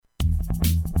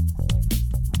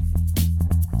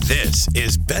This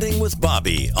is Betting with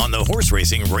Bobby on the Horse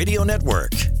Racing Radio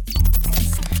Network.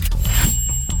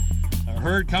 A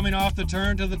herd coming off the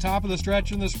turn to the top of the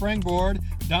stretch in the springboard.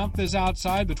 Dump is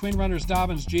outside between runners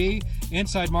Dobbins G.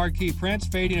 Inside Marquis Prince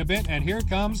fading a bit, and here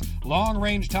comes Long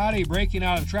Range Toddy breaking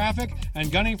out of traffic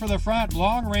and gunning for the front.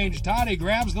 Long Range Toddy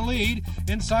grabs the lead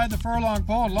inside the furlong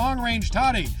pole. Long Range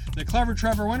Toddy, the clever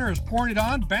Trevor Winner, is pouring it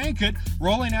on. Bank it,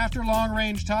 rolling after Long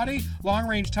Range Toddy. Long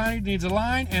Range Toddy needs a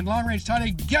line, and Long Range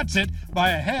Toddy gets it by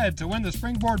a head to win the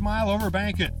springboard mile over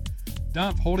Bank It.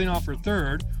 Dump holding off for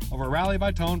third over Rally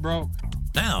by Tone Broke.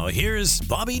 Now here's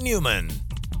Bobby Newman.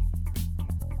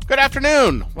 Good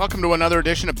afternoon. Welcome to another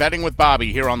edition of Betting with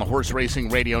Bobby here on the Horse Racing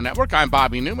Radio Network. I'm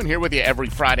Bobby Newman here with you every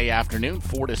Friday afternoon,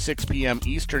 4 to 6 p.m.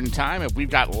 Eastern Time. And we've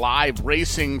got live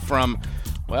racing from,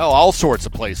 well, all sorts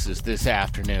of places this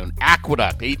afternoon.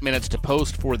 Aqueduct, 8 minutes to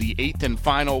post for the 8th and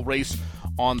final race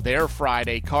on their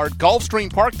Friday card.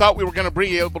 Gulfstream Park thought we were going to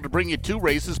be able to bring you two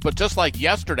races, but just like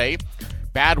yesterday,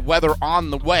 bad weather on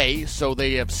the way, so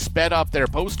they have sped up their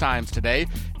post times today.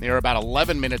 They are about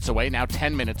 11 minutes away, now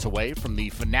 10 minutes away from the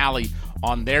finale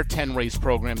on their 10-race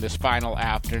program this final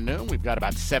afternoon. We've got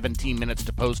about 17 minutes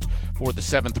to post for the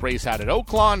 7th race out at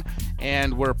Oaklawn,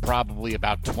 and we're probably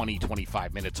about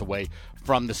 20-25 minutes away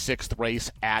from the 6th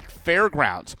race at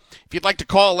Fairgrounds. If you'd like to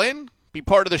call in, be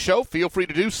part of the show, feel free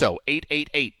to do so.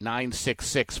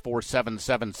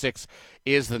 888-966-4776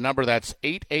 is the number. That's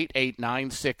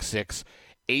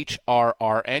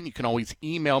 888-966-HRRN. You can always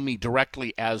email me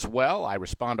directly as well. I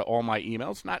respond to all my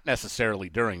emails, not necessarily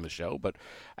during the show, but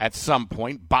at some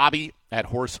point. Bobby at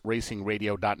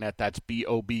horseracingradio.net. That's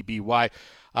Bobby. Boy,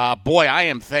 I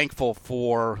am thankful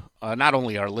for not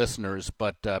only our listeners,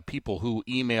 but people who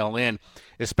email in,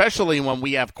 especially when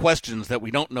we have questions that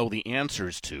we don't know the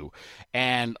answers to.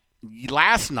 And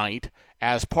last night,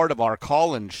 as part of our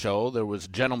call-in show, there was a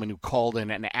gentleman who called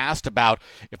in and asked about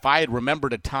if I had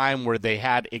remembered a time where they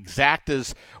had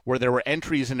exactas, where there were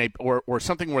entries in or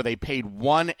something where they paid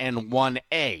 1 and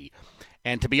 1A.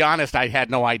 And to be honest, I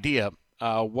had no idea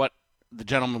what the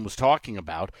gentleman was talking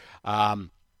about.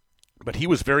 But he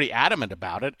was very adamant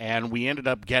about it, and we ended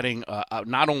up getting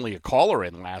not only a caller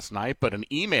in last night, but an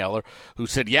emailer who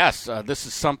said, yes, this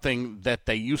is something that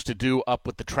they used to do up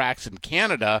with the tracks in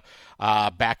Canada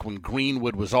back when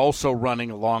Greenwood was also running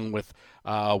along with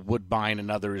Woodbine and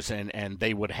others, and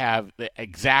they would have the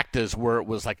exactas where it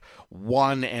was like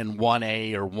 1 and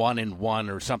 1A or 1 and 1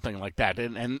 or something like that.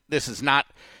 And this is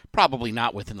probably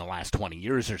not within the last 20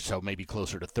 years or so, maybe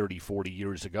closer to 30, 40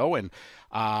 years ago. And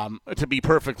to be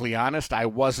perfectly honest, I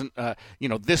wasn't,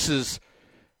 this is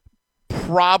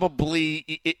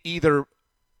probably either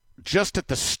just at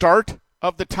the start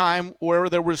of the time where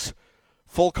there was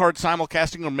full card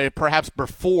simulcasting, or maybe perhaps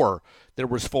before there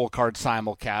was full card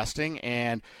simulcasting.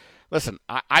 And listen,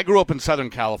 I grew up in Southern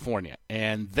California,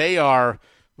 and they're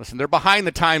behind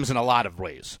the times in a lot of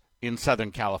ways in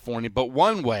Southern California. But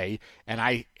one way, and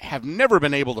I have never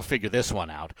been able to figure this one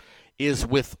out, is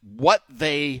with what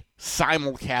they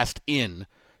simulcast in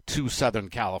to Southern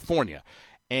California.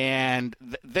 And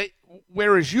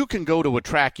whereas you can go to a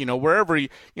track, wherever,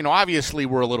 obviously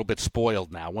we're a little bit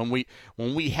spoiled now. When we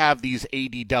have these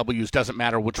ADWs, doesn't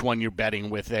matter which one you're betting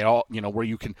with, they all, where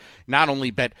you can not only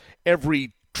bet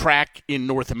every track in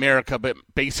North America, but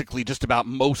basically just about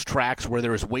most tracks where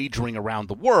there is wagering around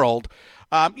the world.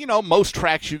 Most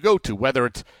tracks you go to, whether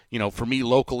it's, for me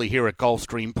locally here at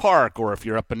Gulfstream Park, or if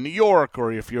you're up in New York,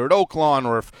 or if you're at Oaklawn,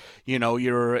 or if,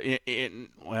 you're in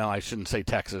I shouldn't say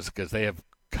Texas because they have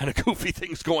kind of goofy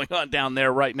things going on down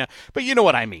there right now. But you know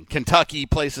what I mean. Kentucky,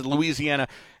 places, Louisiana,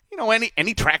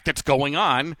 any track that's going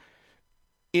on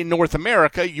in North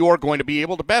America, you're going to be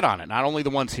able to bet on it. Not only the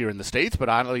ones here in the States, but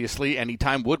obviously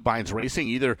anytime Woodbine's racing,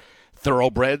 either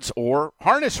thoroughbreds or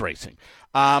harness racing.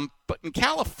 But in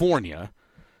California,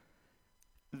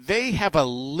 they have a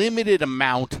limited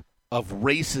amount of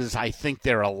races I think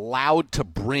they're allowed to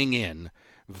bring in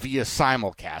via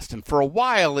simulcast. And for a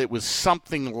while, it was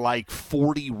something like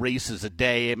 40 races a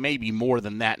day. It may be more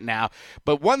than that now.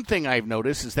 But one thing I've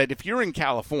noticed is that if you're in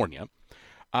California,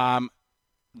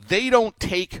 they don't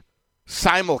take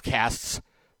simulcasts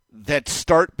that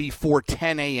start before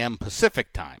 10 a.m.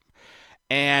 Pacific time.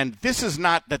 And this is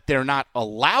not that they're not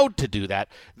allowed to do that.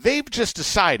 They've just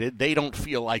decided they don't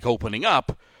feel like opening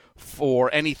up for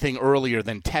anything earlier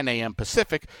than 10 a.m.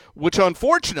 Pacific, which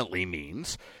unfortunately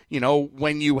means,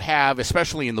 when you have,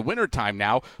 especially in the wintertime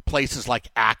now, places like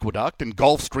Aqueduct and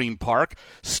Gulfstream Park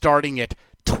starting at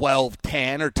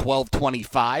 12:10 or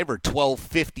 12:25 or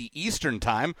 12:50 Eastern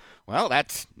time, well,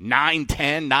 that's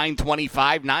 9:10,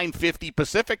 9:25, 9:50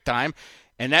 Pacific time.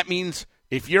 And that means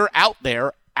if you're out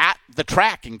there at the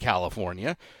track in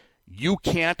California, you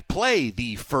can't play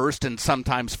the first and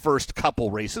sometimes first couple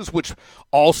races, which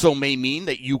also may mean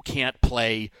that you can't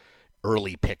play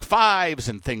early pick fives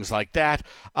and things like that,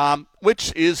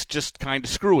 which is just kind of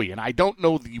screwy. And I don't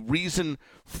know the reason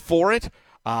for it.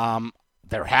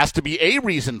 There has to be a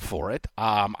reason for it.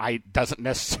 I doesn't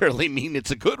necessarily mean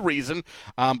it's a good reason,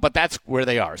 but that's where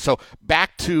they are. So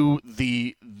back to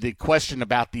the question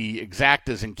about the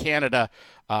exactas in Canada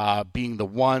being the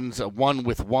ones, one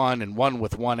with one and one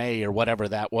with 1A or whatever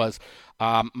that was.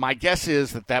 My guess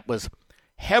is that was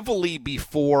heavily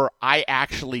before I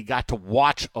actually got to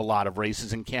watch a lot of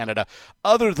races in Canada,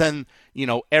 other than,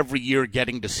 every year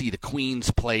getting to see the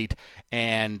Queen's Plate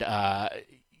and,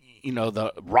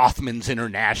 the Rothmans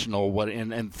International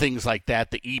and things like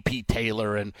that, the E.P.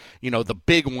 Taylor and, the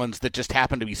big ones that just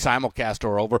happen to be simulcast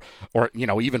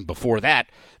or even before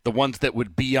that, the ones that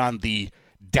would be on the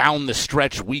down the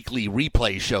stretch weekly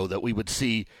replay show that we would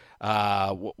see.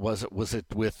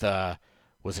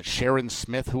 Was it Sharon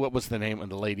Smith? What was the name of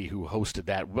the lady who hosted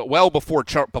that? Well, before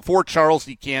Charles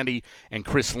E. Candy and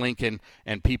Chris Lincoln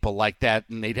and people like that,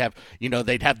 and they'd have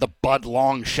the Bud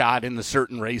Long shot in the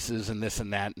certain races and this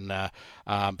and that, and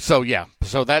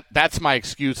so that's my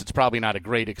excuse. It's probably not a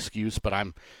great excuse, but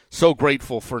I'm so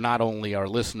grateful for not only our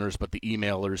listeners but the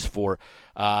emailers for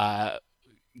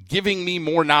giving me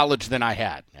more knowledge than I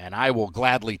had, and I will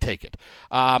gladly take it.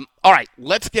 All right,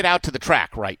 let's get out to the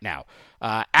track right now.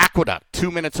 Aqueduct,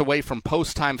 2 minutes away from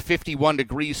post time, 51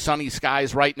 degrees, sunny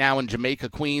skies right now in Jamaica,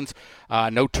 Queens.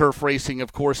 No turf racing,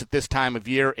 of course, at this time of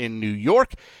year in New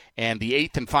York. And the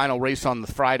eighth and final race on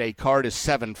the Friday card is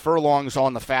 7 furlongs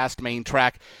on the fast main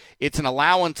track. It's an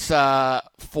allowance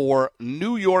for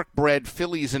New York-bred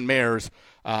fillies and mares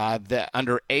that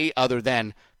under A other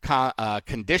than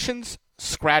conditions.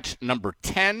 Scratch number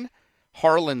 10.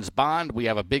 Harlan's Bond. We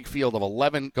have a big field of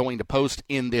 11 going to post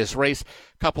in this race.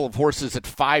 A couple of horses at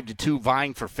 5-2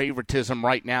 vying for favoritism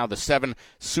right now. The 7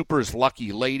 Super's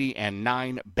Lucky Lady and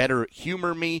 9 Better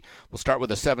Humor Me. We'll start with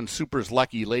the 7 Super's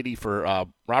Lucky Lady for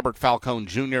Robert Falcone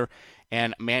Jr.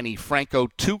 and Manny Franco.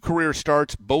 2 career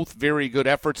starts, both very good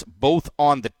efforts, both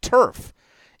on the turf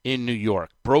in New York.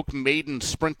 Broke maiden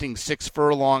sprinting 6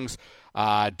 furlongs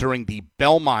during the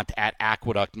Belmont at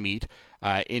Aqueduct meet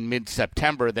in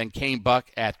mid-September, then came buck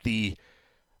at the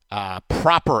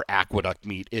proper Aqueduct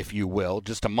meet, if you will,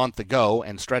 just a month ago,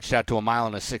 and stretched out to 1 mile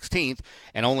and a 16th,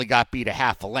 and only got beat a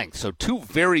half a length. So 2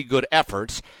 very good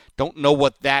efforts. Don't know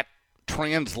what that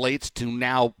translates to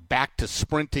now back to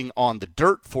sprinting on the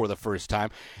dirt for the first time.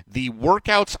 The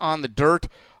workouts on the dirt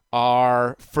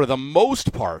are, for the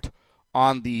most part,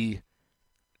 on the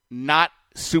not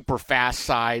super fast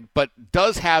side, but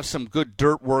does have some good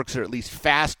dirt works, or at least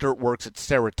fast dirt works at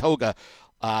Saratoga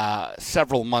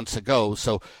several months ago,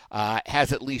 so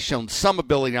has at least shown some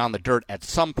ability on the dirt at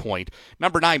some point.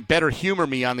 Number 9, Better Humor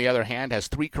Me, on the other hand, has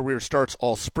 3 career starts,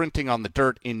 all sprinting on the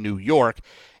dirt in New York,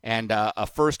 and a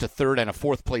first, a third, and a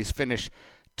fourth place finish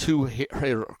to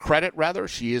her credit, rather.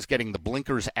 She is getting the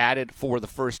blinkers added for the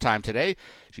first time today.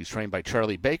 She's trained by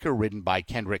Charlie Baker, ridden by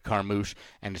Kendrick Carmouche,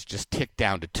 and it's just ticked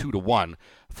down to 2-1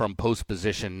 from post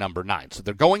position number 9. So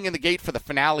they're going in the gate for the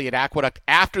finale at Aqueduct.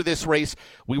 After this race,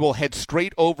 we will head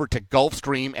straight over to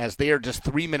Gulfstream, as they are just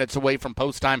 3 minutes away from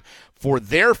post time for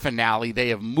their finale. They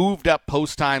have moved up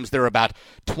post times. They're about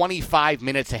 25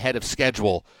 minutes ahead of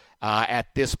schedule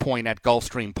at this point at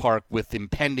Gulfstream Park, with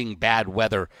impending bad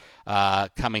weather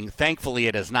coming. Thankfully,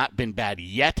 it has not been bad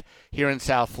yet here in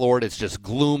South Florida. It's just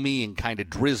gloomy and kind of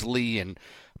drizzly,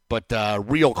 but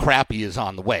real crappy is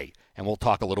on the way, and we'll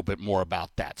talk a little bit more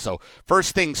about that. So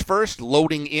first things first,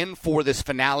 loading in for this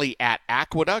finale at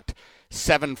Aqueduct.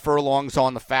 7 furlongs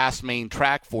on the fast main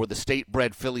track for the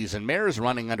state-bred fillies and mares,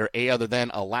 running under A other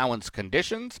than allowance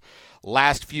conditions.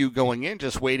 Last few going in,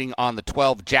 just waiting on the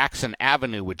 12 Jackson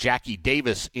Avenue with Jackie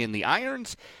Davis in the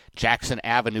irons. Jackson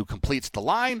Avenue completes the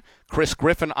line. Chris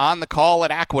Griffin on the call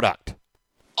at Aqueduct.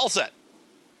 All set.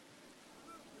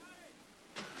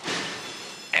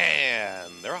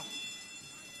 And they're off.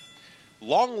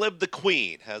 Long Live the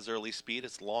Queen has early speed.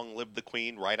 It's Long Live the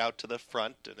Queen right out to the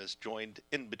front and is joined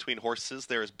in between horses.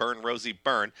 There's Burn Rosie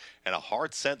Burn and a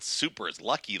hard scent Super's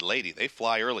Lucky Lady. They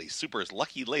fly early. Super's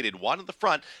Lucky Lady wanted the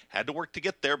front, had to work to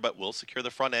get there, but will secure the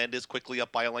front end, is quickly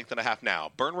up by a length and a half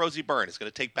now. Burn Rosie Burn is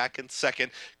going to take back in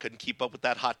second. Couldn't keep up with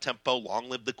that hot tempo. Long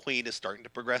Live the Queen is starting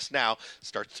to progress now.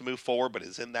 Starts to move forward, but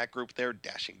is in that group there.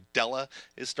 Dashing Della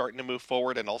is starting to move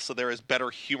forward, and also there is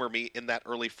Better Humor Me in that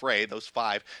early fray. Those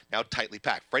 5 now tightly tightly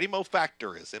packed. Freddie Mo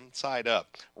Factor is inside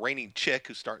up. Raining Chick,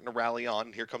 who's starting to rally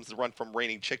on. Here comes the run from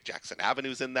Raining Chick. Jackson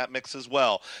Avenue's in that mix as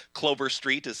well. Clover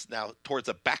Street is now towards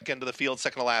the back end of the field.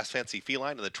 Second to last, Fancy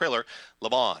Feline. In the trailer,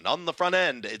 Levon. On the front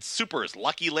end, it's Super's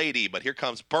Lucky Lady. But here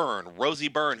comes Byrne, Rosie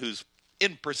Byrne, who's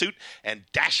in pursuit, and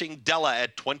Dashing Della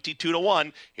at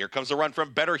 22-1. Here comes a run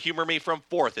from Better Humor Me from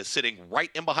fourth, is sitting right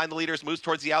in behind the leaders, moves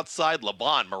towards the outside.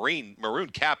 Levon, Maroon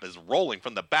Cap is rolling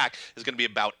from the back, is going to be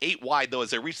about 8 wide though as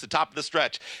they reach the top of the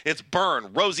stretch. It's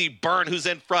Byrne, Rosie Byrne, who's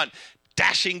in front.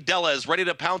 Dashing Della is ready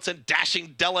to pounce, and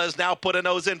Dashing Della is now put a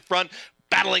nose in front.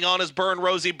 Battling on is Byrne,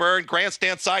 Rosie Byrne.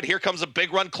 Grandstand side, here comes a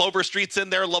big run. Clover Street's in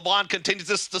there. Levon continues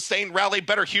this sustained rally.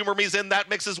 Better Humor Me's in that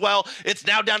mix as well. It's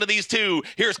now down to these two.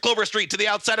 Here's Clover Street to the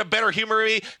outside of Better Humor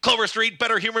Me. Clover Street,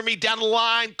 Better Humor Me down the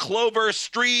line. Clover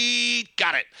Street,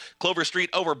 got it. Clover Street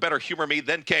over Better Humor Me.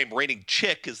 Then came Raining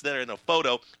Chick is there in a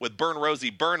photo with Byrne,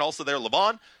 Rosie Byrne. Also there,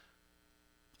 Levon.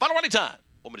 Final running time,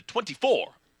 1 minute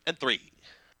 24-3.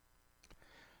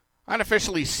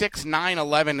 Unofficially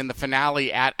 6-9-11 in the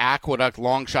finale at Aqueduct.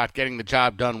 Long shot getting the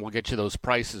job done. We'll get you those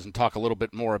prices and talk a little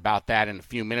bit more about that in a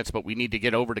few minutes, but we need to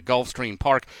get over to Gulfstream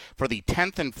Park for the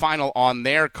 10th and final on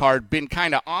their card. Been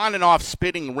kind of on and off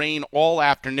spitting rain all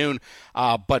afternoon,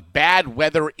 but bad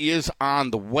weather is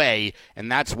on the way,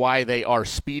 and that's why they are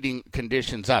speeding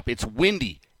conditions up. It's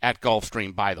windy at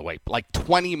Gulfstream, by the way, like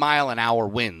 20-mile-an-hour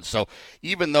winds. So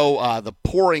even though the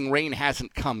pouring rain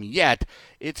hasn't come yet,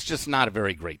 it's just not a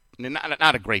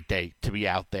great day to be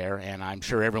out there, and I'm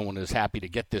sure everyone is happy to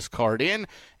get this card in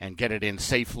and get it in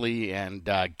safely and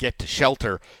get to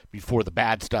shelter before the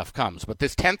bad stuff comes. But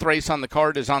this 10th race on the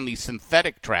card is on the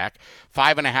synthetic track,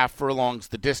 5.5 furlongs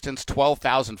the distance,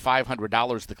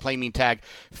 $12,500 the claiming tag.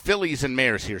 Fillies and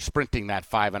mares here sprinting that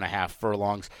 5.5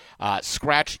 furlongs.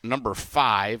 Scratch number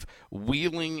 5,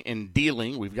 wheeling and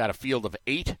dealing. We've got a field of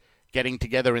 8 getting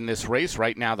together in this race.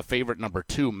 Right now, the favorite, number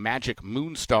 2, Magic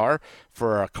Moonstar,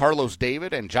 for Carlos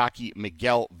David and jockey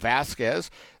Miguel Vasquez.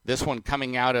 This one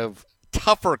coming out of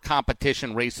tougher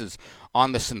competition races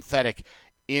on the synthetic.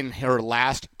 In her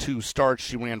last 2 starts,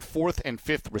 she ran 4th and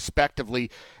 5th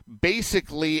respectively,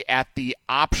 basically at the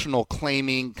optional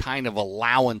claiming kind of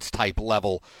allowance type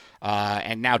level,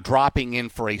 and now dropping in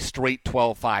for a straight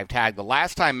 12.5 tag. The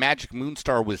last time Magic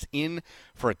Moonstar was in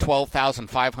for a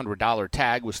 $12,500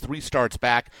 tag was 3 starts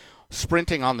back,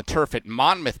 sprinting on the turf at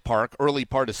Monmouth Park early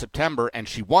part of September, and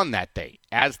she won that day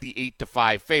as the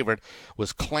 8-5 favorite.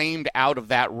 Was claimed out of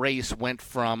that race, went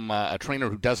from a trainer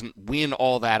who doesn't win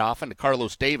all that often to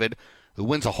Carlos David, who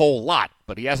wins a whole lot,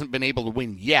 but he hasn't been able to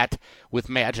win yet with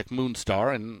Magic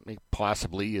Moonstar, and it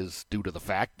possibly is due to the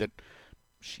fact that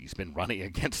she's been running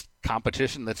against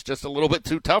competition that's just a little bit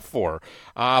too tough for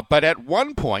her. But at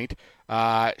one point,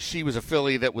 she was a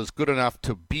filly that was good enough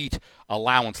to beat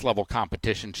allowance-level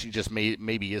competition. She just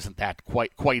maybe isn't that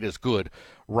quite as good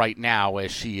right now,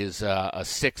 as she is a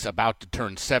 6, about to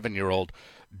turn 7-year-old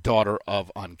daughter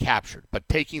of Uncaptured. But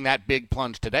taking that big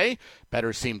plunge today,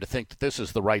 bettors seem to think that this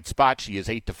is the right spot. She is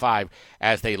 8-5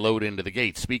 as they load into the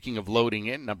gate. Speaking of loading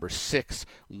in, number 6,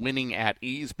 Winning at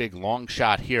Ease, big long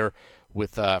shot here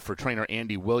with for trainer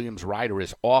Andy Williams. Rider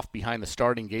is off behind the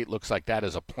starting gate. Looks like that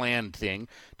is a planned thing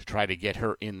to try to get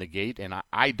her in the gate. And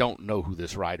I don't know who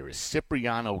this rider is.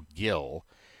 Cipriano Gill,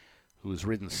 who has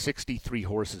ridden 63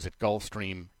 horses at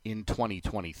Gulfstream in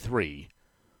 2023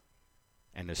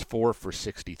 and is 4 for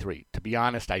 63. To be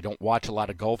honest, I don't watch a lot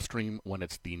of Gulfstream when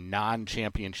it's the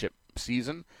non-championship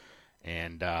season,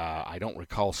 and I don't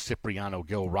recall Cipriano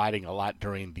Gill riding a lot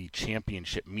during the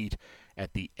championship meet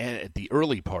at the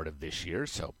early part of this year,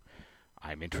 so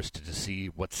I'm interested to see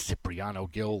what Cipriano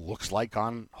Gill looks like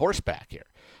on horseback here.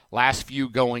 Last few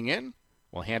going in,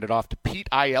 we'll hand it off to Pete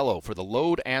Aiello for the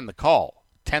load and the call.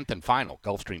 10th and final,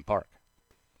 Gulfstream Park.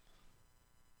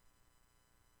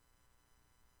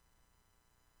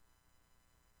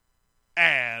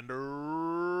 And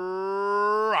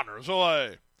runners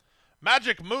away.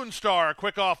 Magic Moonstar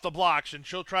quick off the blocks, and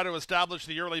she'll try to establish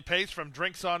the early pace from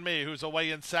Drinks on Me, who's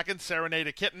away in second. Serenade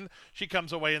a Kitten, she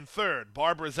comes away in third.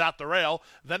 Barbara's at the rail,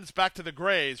 then it's back to the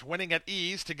Grays. Winning at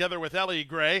Ease together with Ellie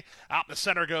Gray. Out in the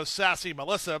center goes Sassy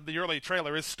Melissa. The early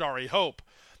trailer is Starry Hope.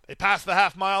 They pass the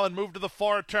half mile and move to the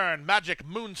far turn. Magic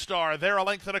Moonstar there, a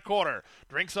length and a quarter.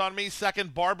 Drinks on Me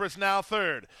second, Barbara's now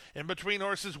third. In between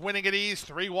horses, Winning at Ease,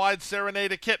 3 wide,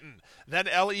 Serenade a Kitten. Then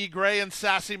L.E. Gray and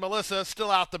Sassy Melissa.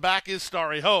 Still out the back is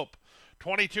Starry Hope.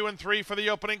 22-3 for the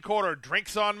opening quarter.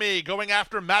 Drinks on Me going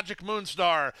after Magic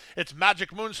Moonstar. It's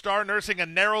Magic Moonstar nursing a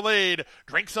narrow lead.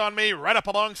 Drinks on Me right up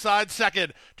alongside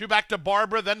second. Two back to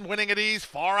Barbara, then winning at ease.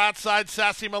 Far outside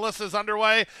Sassy Melissa's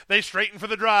underway. They straighten for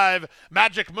the drive.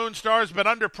 Magic Moonstar's been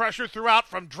under pressure throughout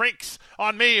from Drinks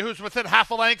on Me, who's within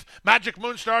half a length. Magic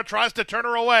Moonstar tries to turn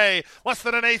her away. Less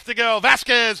than an eighth to go.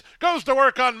 Vasquez goes to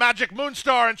work on Magic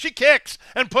Moonstar, and she kicks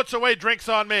and puts away Drinks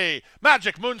on Me.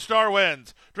 Magic Moonstar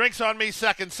wins. Drinks on Me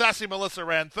second. Sassy Melissa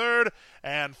ran third.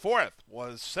 And fourth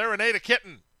was Serenade a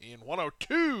Kitten in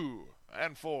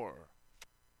 102-4.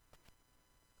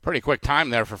 Pretty quick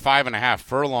time there for 5.5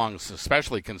 furlongs,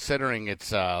 especially considering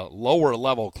its lower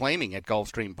level claiming at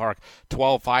Gulfstream Park.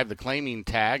 12.5 the claiming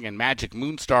tag, and Magic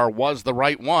Moonstar was the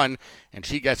right one, and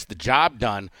she gets the job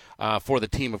done for the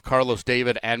team of Carlos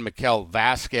David and Mikel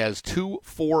Vasquez.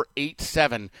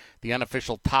 2-4-8-7, the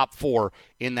unofficial top four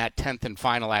in that 10th and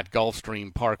final at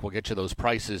Gulfstream Park. We'll get you those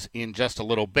prices in just a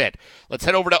little bit. Let's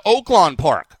head over to Oaklawn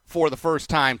Park for the first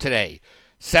time today.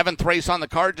 Seventh race on the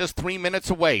card, just 3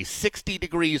 minutes away. 60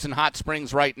 degrees in Hot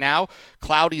Springs right now.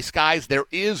 Cloudy skies. There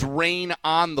is rain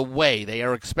on the way. They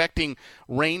are expecting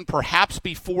rain perhaps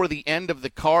before the end of the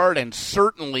card and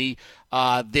certainly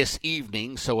this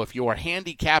evening. So if you are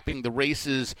handicapping the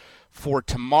races for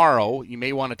tomorrow, you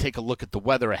may want to take a look at the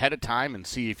weather ahead of time and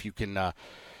see if you can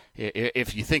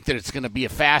if you think that it's going to be a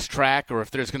fast track or if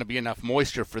there's going to be enough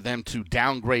moisture for them to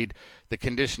downgrade the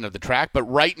condition of the track. But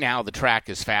right now the track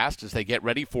is fast as they get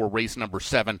ready for race number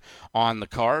 7 on the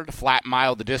card. Flat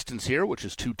mile the distance here, which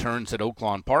is 2 turns at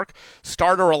Oaklawn Park.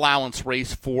 Starter allowance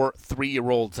race for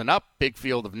 3-year-olds and up. Big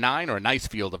field of 9, or a nice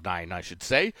field of 9, I should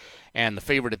say. And the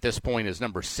favorite at this point is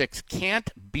number 6, Can't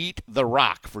Beat the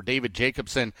Rock, for David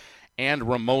Jacobson and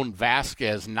Ramon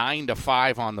Vasquez.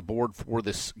 9-5 on the board for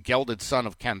this gelded son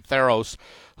of Cantheros,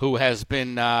 who has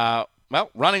been,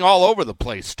 running all over the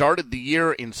place. Started the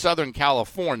year in Southern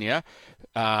California,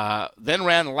 then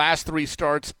ran the last 3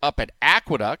 starts up at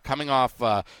Aqueduct, coming off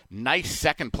a nice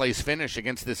second-place finish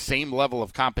against this same level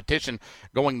of competition,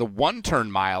 going the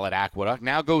 1-turn mile at Aqueduct.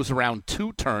 Now goes around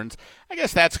 2 turns. I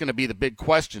guess that's going to be the big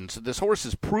question. So this horse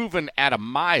is proven at a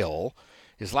mile.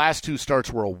 His last 2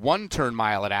 starts were a 1-turn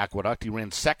mile at Aqueduct. He ran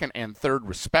 2nd and 3rd,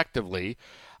 respectively.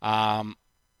 I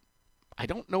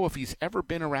don't know if he's ever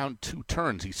been around 2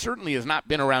 turns. He certainly has not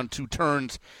been around 2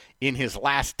 turns in his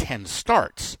last 10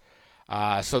 starts.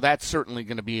 So that's certainly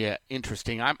going to be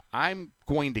interesting. I'm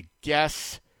going to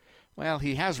guess. Well,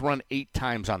 he has run 8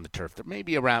 times on the turf.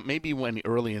 Maybe when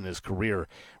early in his career,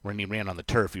 when he ran on the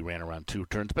turf, he ran around 2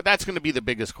 turns. But that's going to be the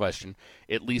biggest question,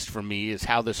 at least for me, is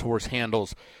how this horse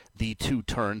handles the 2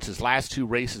 turns. His last 2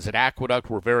 races at Aqueduct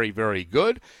were very, very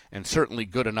good, and certainly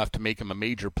good enough to make him a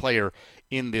major player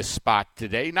in this spot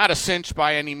today. Not a cinch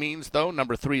by any means, though.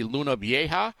 Number 3, Luna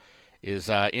Vieja, is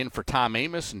in for Tom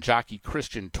Amos and jockey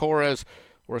Christian Torres.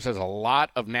 Horse has a lot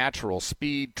of natural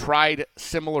speed. Tried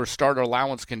similar starter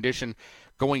allowance condition,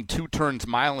 going 2 turns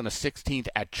mile and a 16th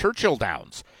at Churchill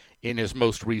Downs in his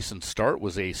most recent start.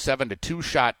 Was a 7-2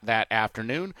 shot that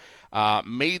afternoon.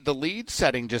 Made the lead,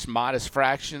 setting just modest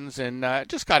fractions, and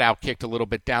just got outkicked a little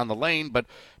bit down the lane, but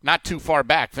not too far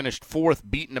back. Finished 4th,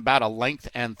 beaten about a length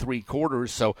and 3/4,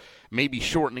 so maybe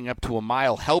shortening up to a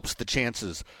mile helps the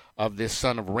chances of this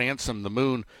son of Ransom the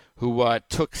Moon, who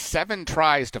took 7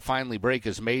 tries to finally break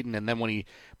his maiden, and then when he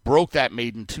broke that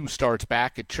maiden 2 starts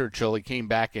back at Churchill, he came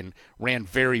back and ran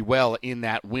very well in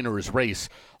that winner's race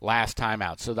last time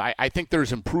out. So I think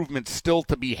there's improvement still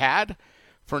to be had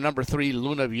for number 3,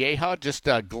 Luna Vieja. Just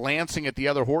glancing at the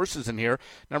other horses in here,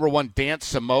 number 1,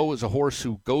 Dance Samo, is a horse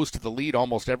who goes to the lead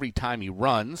almost every time he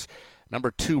runs.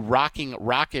 Number 2, Rocking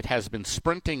Rocket, has been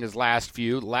sprinting his last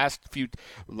few.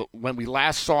 When we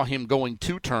last saw him going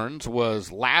 2 turns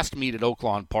was last meet at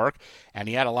Oaklawn Park, and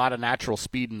he had a lot of natural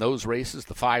speed in those races.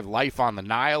 The 5, Life on the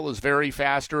Nile, is very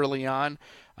fast early on.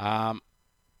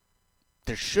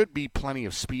 There should be plenty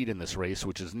of speed in this race,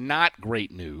 which is not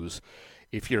great news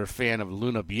if you're a fan of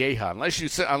Luna Vieja, unless you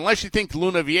think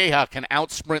Luna Vieja can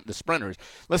outsprint the sprinters.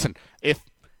 Listen, if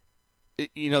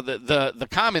the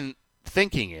common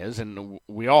thinking is, and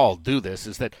we all do this,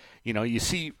 is that you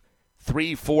see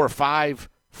 3, 4, 5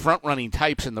 front-running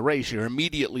types in the race, you're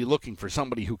immediately looking for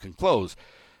somebody who can close.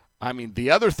 I mean,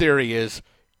 the other theory is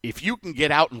if you can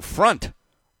get out in front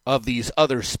of these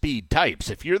other speed types,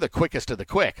 if you're the quickest of the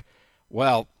quick,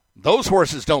 well, those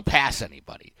horses don't pass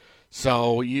anybody.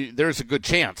 So there's a good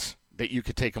chance that you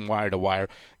could take them wire to wire.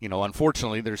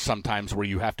 Unfortunately, there's some times where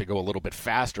you have to go a little bit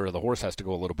faster, or the horse has to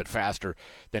go a little bit faster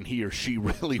than he or she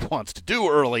really wants to do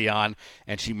early on,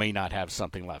 and she may not have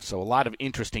something left. So a lot of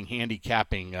interesting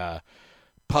handicapping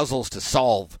puzzles to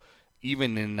solve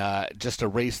even in just a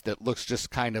race that looks just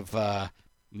kind of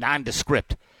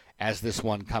nondescript as this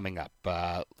one coming up.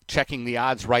 Checking the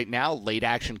odds right now, late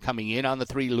action coming in on the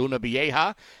 3, Luna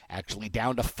Vieja, actually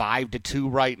down to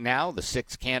 5-2 right now. The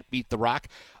 6, Can't Beat the Rock,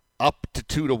 up to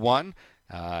 2-1.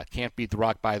 Can't Beat the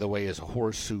Rock, by the way, is a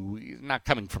horse who is not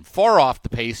coming from far off the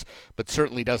pace, but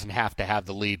certainly doesn't have to have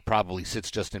the lead, probably sits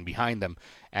just in behind them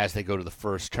as they go to the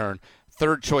first turn.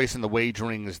 Third choice in the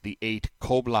wagering is the 8,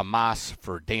 Cobla Mas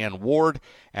for Dan Ward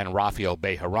and Rafael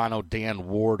Bejarano. Dan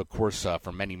Ward, of course,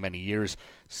 for many, many years,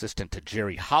 assistant to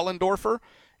Jerry Hollendorfer.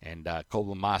 And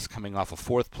Cobla Mas coming off a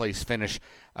 4th place finish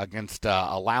against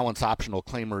allowance optional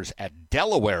claimers at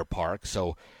Delaware Park.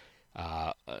 So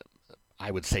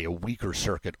I would say a weaker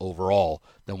circuit overall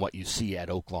than what you see at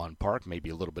Oaklawn Park.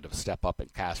 Maybe a little bit of a step up in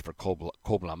cast for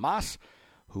Cobla Mas,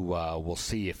 who we'll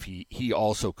see if he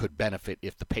also could benefit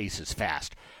if the pace is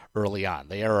fast early on.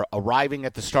 They are arriving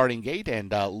at the starting gate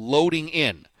and loading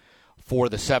in for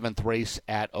the 7th race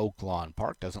at Oaklawn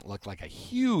Park. Doesn't look like a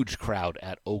huge crowd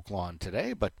at Oaklawn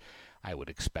today, but I would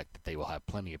expect that they will have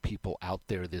plenty of people out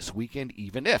there this weekend,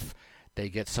 even if they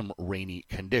get some rainy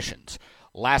conditions.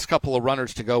 Last couple of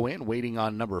runners to go in, waiting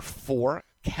on number 4,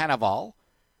 Canaval.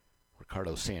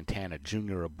 Ricardo Santana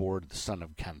Jr. aboard, the son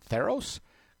of Cantheros,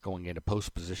 going into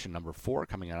post position number 4,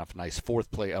 coming off a nice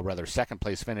 2nd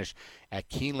place finish at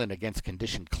Keeneland against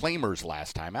condition claimers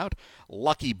last time out.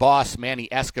 Lucky Boss Manny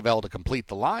Esquivel to complete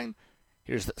the line.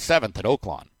 Here's the 7th at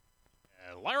Oaklawn.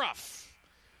 Laroff.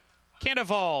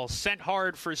 Canaval sent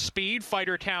hard for speed.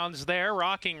 Fighter Town's there.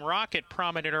 Rocking Rocket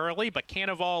prominent early, but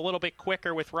Canaval a little bit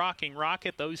quicker with Rocking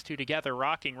Rocket. Those two together,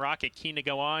 Rocking Rocket keen to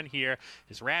go on here,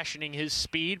 is rationing his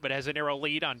speed, but has a narrow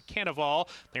lead on Canaval.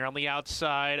 They're on the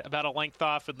outside, about a length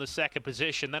off in the 2nd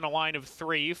position. Then a line of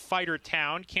 3, Fighter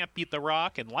Town, Can't Beat the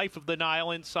Rock, and Life of the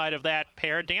Nile inside of that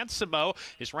pair. Dansimo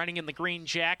is running in the green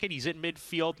jacket. He's in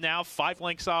midfield now, 5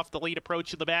 lengths off the lead,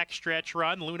 approaching the backstretch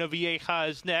run. Luna Vieja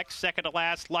is next. Second to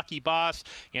last, Lucky Boss.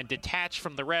 And detached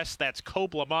from the rest, that's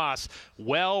Cobla Mas.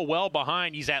 Well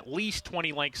behind. He's at least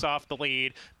 20 lengths off the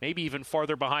lead, maybe even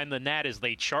farther behind than that as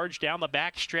they charge down the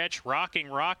backstretch. Rocking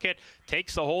Rocket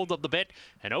takes a hold of the bit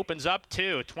and opens up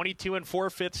to 22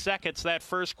 4/5 seconds that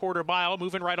first quarter mile.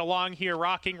 Moving right along here,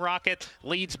 Rocking Rocket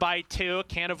leads by 2.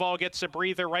 Canaval gets a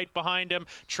breather right behind him,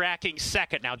 tracking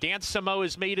second. Now Dansimo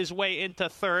has made his way into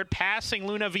 3rd, passing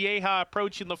Luna Vieja,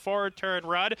 approaching the forward turn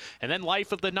run. And then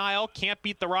Life of the Nile, Can't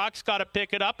Beat the Rock's got to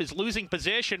pick it up, is losing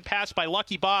position, passed by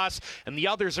Lucky Boss, and the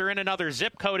others are in another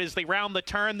zip code as they round the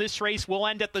turn. This race will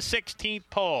end at the 16th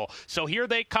pole. So here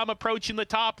they come, approaching the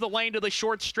top of the lane to the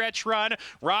short stretch run.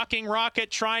 Rocking Rocket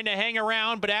trying to hang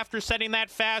around, but after setting that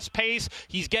fast pace,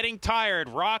 he's getting tired.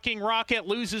 Rocking Rocket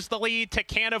loses the lead to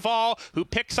Canaval, who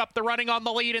picks up the running on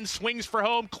the lead and swings for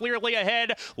home, clearly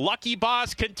ahead. Lucky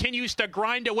Boss continues to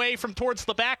grind away from towards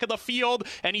the back of the field,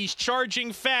 and he's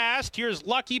charging fast. Here's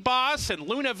Lucky Boss and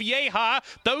Luna Vieja,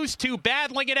 those two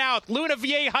battling it out. Luna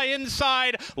Vieja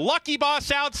inside, Lucky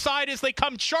Boss outside as they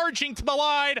come charging to the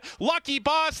line. Lucky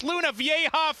Boss, Luna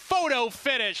Vieja, photo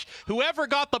finish. Whoever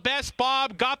got the best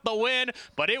bob got the win,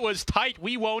 but it was tight.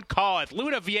 We won't call it.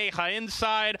 Luna Vieja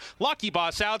inside, Lucky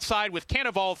Boss outside with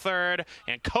Canaval 3rd,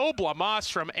 and Cobla Mas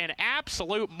from an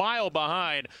absolute mile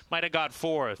behind might have got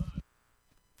 4th.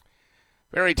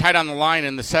 Very tight on the line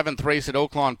in the 7th race at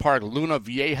Oaklawn Park. Luna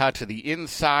Vieja to the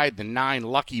inside, the 9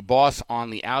 Lucky Boss on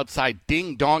the outside,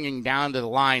 ding-donging down to the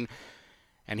line.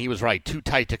 And he was right, too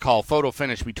tight to call. Photo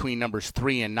finish between numbers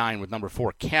 3 and 9 with number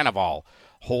 4, Canaval,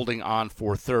 holding on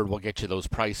for 3rd. We'll get you those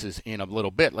prices in a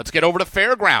little bit. Let's get over to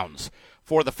Fairgrounds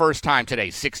for the first time today.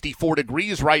 64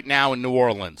 degrees right now in New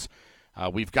Orleans.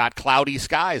 We've got cloudy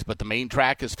skies, but the main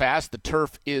track is fast. The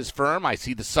turf is firm. I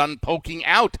see the sun poking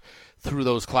out through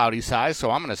those cloudy skies, so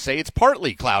I'm going to say it's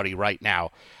partly cloudy right now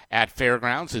at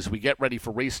Fairgrounds as we get ready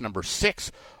for race number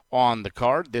 6 on the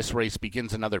card. This race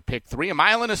begins another pick 3, a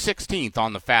mile and a 16th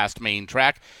on the fast main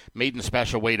track. Maiden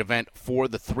special weight event for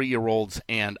the 3-year-olds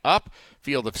and up.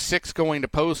 Field of 6 going to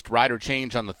post. Rider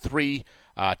change on the 3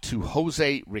 to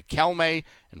Jose Riquelme,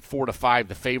 and 4 to 5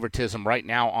 the favoritism right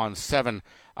now on 7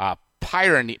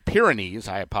 Pyrenees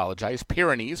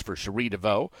for Cherie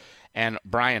DeVoe and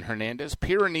Brian Hernandez.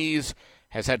 Pyrenees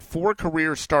has had 4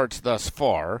 career starts thus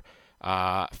far,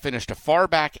 finished a far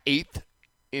back 8th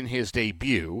in his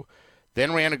debut,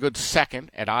 then ran a good 2nd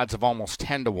at odds of almost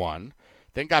 10 to 1,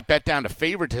 then got bet down to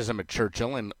favoritism at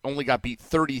Churchill and only got beat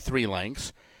 33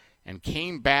 lengths, and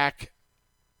came back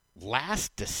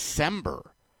last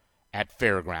December at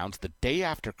Fairgrounds, the day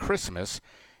after Christmas,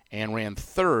 and ran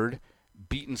 3rd,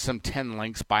 beaten some 10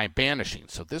 lengths by Banishing.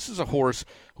 So this is a horse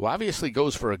who obviously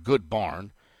goes for a good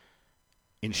barn.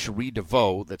 in Cherie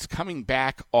DeVoe that's coming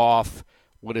back off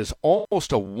what is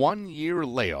almost a 1-year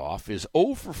layoff, is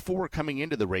 0 for 4 coming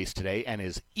into the race today and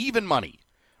is even money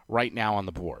right now on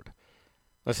the board.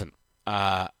 Listen,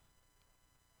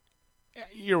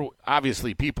 you're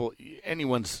obviously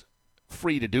anyone's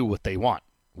free to do what they want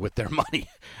with their money.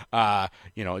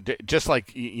 Just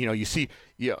like, you see,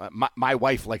 my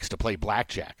wife likes to play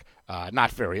blackjack.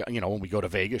 Not very, when we go to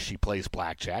Vegas, she plays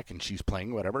blackjack and she's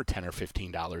playing whatever, $10 or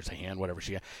 $15 a hand, whatever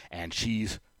and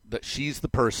she's the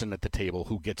person at the table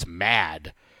who gets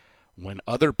mad when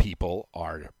other people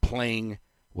are playing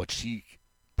what she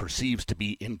perceives to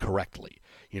be incorrectly.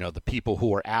 The people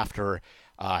who are after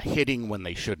hitting when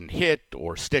they shouldn't hit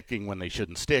or sticking when they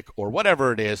shouldn't stick or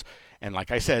whatever it is. And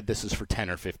like I said, this is for $10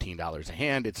 or $15 a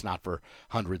hand. It's not for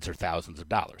hundreds or thousands of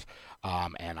dollars.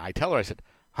 And I tell her, I said,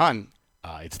 hon,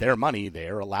 it's their money.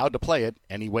 They're allowed to play it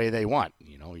any way they want.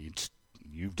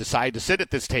 You've decided to sit at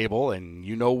this table, and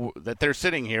you know that they're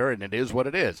sitting here, and it is what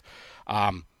it is.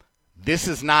 This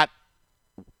is not.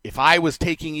 If I was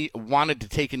wanted to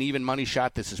take an even money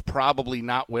shot, this is probably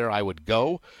not where I would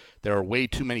go. There are way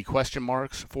too many question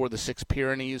marks for the 6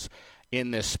 Pyrenees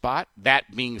in this spot.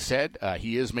 That being said,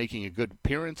 he is making a good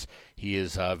appearance. He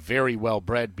is very well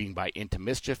bred, being by Into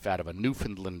Mischief out of a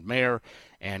Newfoundland mare,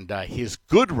 and his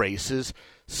good races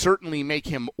certainly make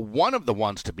him one of the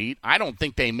ones to beat. I don't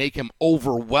think they make him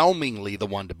overwhelmingly the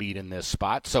one to beat in this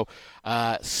spot. So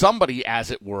somebody,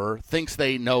 as it were, thinks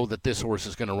they know that this horse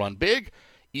is going to run big,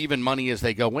 even money as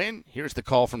they go in. Here's the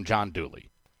call from John Dooley.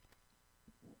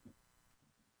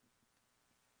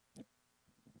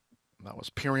 That was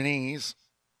Pyrenees.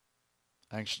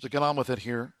 Anxious to get on with it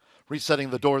here.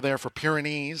 Resetting the door there for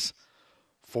Pyrenees.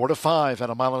 4-5 at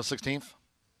a mile and a 16th.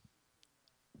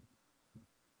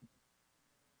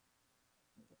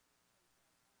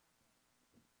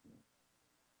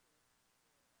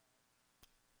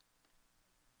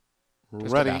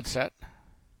 Just ready. About set.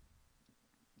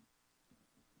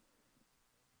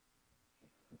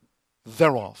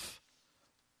 They're off.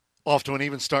 Off to an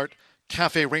even start.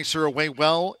 Cafe Racer away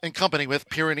well in company with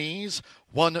Pyrenees.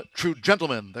 One True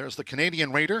Gentleman. There's the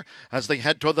Canadian Raider as they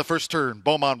head toward the first turn.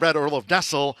 Beaumont Red, Earl of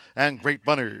Dessel, and Great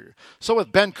Runner. So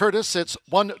with Ben Curtis, it's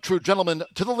One True Gentleman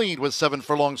to the lead with 7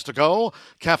 furlongs to go.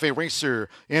 Cafe Racer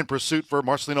in pursuit for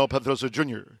Marcelino Pedrosa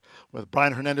Jr. With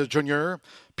Brian Hernandez Jr.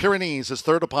 Pyrenees is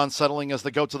third upon settling as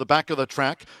they go to the back of the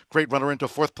track. Great Runner into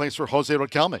fourth place for Jose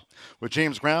Riquelme. With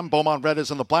James Graham, Beaumont Red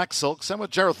is in the black silks, and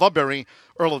with Jareth Ludbury,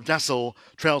 Earl of Dessel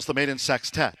trails the maiden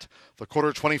sextet. The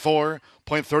quarter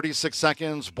 24.36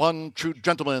 seconds. One True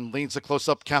Gentleman leads the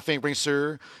close-up Cafe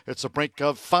Racer. It's a break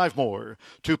of 5 more.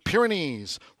 To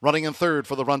Pyrenees, running in third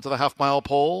for the run to the half-mile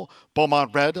pole.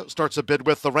 Beaumont Red starts a bid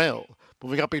with the rail.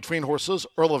 Moving up between horses,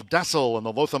 Earl of Dessel and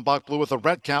the Lothenbach Blue with a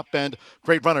red cap, and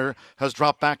Great Runner has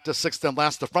dropped back to sixth and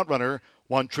last, the front runner.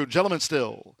 One True Gentleman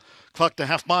still. Clock to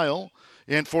half mile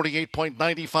in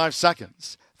 48.95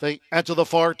 seconds. They enter the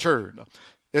far turn.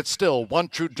 It's still One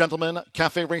True Gentleman.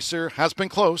 Cafe Racer has been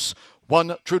close.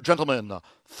 One True Gentleman.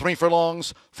 3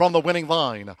 furlongs from the winning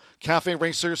line. Cafe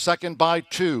Racer second by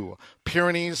 2.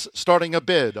 Pyrenees starting a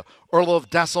bid. Earl of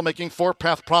Dessel making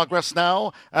four-path progress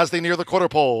now as they near the quarter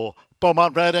pole.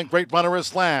 Beaumont Red and Great Runner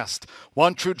is last.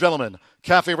 One True Gentleman.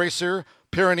 Cafe Racer,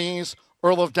 Pyrenees,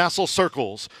 Earl of Dessel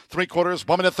circles. 3/4,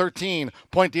 1 minute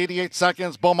 13.88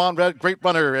 seconds. Beaumont Red, Great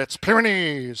Runner. It's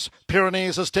Pyrenees.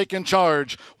 Pyrenees has taken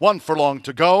charge. 1 furlong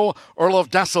to go. Earl of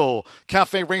Dessel.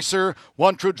 Cafe Racer,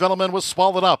 One True Gentleman was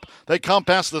swallowed up. They come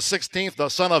past the 16th, the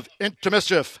son of Into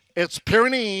Mischief. It's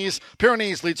Pyrenees.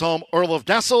 Pyrenees leads home Earl of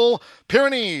Dessel.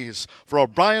 Pyrenees for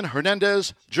O'Brien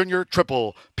Hernandez Jr.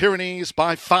 triple. Pyrenees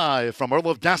by 5 from Earl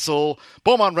of Dessel.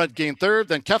 Beaumont Red gained third.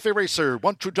 Then Cafe Racer,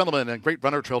 One True Gentleman, and Great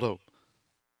Runner trailed home.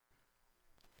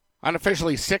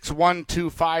 Unofficially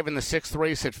 6-1-2-5 in the 6th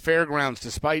race at Fairgrounds,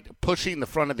 despite pushing the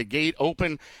front of the gate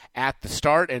open at the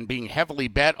start and being heavily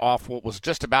bet off what was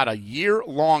just about a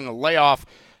year-long layoff.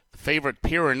 The favorite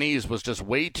Pyrenees was just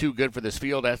way too good for this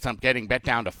field. That's getting bet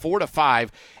down to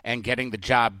 4-5 and getting the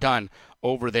job done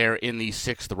over there in the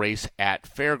 6th race at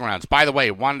Fairgrounds. By the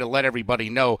way, wanted to let everybody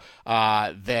know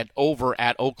that over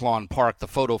at Oaklawn Park, the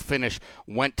photo finish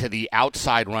went to the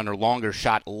outside runner, longer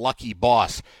shot, Lucky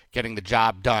Boss, getting the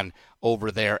job done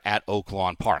over there at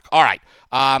Oaklawn Park. All right,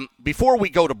 before we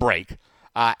go to break,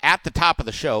 at the top of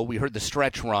the show, we heard the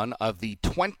stretch run of the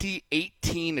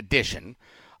 2018 edition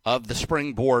of the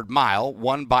Springboard Mile,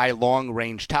 won by Long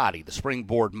Range Toddy. The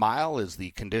Springboard Mile is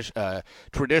the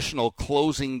traditional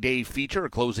closing day feature,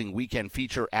 closing weekend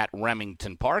feature at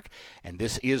Remington Park, and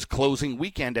this is closing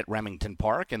weekend at Remington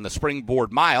Park, and the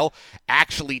Springboard Mile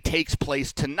actually takes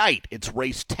place tonight. It's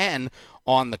race 10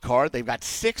 on the card. They've got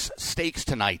 6 stakes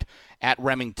tonight at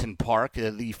Remington Park.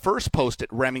 The first post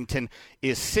at Remington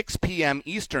is 6 p.m.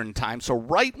 Eastern Time, so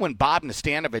right when Bob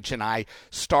Nastanovich and I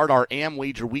start our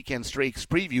AmWager Weekend Stakes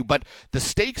preview, but the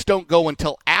stakes don't go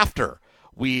until after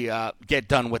we get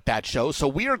done with that show. So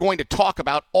we are going to talk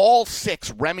about all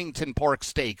 6 Remington Park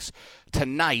stakes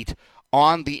tonight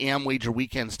on the AmWager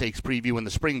Weekend Stakes preview. And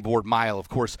the Springboard Mile, of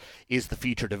course, is the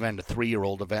featured event, a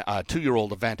 2-year-old event at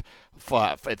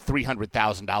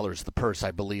 $300,000 the purse,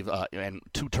 I believe, and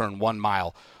 2-turn 1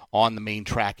 mile on the main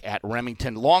track at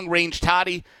Remington. Long Range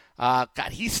Toddy, God,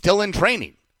 he's still in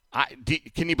training.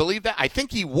 Can you believe that? I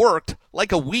think he worked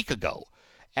like a week ago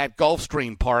at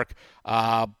Gulfstream Park,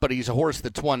 but he's a horse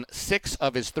that's won 6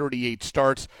 of his 38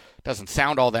 starts. Doesn't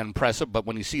sound all that impressive, but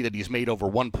when you see that he's made over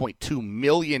 $1.2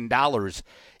 million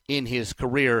in his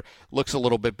career, looks a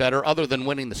little bit better. Other than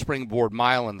winning the Springboard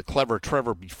Mile and the Clever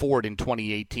Trevor before it in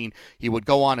 2018, he would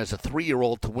go on as a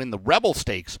 3-year-old to win the Rebel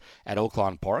Stakes at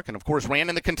Oaklawn Park, and of course ran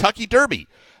in the Kentucky Derby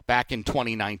back in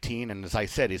 2019, and as I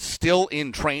said, is still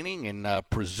in training and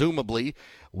presumably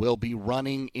will be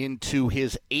running into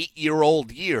his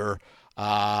 8-year-old year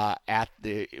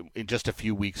in just a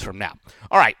few weeks from now.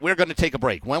 All right, we're going to take a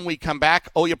break. When we come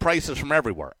back, your prices from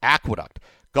everywhere. Aqueduct,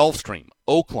 Gulfstream,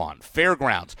 Oaklawn,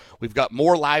 Fairgrounds. We've got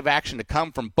more live action to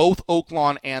come from both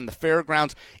Oaklawn and the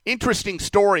Fairgrounds. Interesting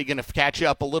story, going to catch you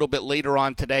up a little bit later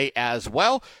on today as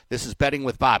well. This is Betting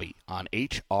with Bobby on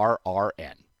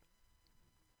HRRN.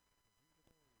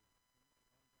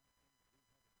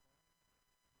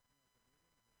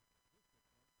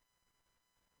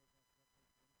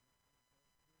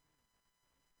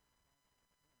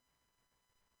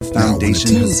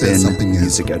 Foundation has been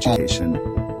music education.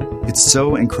 It's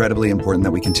so incredibly important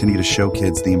that we continue to show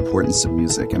kids the importance of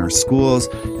music in our schools,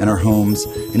 in our homes,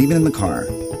 and even in the car.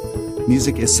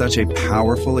 Music is such a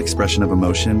powerful expression of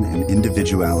emotion and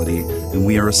individuality, and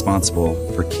we are responsible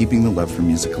for keeping the love for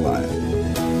music alive.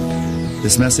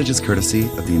 This message is courtesy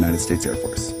of the United States Air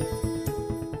Force.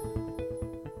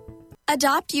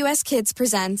 Adopt US Kids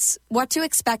presents What to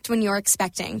Expect When You're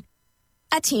Expecting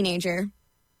a Teenager.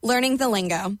 Learning the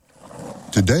lingo.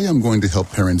 Today I'm going to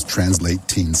help parents translate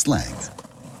teen slang.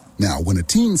 Now, when a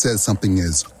teen says something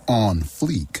is on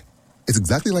fleek, it's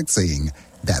exactly like saying,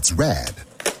 that's rad.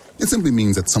 It simply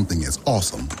means that something is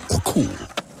awesome or cool.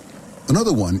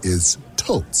 Another one is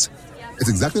totes. It's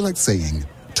exactly like saying,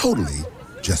 totally,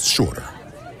 just shorter.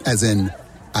 As in,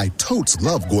 I totes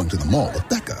love going to the mall with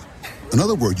Becca.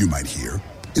 Another word you might hear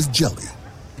is jelly.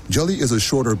 Jelly is a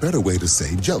shorter, better way to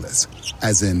say jealous.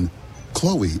 As in,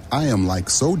 Chloe, I am like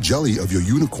so jelly of your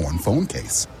unicorn phone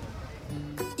case.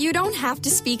 You don't have to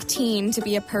speak teen to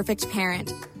be a perfect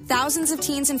parent. Thousands of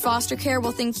teens in foster care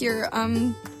will think you're,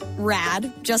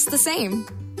 rad, just the same.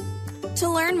 To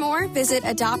learn more, visit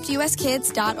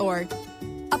adoptuskids.org.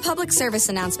 A public service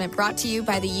announcement brought to you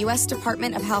by the U.S.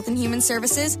 Department of Health and Human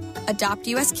Services, Adopt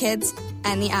U.S. Kids,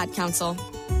 and the Ad Council.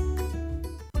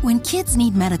 When kids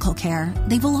need medical care,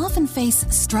 they will often face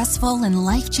stressful and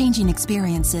life-changing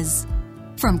experiences.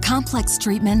 From complex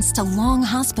treatments to long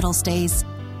hospital stays,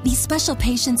 these special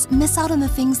patients miss out on the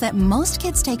things that most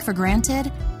kids take for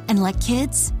granted and let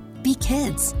kids be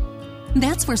kids.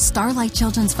 That's where Starlight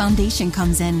Children's Foundation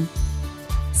comes in.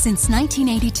 Since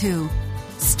 1982,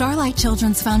 Starlight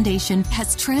Children's Foundation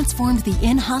has transformed the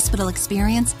in-hospital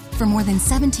experience for more than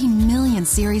 17 million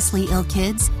seriously ill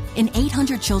kids in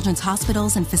 800 children's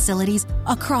hospitals and facilities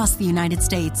across the United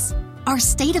States. Our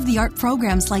state-of-the-art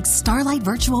programs like Starlight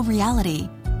Virtual Reality,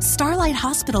 Starlight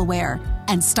Hospital Wear,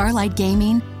 and Starlight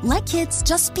Gaming let kids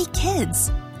just be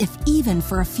kids, if even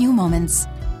for a few moments.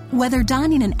 Whether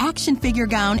donning an action figure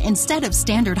gown instead of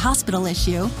standard hospital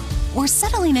issue, or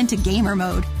settling into gamer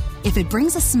mode, if it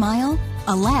brings a smile,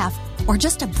 a laugh, or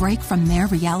just a break from their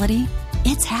reality,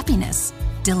 it's happiness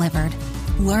delivered.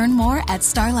 Learn more at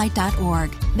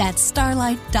starlight.org. That's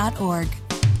starlight.org.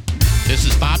 This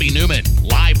is Bobby Newman.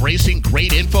 Live racing,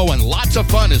 great info, and lots of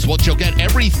fun is what you'll get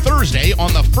every Thursday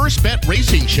on the First Bet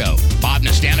Racing Show. Bob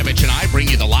Nastanovich and I bring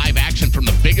you the live action from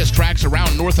the biggest tracks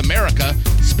around North America,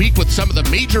 speak with some of the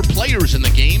major players in the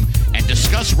game, and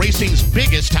discuss racing's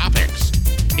biggest topics.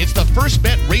 It's the First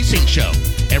Bet Racing Show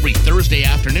every Thursday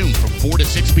afternoon from 4 to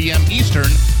 6 p.m.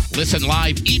 Eastern. Listen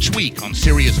live each week on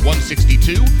Sirius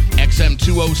 162, XM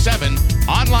 207,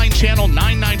 online channel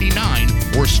 999,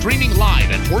 or streaming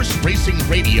live at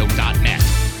horseracingradio.net.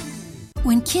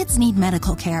 When kids need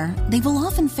medical care, they will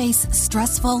often face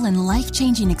stressful and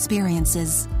life-changing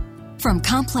experiences. From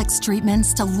complex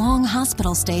treatments to long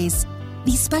hospital stays,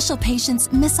 these special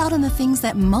patients miss out on the things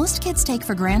that most kids take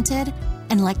for granted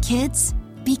and let kids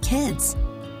be kids.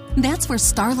 That's where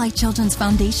Starlight Children's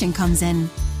Foundation comes in.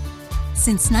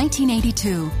 Since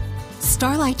 1982,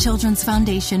 Starlight Children's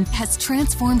Foundation has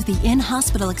transformed the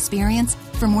in-hospital experience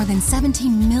for more than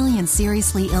 17 million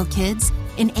seriously ill kids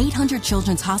in 800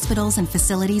 children's hospitals and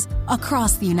facilities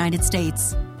across the United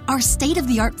States. Our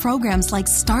state-of-the-art programs like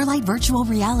Starlight Virtual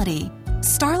Reality,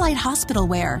 Starlight Hospital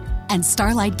Wear, and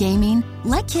Starlight Gaming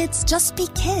let kids just be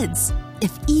kids,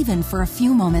 if even for a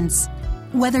few moments.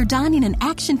 Whether donning an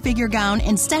action figure gown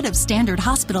instead of standard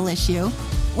hospital issue,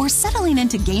 or settling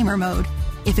into gamer mode,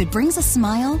 if it brings a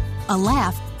smile, a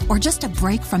laugh, or just a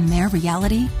break from their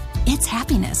reality, it's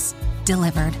happiness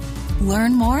delivered.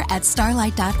 Learn more at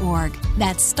starlight.org.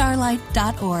 That's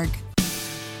starlight.org.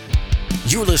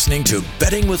 You're listening to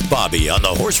Betting with Bobby on the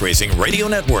Horse Racing Radio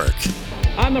Network.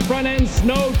 On the front end,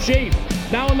 Snow Chief.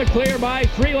 Now in the clear by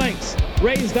 3 lengths.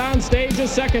 Raised on stage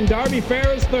is second. Darby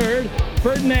Fair is third.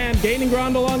 Ferdinand gaining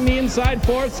ground along the inside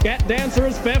fourth. Scat Dancer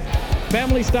is fifth.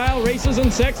 Family Style races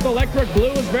in sixth. Electric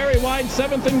Blue is very wide,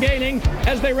 seventh and gaining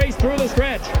as they race through the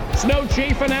stretch. Snow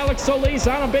Chief and Alex Solis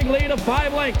on a big lead of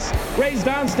 5 lengths. Raised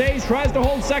on stage, tries to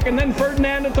hold second, then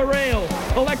Ferdinand at the rail.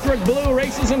 Electric Blue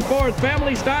races in fourth.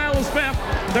 Family Style is fifth.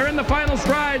 They're in the final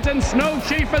strides, and Snow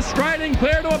Chief is striding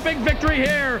clear to a big victory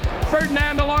here.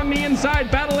 Ferdinand along the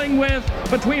inside, battling with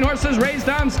between horses Raised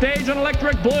on Stage and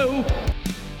Electric Blue.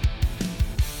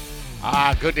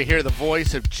 Good to hear the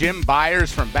voice of Jim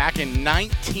Byers from back in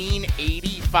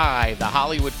 1985, the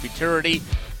Hollywood Futurity,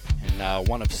 and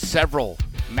one of several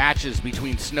matches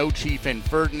between Snow Chief and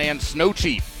Ferdinand. Snow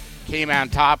Chief came on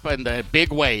top in the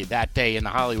big way that day in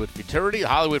the Hollywood Futurity. The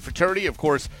Hollywood Futurity, of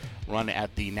course, run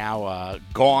at the now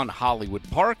gone Hollywood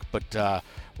Park, but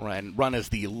run as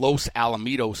the Los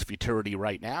Alamitos Futurity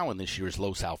right now, and this year's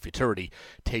Los Al Futurity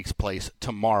takes place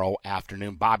tomorrow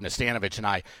afternoon. Bob Nastanovich and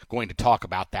I going to talk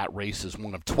about that race as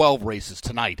one of 12 races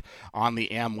tonight on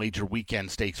the Am Wager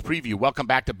Weekend Stakes Preview. Welcome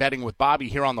back to Betting with Bobby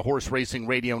here on the Horse Racing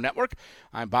Radio Network.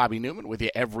 I'm Bobby Newman with you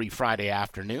every Friday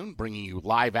afternoon, bringing you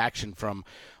live action from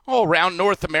all around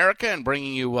North America and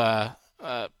bringing you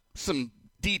some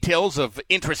details of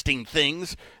interesting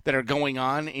things that are going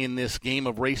on in this game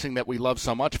of racing that we love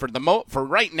so much. For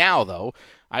right now, though,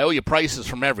 I owe you prices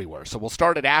from everywhere. So we'll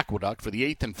start at Aqueduct. For the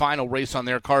 8th and final race on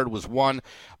their card was won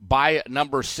by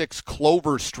number 6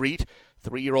 Clover Street.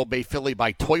 3-year-old bay filly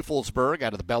by Teufelsberg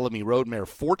out of the Bellamy Road mare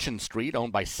Fortune Street,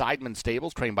 owned by Seidman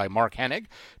Stables, trained by Mark Hennig.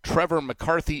 Trevor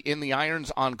McCarthy in the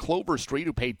irons on Clover Street,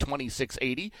 who paid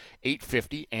 $26.80,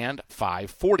 $8.50, and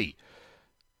 $5.40.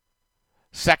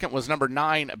 Second was number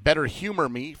 9, Better Humor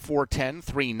Me, $4.10,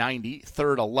 $3.90.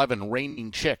 Third, 11,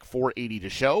 Raining Chick, $4.80 to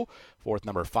show. Fourth,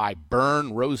 number 5,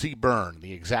 Burn, Rosie Burn,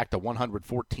 the exacta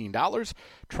 $114.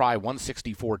 Try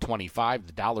 $164.25.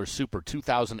 The Dollar Super,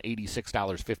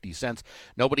 $2,086.50.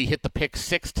 Nobody hit the pick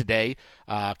 6 today.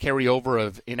 Carryover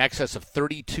of in excess of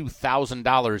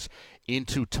 $32,000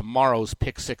 into tomorrow's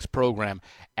pick 6 program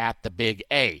at the Big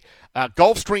A.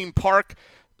 Gulfstream Park.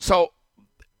 So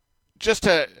just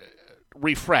to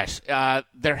refresh,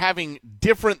 they're having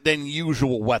different than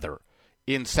usual weather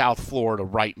in South Florida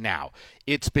right now.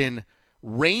 It's been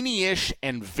rainy-ish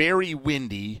and very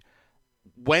windy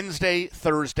Wednesday,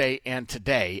 Thursday, and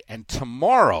today. And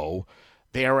tomorrow,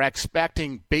 they are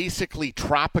expecting basically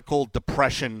tropical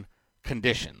depression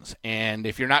conditions. And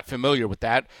if you're not familiar with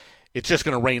that, it's just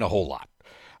going to rain a whole lot.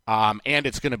 And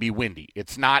it's going to be windy.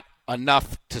 It's not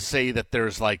enough to say that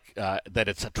there's that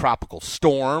it's a tropical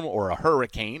storm or a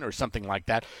hurricane or something like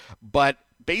that. But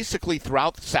basically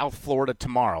throughout South Florida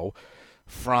tomorrow,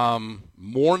 from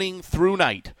morning through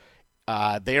night,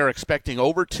 they are expecting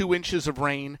over 2 inches of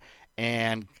rain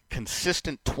and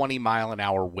consistent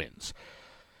 20-mile-an-hour winds.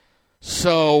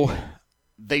 So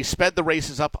they sped the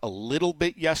races up a little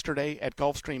bit yesterday at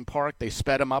Gulfstream Park. They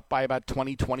sped them up by about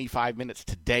 20, 25 minutes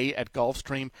today at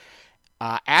Gulfstream.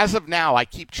 As of now, I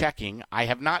keep checking. I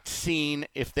have not seen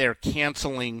if they're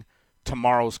canceling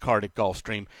tomorrow's card at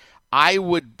Gulfstream. I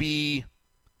would be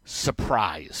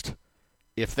surprised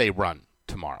if they run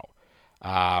tomorrow.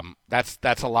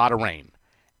 That's a lot of rain,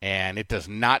 and it does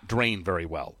not drain very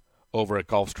well over at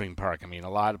Gulfstream Park. I mean, a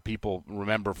lot of people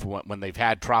remember when they've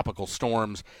had tropical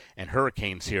storms and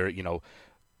hurricanes here,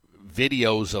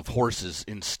 videos of horses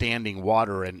in standing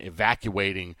water and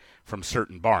evacuating from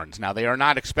certain barns. Now, they are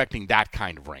not expecting that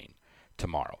kind of rain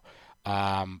tomorrow.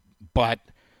 But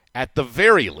at the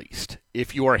very least,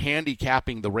 if you are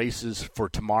handicapping the races for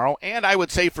tomorrow, and I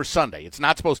would say for Sunday, it's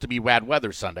not supposed to be bad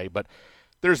weather Sunday, but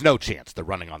there's no chance they're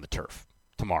running on the turf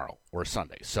tomorrow or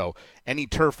Sunday. So any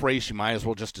turf race, you might as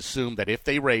well just assume that if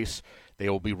they race, they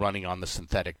will be running on the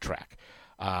synthetic track.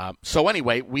 So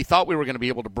anyway, we thought we were going to be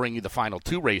able to bring you the final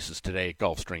 2 races today at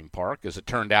Gulfstream Park. As it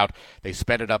turned out, they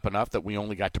sped it up enough that we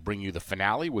only got to bring you the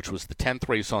finale, which was the 10th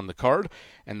race on the card.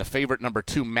 And the favorite number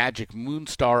 2, Magic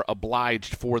Moonstar,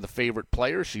 obliged for the favorite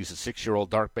player. She's a 6-year-old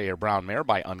dark bay or brown mare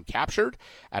by Uncaptured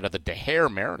out of the De Hare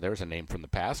mare. There's a name from the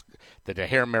past. The De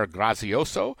Hare mare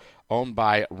Grazioso, owned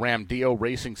by Ramdio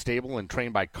Racing Stable and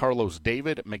trained by Carlos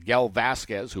David. Miguel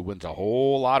Vasquez, who wins a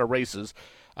whole lot of races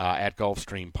at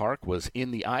Gulfstream Park, was in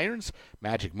the irons.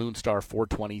 Magic Moonstar,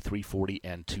 $420, $340,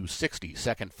 and $260.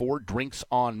 Second 4, Drinks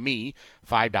on Me,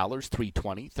 $5,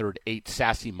 $320. Third 8,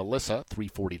 Sassy Melissa,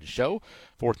 $340 to show.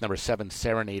 Fourth, number 7,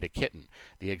 Serenade a Kitten.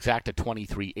 The Exacta,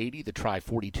 $23.80. The Try,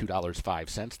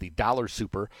 $42.05. The Dollar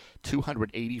Super,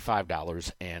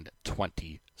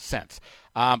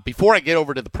 $285.20. Before I get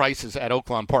over to the prices at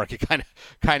Oaklawn Park, it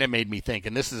kind of made me think,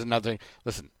 and this is another thing.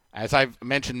 Listen, as I've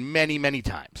mentioned many, many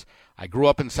times, I grew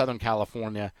up in Southern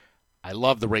California. I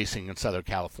love the racing in Southern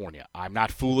California. I'm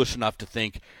not foolish enough to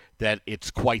think that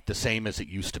it's quite the same as it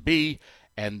used to be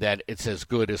and that it's as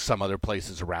good as some other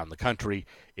places around the country.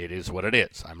 It is what it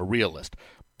is. I'm a realist.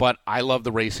 But I love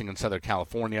the racing in Southern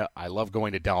California. I love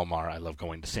going to Del Mar. I love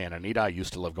going to Santa Anita. I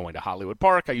used to love going to Hollywood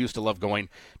Park. I used to love going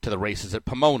to the races at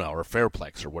Pomona or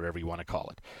Fairplex or whatever you want to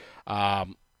call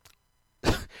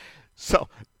it. So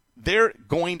they're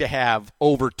going to have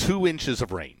over 2 inches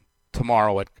of rain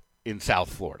tomorrow in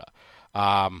South Florida.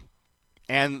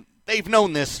 And they've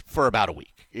known this for about a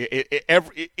week.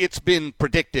 It's been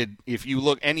predicted. If you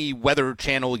look, any weather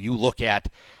channel you look at,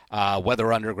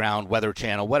 Weather Underground, Weather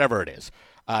Channel, whatever it is,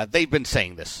 they've been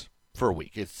saying this for a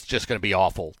week. It's just going to be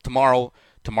awful.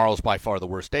 Tomorrow's by far the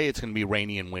worst day. It's going to be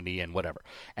rainy and windy and whatever.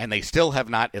 And they still have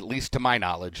not, at least to my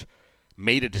knowledge,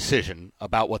 made a decision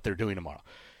about what they're doing tomorrow.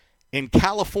 In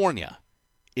California,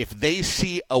 if they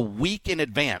see a week in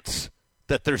advance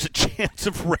that there's a chance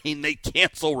of rain, they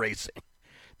cancel racing.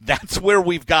 That's where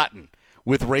we've gotten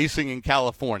with racing in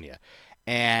California.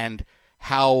 And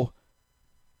how,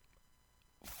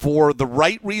 for the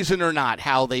right reason or not,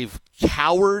 how they've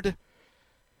cowered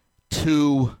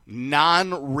to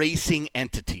non-racing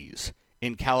entities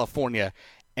in California.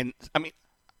 And, I mean,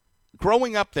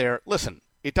 growing up there, listen,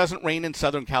 it doesn't rain in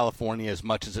Southern California as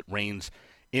much as it rains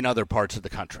in other parts of the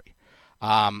country.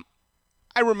 I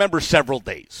remember several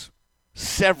days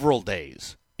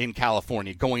in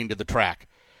California going to the track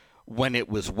when it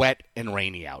was wet and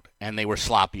rainy out and they were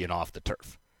sloppying off the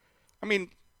turf. I mean,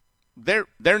 they're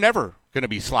never going to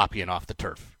be sloppying off the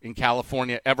turf in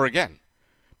California ever again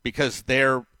because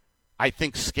they're, I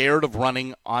think, scared of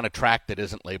running on a track that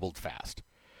isn't labeled fast.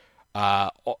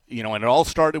 And it all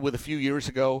started with a few years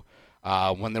ago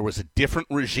when there was a different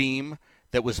regime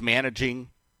that was managing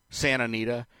Santa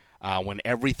Anita, when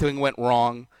everything went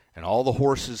wrong and all the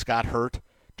horses got hurt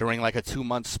during like a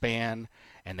 2-month span,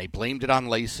 and they blamed it on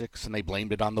Lasix, and they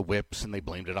blamed it on the whips, and they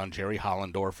blamed it on Jerry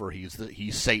Hollendorfer.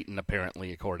 He's Satan,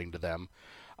 apparently, according to them,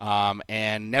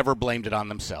 and never blamed it on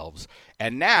themselves.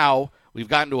 And now we've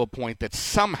gotten to a point that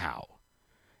somehow,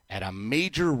 at a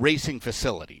major racing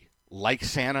facility like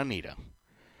Santa Anita,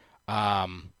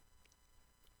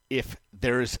 if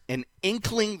there's an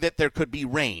inkling that there could be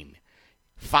rain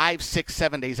 5, 6,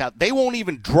 7 days out, they won't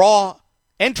even draw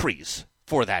entries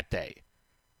for that day.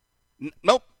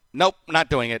 Nope, not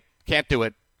doing it. Can't do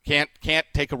it. Can't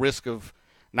take a risk of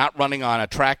not running on a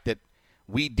track that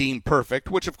we deem perfect,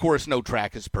 which, of course, no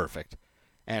track is perfect.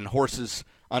 And horses,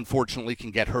 unfortunately, can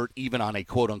get hurt even on a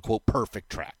quote-unquote perfect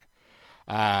track.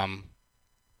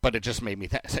 But it just made me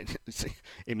think.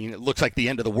 I mean, it looks like the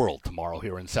end of the world tomorrow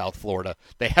here in South Florida.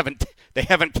 They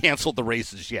haven't canceled the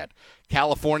races yet.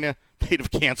 California, they'd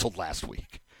have canceled last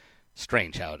week.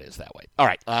 Strange how it is that way. All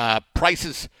right,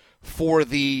 prices for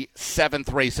the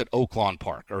 7th race at Oaklawn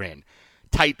Park are in.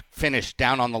 Tight finish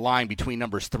down on the line between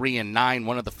numbers 3 and 9.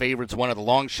 One of the favorites, one of the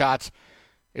long shots.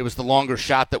 It was the longer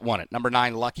shot that won it. Number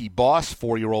 9, Lucky Boss,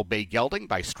 4-year-old bay gelding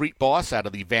by Street Boss out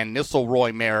of the Van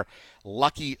Nistelrooy mare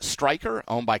Lucky Striker,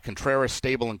 owned by Contreras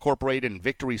Stable Incorporated and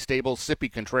Victory Stable.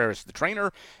 Sippy Contreras, the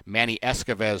trainer. Manny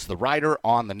Escavez, the rider,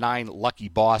 on the 9, Lucky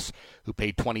Boss, who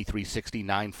paid $23.60,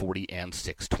 $9.40, and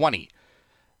 $6.20.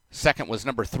 Second was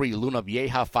number 3, Luna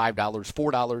Vieja, $5,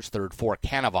 $4. Third, 4,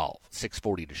 Canaval,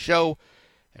 $6.40 to show.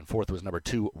 And fourth was number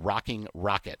 2, Rocking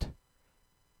Rocket.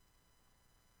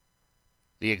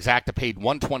 The Exacta paid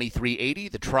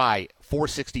 $123.80. The Try,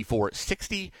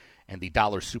 $464.60. and the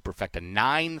dollar superfecta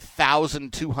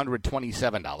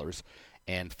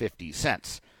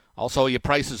 $9,227.50. Also, your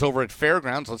prices over at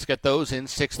Fairgrounds. Let's get those in.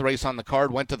 Sixth race on the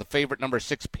card went to the favorite, number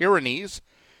 6, Pyrenees.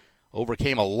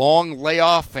 Overcame a long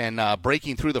layoff and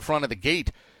breaking through the front of the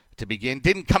gate to begin.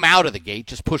 Didn't come out of the gate,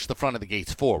 just pushed the front of the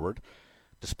gates forward.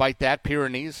 Despite that,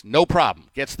 Pyrenees, no problem.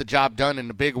 Gets the job done in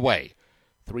a big way.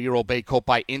 3-year-old bay colt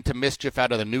by Into Mischief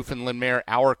out of the Newfoundland mare,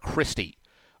 Our Christie.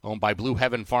 Owned by Blue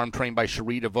Heaven Farm, trained by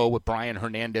Cherie DeVoe with Brian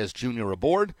Hernandez Jr.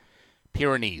 aboard.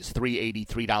 Pyrenees, $380,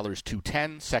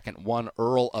 $210. Second, 1,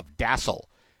 Earl of Dassel.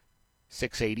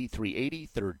 $680, $380.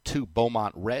 Third, 2,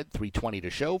 Beaumont Red, $320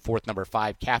 to show. Fourth, number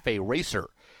 5, Cafe Racer.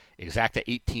 Exacta,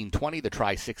 $18.20. The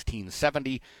try,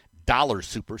 $16.70. Dollar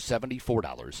Super,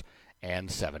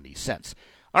 $74.70.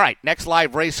 All right, next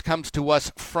live race comes to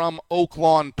us from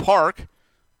Oaklawn Park.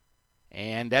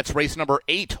 And that's race number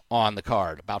 8 on the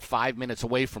card. About 5 minutes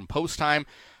away from post time.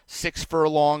 6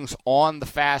 furlongs on the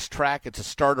fast track. It's a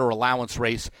starter allowance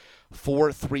race for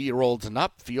 3-year-olds and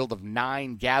up. Field of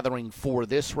 9 gathering for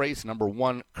this race. Number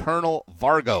 1, Colonel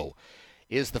Vargo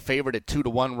is the favorite at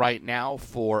 2-1 right now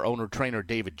for owner-trainer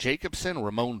David Jacobson.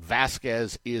 Ramon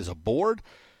Vasquez is aboard.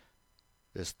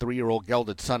 This 3-year-old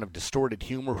gelded son of Distorted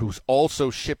Humor, who's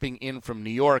also shipping in from New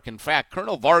York. In fact,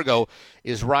 Colonel Vargo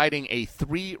is riding a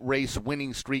 3-race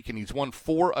winning streak, and he's won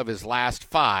 4 of his last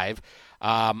 5.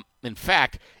 In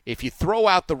fact, if you throw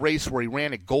out the race where he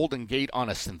ran at Golden Gate on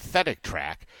a synthetic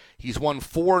track, he's won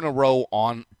 4 in a row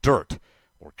on dirt,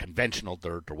 or conventional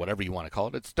dirt, or whatever you want to call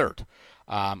it. It's dirt.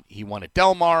 He won at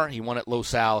Del Mar, he won at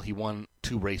Los Al, he won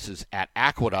 2 races at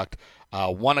Aqueduct,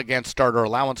 one against starter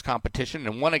allowance competition,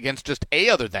 and one against just a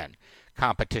other than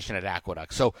competition at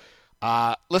Aqueduct. So,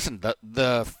 listen,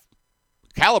 the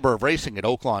caliber of racing at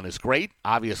Oaklawn is great.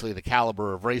 Obviously, the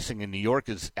caliber of racing in New York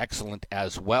is excellent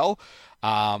as well.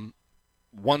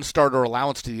 One starter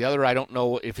allowance to the other, I don't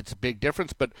know if it's a big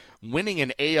difference, but winning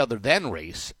an a other than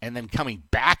race and then coming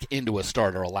back into a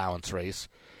starter allowance race,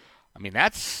 I mean,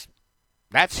 that's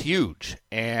huge.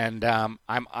 And I'm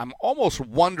almost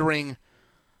wondering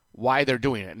why they're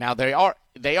doing it. Now, they are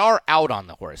out on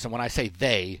the horse, and when I say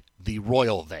they, the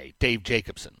royal they, Dave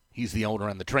Jacobson. He's the owner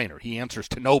and the trainer. He answers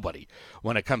to nobody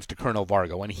when it comes to Colonel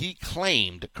Vargo. And he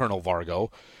claimed Colonel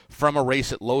Vargo from a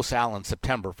race at Los Al in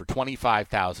September for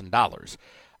 $25,000.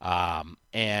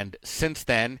 And since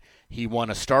then, he won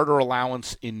a starter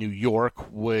allowance in New York,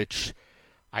 which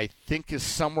I think is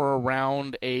somewhere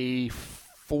around a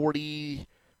 $40,000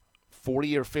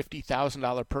 or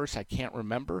 $50,000 purse. I can't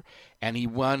remember. And he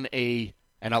won an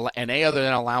A other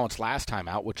than allowance last time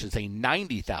out, which is a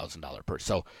 $90,000 purse.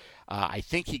 So I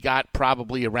think he got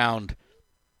probably around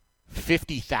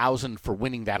 $50,000 for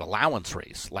winning that allowance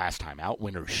race last time out,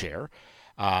 winner's share,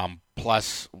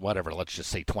 plus whatever, let's just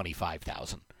say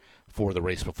 $25,000 for the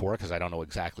race before, because I don't know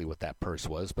exactly what that purse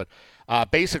was. But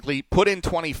basically, put in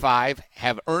 $25,000,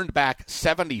 have earned back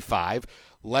 $75,000,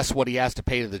 less what he has to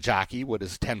pay to the jockey, what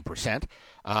is 10%.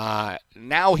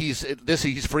 Now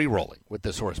he's free rolling with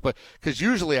this horse, but because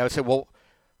usually I would say, well,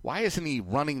 why isn't he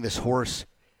running this horse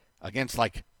against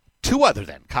like 2 other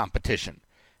than competition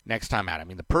next time out? I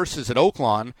mean, the purses at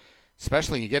Oaklawn,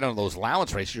 especially when you get into those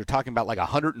allowance races, you're talking about like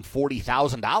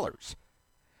 $140,000.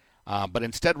 But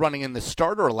instead running in the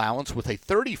starter allowance with a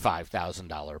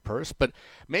 $35,000 purse. But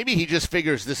maybe he just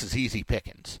figures this is easy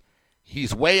pickings.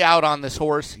 He's way out on this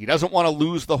horse. He doesn't want to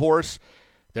lose the horse.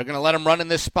 They're going to let him run in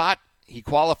this spot. He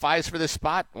qualifies for this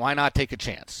spot. Why not take a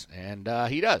chance? And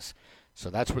he does. So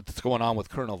that's what's going on with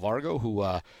Colonel Vargo, who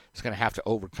is going to have to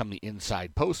overcome the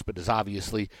inside post, but is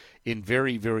obviously in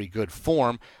very, very good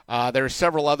form. There are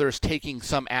several others taking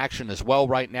some action as well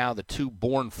right now. The 2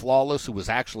 Born Flawless, who was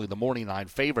actually the morning line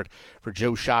favorite for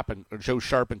Joe Sharp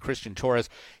and Christian Torres.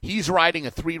 He's riding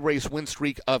a 3-race win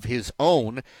streak of his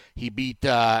own. He beat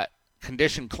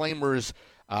condition claimers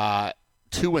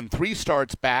 2 and 3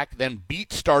 starts back, then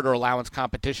beat starter allowance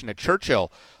competition at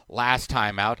Churchill last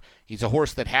time out. He's a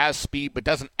horse that has speed but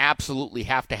doesn't absolutely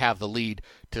have to have the lead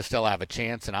to still have a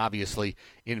chance, and obviously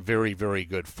in very, very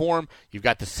good form. You've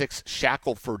got the 6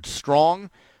 Shackelford Strong,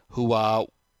 who rode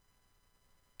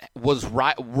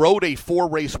a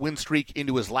 4-race win streak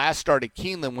into his last start at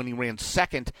Keeneland when he ran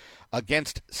second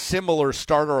against similar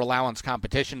starter allowance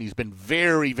competition. He's been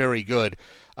very, very good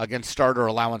against starter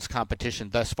allowance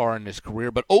competition thus far in his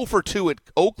career, but 0 for 2 at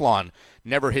Oaklawn,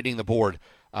 never hitting the board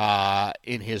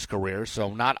in his career,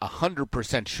 so not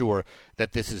 100% sure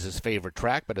that this is his favorite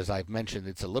track, but as I've mentioned,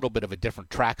 it's a little bit of a different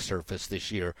track surface this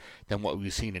year than what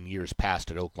we've seen in years past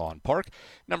at Oaklawn Park.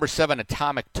 Number 7,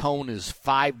 Atomic Tone, is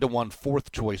 5-1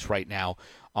 fourth choice right now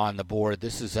on the board.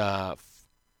 This is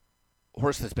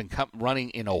horse that's been running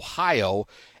in Ohio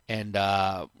and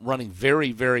running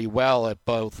very, very well at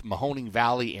both Mahoning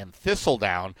Valley and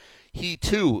Thistledown. He,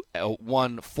 too,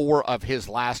 won 4 of his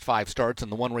last 5 starts. In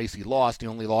the one race he lost, he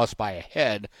only lost by a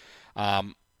head.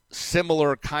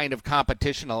 Similar kind of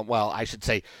competition, well, I should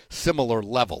say similar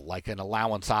level, like an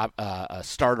allowance, a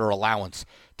starter allowance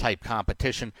type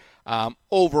competition.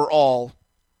 Overall,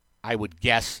 I would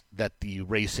guess that the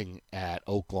racing at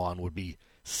Oaklawn would be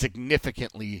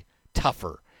significantly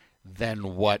tougher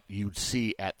than what you'd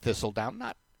see at Thistledown.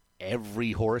 Not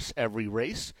every horse, every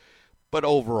race, but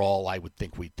overall, I would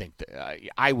think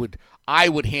that I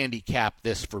would handicap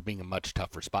this for being a much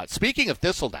tougher spot. Speaking of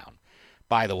Thistledown,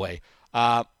 by the way,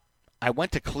 I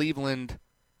went to Cleveland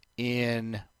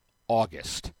in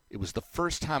August. It was the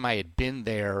first time I had been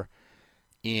there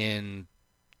in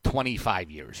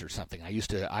 25 years or something.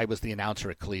 I was the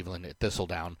announcer at Cleveland at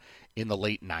Thistledown in the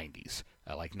late 90s,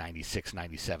 like 96,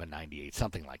 97, 98,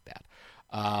 something like that.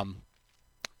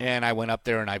 And I went up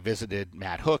there and I visited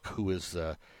Matt Hook, who is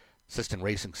the assistant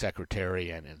racing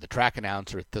secretary and the track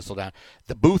announcer at Thistledown.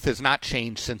 The booth has not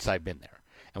changed since I've been there.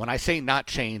 And when I say not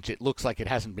changed, it looks like it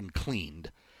hasn't been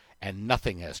cleaned, and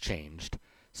nothing has changed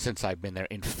since I've been there.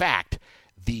 In fact,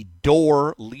 the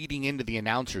door leading into the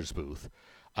announcer's booth,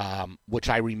 which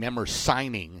I remember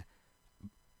signing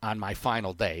on my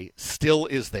final day, still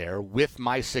is there with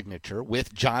my signature,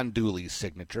 with John Dooley's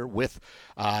signature, with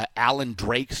Alan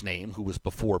Drake's name, who was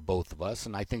before both of us.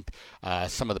 And I think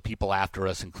some of the people after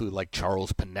us include like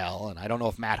Charles Pinnell, and I don't know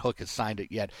if Matt Hook has signed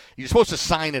it yet. You're supposed to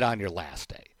sign it on your last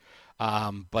day.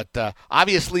 But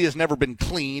obviously has never been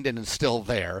cleaned and is still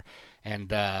there.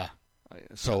 And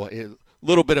so a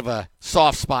little bit of a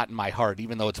soft spot in my heart,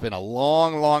 even though it's been a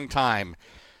long, long time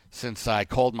since I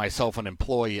called myself an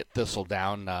employee at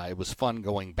Thistledown. It was fun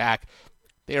going back.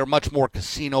 They are much more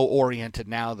casino-oriented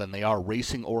now than they are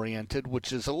racing-oriented,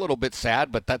 which is a little bit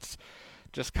sad, but that's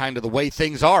just kind of the way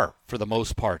things are for the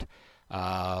most part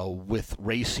with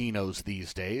racinos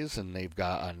these days. And they've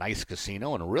got a nice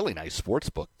casino and a really nice sports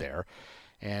book there.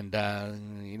 And,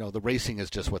 the racing is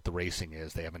just what the racing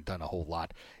is. They haven't done a whole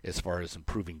lot as far as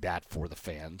improving that for the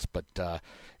fans, but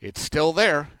it's still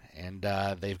there. And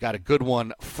they've got a good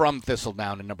one from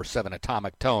Thistledown in number 7,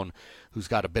 Atomic Tone, who's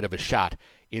got a bit of a shot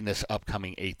in this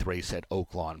upcoming 8th race at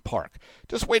Oaklawn Park.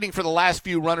 Just waiting for the last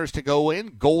few runners to go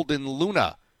in. Golden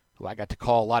Luna, who I got to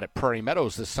call a lot at Prairie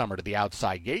Meadows this summer, to the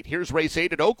outside gate. Here's race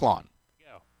 8 at Oaklawn.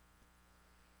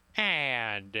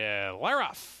 And we're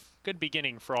off. Good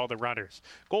beginning for all the runners.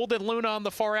 Golden Luna on the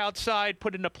far outside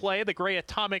put into play. The gray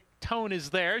Atomic Tone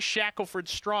is there. Shackelford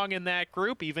Strong in that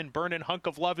group. Even Burnin' Hunk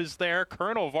of Love is there.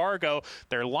 Colonel Vargo,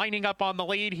 they're lining up on the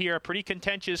lead here. Pretty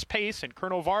contentious pace. And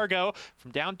Colonel Vargo from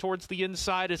down towards the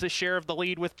inside is a share of the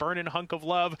lead with Burnin' Hunk of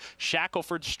Love.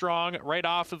 Shackelford Strong right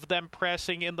off of them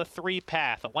pressing in the 3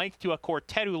 path. A length to a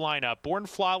Quartetu lineup. Born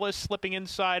Flawless slipping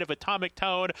inside of Atomic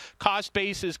Tone. Cost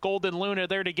Base is Golden Luna.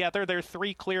 They're together. They're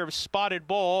 3 clear of Spotted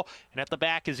Bull. And at the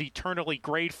back is Eternally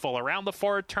Grateful. Around the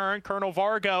far turn, Colonel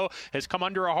Vargo has come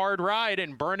under a hard ride,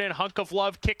 and Burnin' Hunk of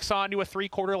Love kicks on to a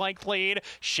 3/4 length lead.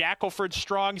 Shackelford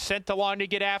Strong sent along to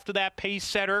get after that pace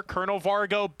setter. Colonel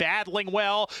Vargo battling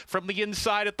well from the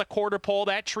inside at the quarter pole.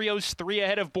 That trio's 3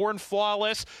 ahead of Born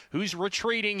Flawless, who's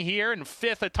retreating here. And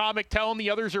 5th, Atomic Tone. The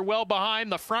others are well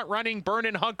behind. The front-running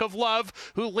Burnin' Hunk of Love,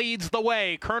 who leads the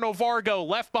way. Colonel Vargo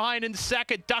left behind in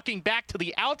second, ducking back to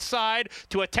the outside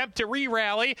to attempt to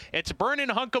re-rally. It's Burnin'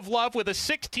 Hunk of Love with a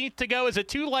 16th to go as a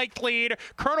 2-length lead.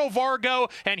 Colonel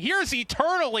Vargo, and here's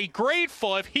Eternally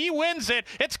Grateful. If he wins it,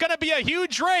 it's going to be a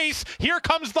huge race. Here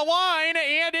comes the line,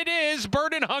 and it is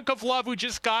Burnin' Hunk of Love who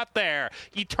just got there.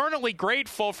 Eternally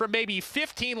Grateful from maybe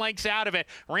 15 lengths out of it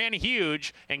ran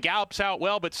huge and gallops out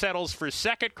well, but settles for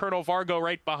second. Colonel Vargo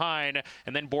right behind,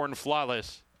 and then Born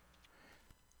Flawless.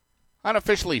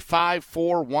 Unofficially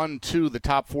 5-4-1-2, the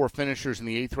top 4 finishers in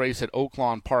the 8th race at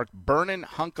Oaklawn Park. Burnin'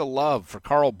 Hunk of Love for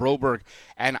Carl Broberg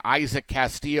and Isaac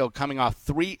Castillo, coming off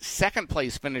 3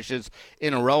 second-place finishes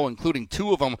in a row, including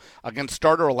 2 of them against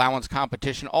starter allowance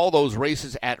competition. All those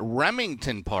races at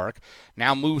Remington Park.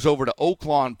 Now moves over to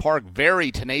Oaklawn Park.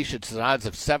 Very tenacious at odds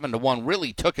of 7-1.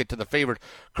 Really took it to the favorite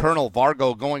Colonel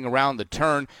Vargo going around the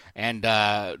turn and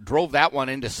drove that one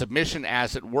into submission,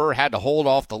 as it were. Had to hold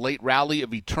off the late rally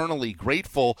of Eternally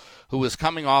Grateful, who was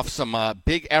coming off some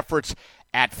big efforts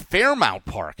at Fairmount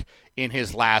Park in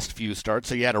his last few starts.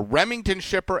 So you had a Remington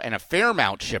shipper and a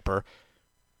Fairmount shipper.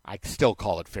 I still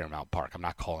call it Fairmount Park. I'm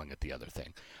not calling it the other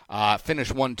thing.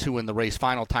 Finished 1-2 in the race.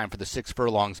 Final time for the 6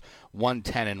 furlongs,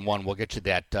 1:10-1. We'll get you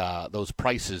those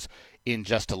prices in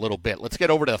just a little bit. Let's get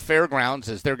over to the fairgrounds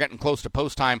as they're getting close to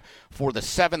post time for the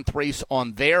 7th race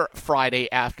on their Friday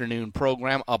afternoon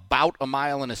program. About 1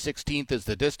 1/16 is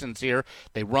the distance here.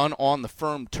 They run on the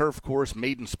firm turf course,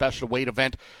 maiden special weight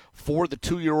event for the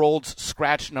 2-year-olds,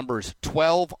 scratch numbers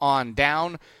 12 on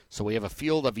down. So we have a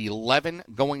field of 11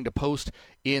 going to post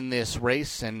in this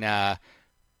race, and how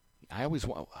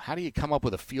do you come up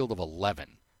with a field of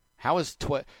 11? How is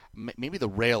maybe the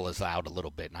rail is out a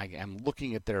little bit, and I'm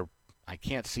looking at I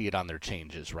can't see it on their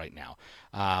changes right now.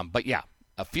 But yeah,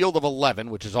 a field of 11,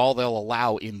 which is all they'll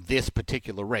allow in this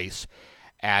particular race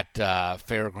at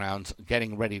Fairgrounds,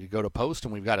 getting ready to go to post,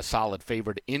 and we've got a solid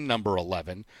favorite in number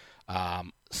 11,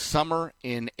 Summer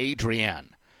in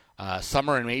Adrienne.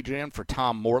 Summer and Adrian for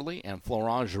Tom Morley and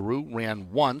Florent Giroux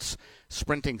ran once,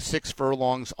 sprinting 6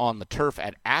 furlongs on the turf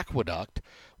at Aqueduct.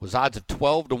 Was odds of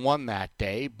 12-1 that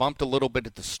day. Bumped a little bit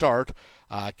at the start.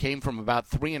 Came from about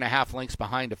 3.5 lengths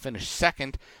behind to finish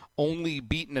second. Only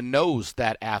beaten a nose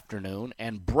that afternoon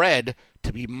and bred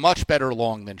to be much better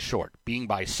long than short, being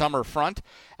by Summer Front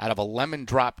out of a Lemon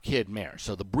Drop Kid mare.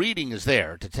 So the breeding is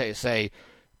there to say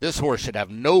this horse should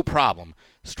have no problem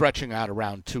stretching out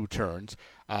around 2 turns.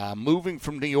 Moving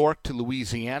from New York to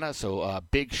Louisiana, so a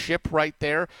big ship right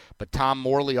there. But Tom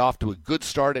Morley off to a good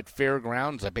start at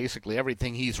Fairgrounds. Basically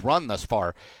everything he's run thus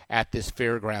far at this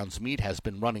Fairgrounds meet has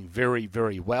been running very,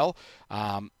 very well.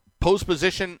 Post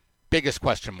position, biggest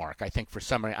question mark, I think, for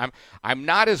Summer. I'm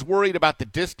not as worried about the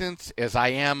distance as I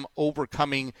am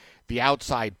overcoming the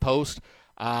outside post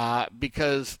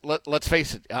because, let's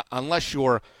face it, unless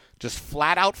you're just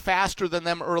flat out faster than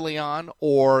them early on,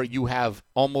 or you have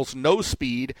almost no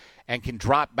speed and can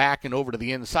drop back and over to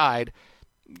the inside,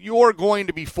 you're going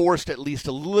to be forced at least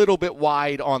a little bit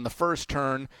wide on the first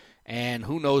turn, and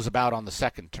who knows about on the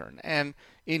second turn. And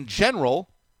in general,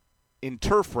 in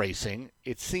turf racing,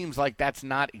 it seems like that's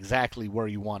not exactly where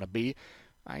you want to be.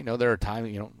 I know there are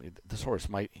times, this horse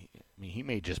he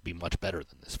may just be much better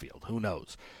than this field. Who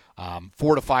knows?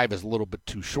 4 to 5 is a little bit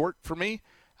too short for me.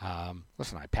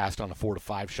 Listen, I passed on a 4 to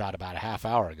 5 shot about a half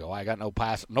hour ago. I got no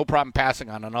problem passing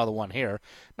on another one here.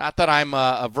 Not that I'm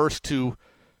averse to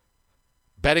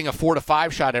betting a 4 to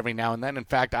 5 shot every now and then. In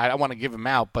fact, I want to give him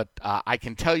out, but I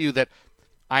can tell you that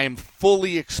I am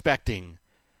fully expecting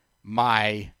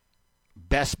my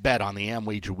best bet on the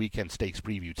Amwager Weekend Stakes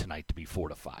preview tonight to be 4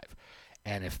 to 5.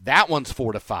 And if that one's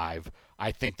 4 to 5,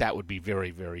 I think that would be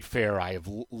very, very fair. I have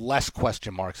less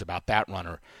question marks about that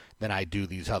runner than I do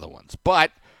these other ones.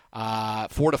 But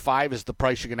 4 to 5 is the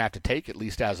price you're going to have to take, at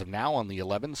least as of now, on the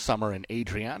 11, Summer and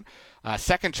Adrian.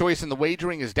 Second choice in the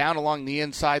wagering is down along the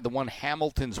inside, the one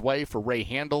Hamilton's Way for Ray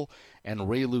Handel and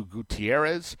Raylu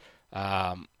Gutierrez.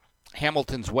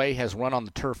 Hamilton's Way has run on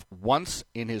the turf once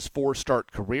in his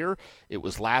 4-start career. It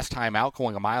was last time out,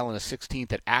 going 1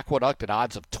 1/16 at Aqueduct at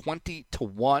odds of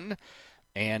 20-1,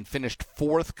 and finished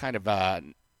 4th, kind of a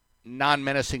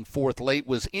non-menacing 4th late.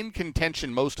 Was in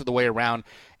contention most of the way around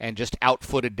and just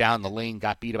outfooted down the lane.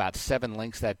 Got beat about 7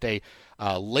 lengths that day.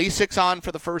 LASIK's on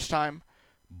for the first time.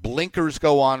 Blinkers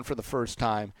go on for the first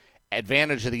time.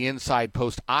 Advantage of the inside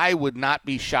post. I would not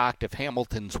be shocked if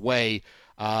Hamilton's Way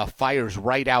fires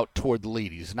right out toward the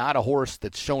lead. He's not a horse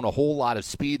that's shown a whole lot of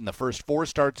speed in the first 4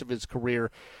 starts of his career,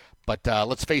 but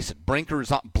let's face it,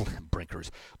 blinkers on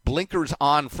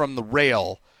from the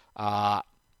rail.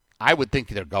 I would think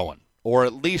they're going, or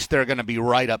at least they're going to be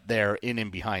right up there in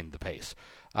and behind the pace.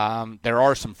 There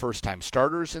are some first-time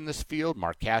starters in this field.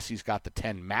 Mark Cassie's got the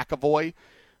 10 McAvoy,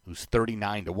 who's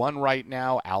 39-1 right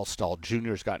now. Al Stahl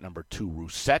Jr.'s got number 2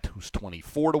 Rousset, who's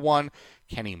 24-1.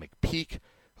 Kenny McPeak,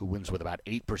 who wins with about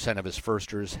 8% of his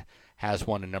firsters, has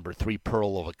one in number 3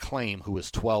 Pearl of Acclaim, who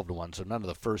is 12-1. So none of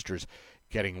the firsters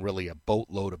getting really a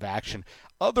boatload of action.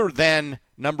 Other than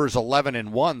numbers 11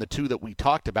 and 1, the 2 that we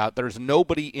talked about, there's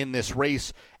nobody in this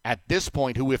race at this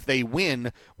point who, if they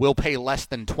win, will pay less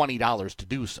than $20 to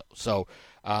do so. So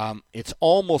it's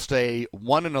almost a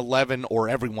 1 in 11 or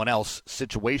everyone else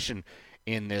situation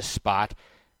in this spot.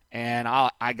 And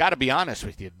I got to be honest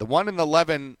with you, the 1 in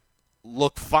 11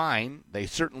 look fine. They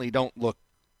certainly don't look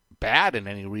bad in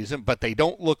any reason, but they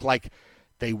don't look like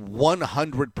they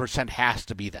 100% has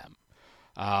to be them.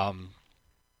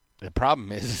 The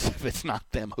problem is, if it's not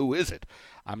them, who is it?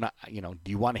 I'm not,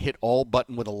 do you want to hit all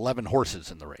button with 11 horses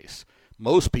in the race?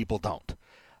 Most people don't.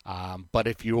 But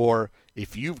if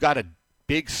you've got a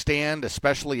big stand,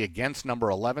 especially against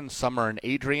number 11, Summer and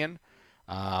Adrian,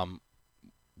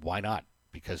 why not?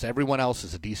 Because everyone else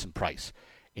is a decent price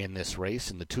in this race,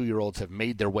 and the 2-year-olds have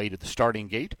made their way to the starting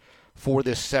gate for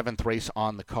this 7th race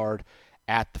on the card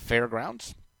at the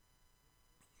Fairgrounds.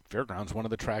 Fairgrounds, one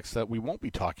of the tracks that we won't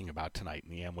be talking about tonight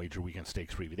in the Amwager Weekend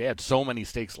Stakes preview. They had so many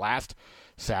stakes last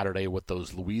Saturday with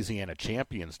those Louisiana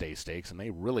Champions Day stakes, and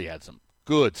they really had some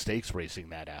good stakes racing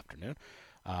that afternoon.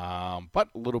 But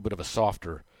a little bit of a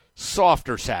softer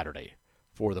Saturday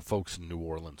for the folks in New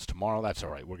Orleans tomorrow. That's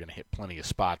all right. We're going to hit plenty of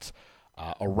spots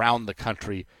around the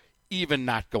country, even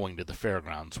not going to the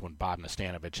fairgrounds when Bob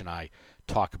Nastanovich and I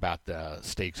talk about the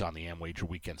stakes on the Amwager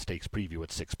Weekend Stakes preview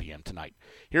at 6 p.m. tonight.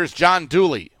 Here's John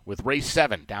Dooley with race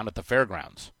 7 down at the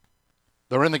fairgrounds.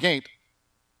 They're in the gate.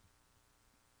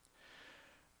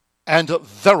 And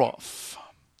they're off.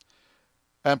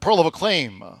 And Pearl of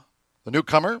Acclaim, the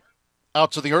newcomer,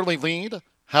 out to the early lead.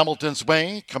 Hamilton's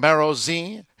Way, Camaro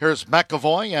Z. Here's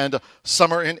McAvoy, and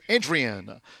Summer and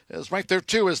Adrian is right there,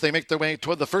 too, as they make their way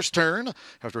toward the first turn.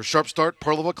 After a sharp start,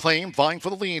 Pearl of Acclaim vying for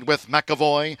the lead with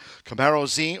McAvoy. Camaro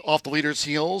Z off the leader's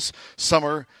heels.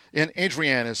 Summer and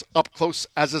Adrian is up close,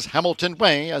 as is Hamilton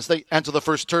Way, as they enter the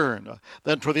first turn.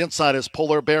 Then toward the inside is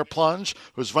Polar Bear Plunge,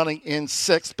 who's running in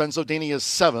 6th. Benzodini is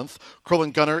 7th.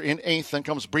 Curlin Gunner in 8th. Then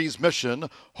comes Breeze Mission.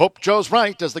 Hope Joe's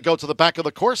right as they go to the back of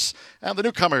the course. And the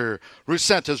newcomer,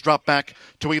 Rousset, has dropped back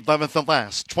to 11th and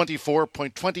last.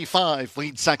 24.25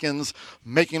 lead seconds,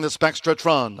 making this backstretch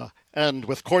run. And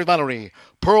with Corey Lottery,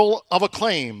 Pearl of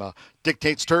Acclaim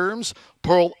dictates terms.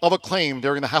 Pearl of Acclaim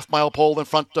during the half-mile pole in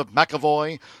front of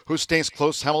McAvoy, who stays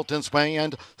close Hamilton's Way,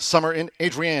 and Summer and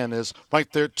Adrian is right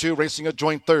there too, racing a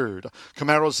joint third.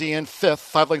 Camaro Z in 5th,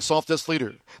 5 lengths off this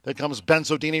leader. Then comes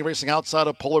Benzodini racing outside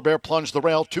of Polar Bear Plunge, the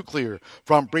rail, 2 clear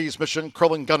from Breeze Mission,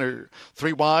 Curlin Gunner.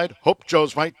 3 wide, Hope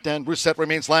Joe's right, and Rousset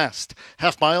remains last.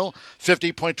 Half-mile,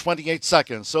 50.28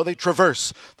 seconds. So they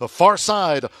traverse the far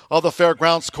side of the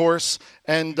fairgrounds course,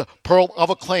 and Pearl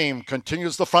of Acclaim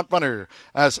continues the front runner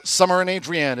as Summer and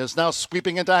Adrian is now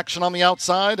sweeping into action on the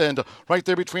outside, and right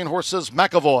there between horses,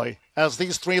 McAvoy. As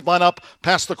these three line up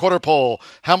past the quarter pole.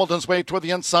 Hamilton's Way toward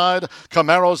the inside.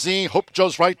 Camaro Z, Hope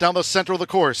Joe's right down the center of the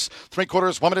course.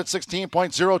 3/4, 1 minute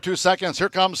 16.02 seconds. Here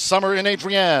comes Summer and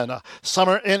Adrian.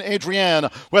 Summer and Adrian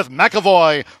with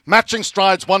McAvoy. Matching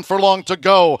strides, 1 furlong to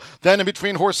go. Then in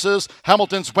between horses,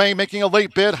 Hamilton's Way making a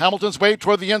late bid. Hamilton's Way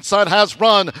toward the inside has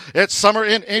run. It's Summer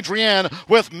and Adrian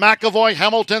with McAvoy.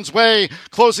 Hamilton's Way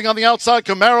closing on the outside.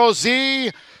 Camaro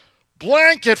Z.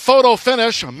 Blanket photo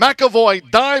finish.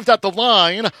 McAvoy dived at the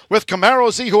line with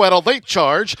Camaro Z, who had a late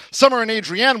charge. Summer and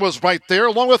Adrian was right there,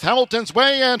 along with Hamilton's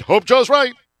Way, and Hope Joe's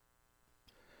right.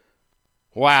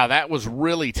 Wow, that was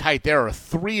really tight. There are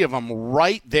 3 of them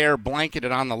right there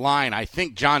blanketed on the line. I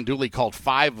think John Dooley called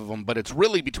 5 of them, but it's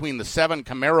really between the 7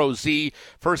 Camaro Z,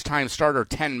 first-time starter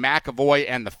 10 McAvoy,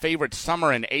 and the favorite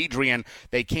Summer and Adrian.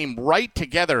 They came right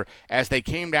together as they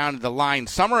came down to the line.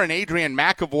 Summer and Adrian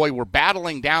McAvoy were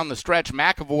battling down the stretch.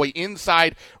 McAvoy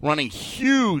inside, running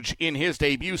huge in his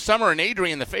debut. Summer and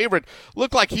Adrian, the favorite,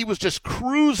 looked like he was just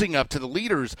cruising up to the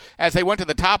leaders as they went to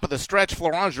the top of the stretch.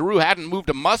 Florent Giroux hadn't moved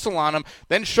a muscle on him.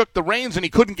 Then shook the reins, and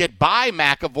he couldn't get by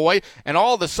McAvoy. And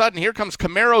all of a sudden, here comes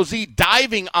Camaro Z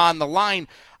diving on the line.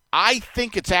 I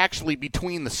think it's actually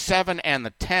between the 7 and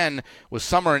the 10, with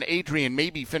Summer and Adrian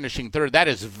maybe finishing third. That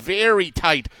is very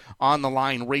tight on the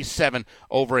line. Race 7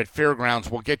 over at Fairgrounds.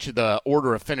 We'll get you the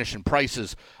order of finish and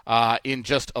prices in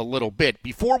just a little bit.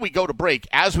 Before we go to break,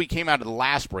 as we came out of the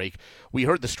last break, we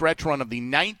heard the stretch run of the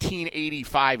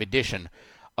 1985 edition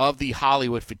of the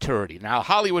Hollywood Futurity. Now,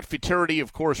 Hollywood Futurity,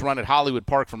 of course, run at Hollywood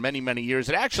Park for many, many years.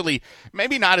 It actually,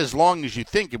 maybe not as long as you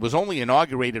think. It was only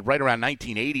inaugurated right around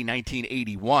 1980,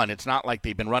 1981. It's not like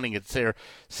they've been running it there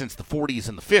since the 40s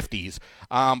and the 50s.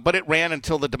 But it ran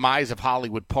until the demise of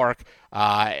Hollywood Park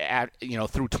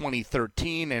through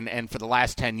 2013. And for the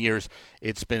last 10 years,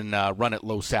 it's been run at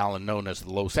Los Al and known as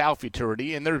the Los Al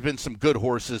Futurity. And there have been some good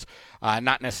horses,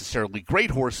 not necessarily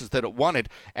great horses, that have won it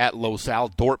at Los Al.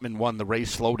 Dortmund won the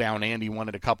race. Slow Down Andy won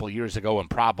it a couple of years ago.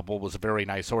 Improbable was a very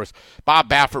nice horse. Bob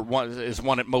Baffert has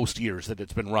won it most years that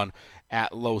it's been run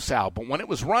at Los Al. But when it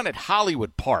was run at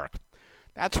Hollywood Park,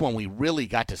 that's when we really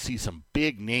got to see some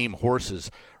big-name horses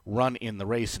run in the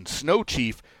race. And Snow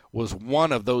Chief was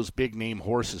one of those big-name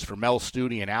horses for Mel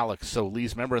Studi and Alex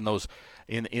Solis. Remember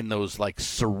in those like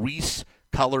cerise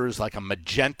colors, like a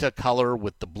magenta color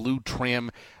with the blue trim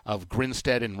of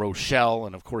Grinstead and Rochelle.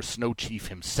 And, of course, Snow Chief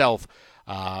himself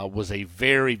was a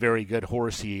very, very good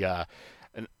horse. He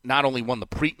not only won the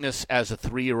Preakness as a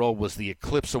 3-year-old, was the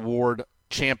Eclipse Award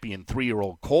champion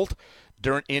 3-year-old colt.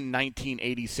 In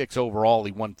 1986 overall,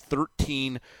 he won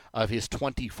 13 of his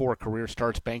 24 career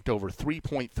starts, banked over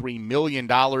 $3.3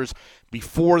 million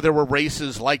before there were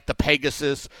races like the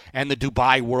Pegasus and the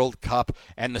Dubai World Cup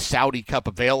and the Saudi Cup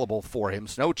available for him.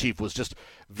 Snow Chief was just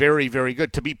very, very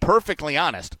good. To be perfectly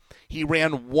honest, he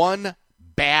ran one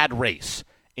bad race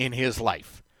in his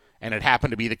life, and it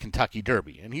happened to be the Kentucky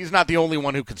Derby. And he's not the only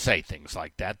one who could say things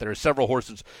like that. There are several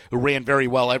horses who ran very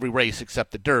well every race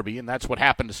except the Derby, and that's what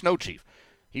happened to Snow Chief.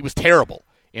 He was terrible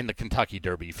in the Kentucky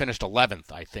Derby. He finished 11th,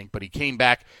 I think, but he came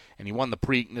back and he won the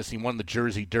Preakness, he won the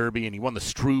Jersey Derby, and he won the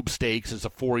Stroob Stakes as a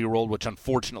 4-year-old, which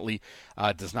unfortunately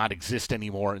does not exist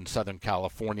anymore in Southern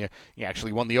California. He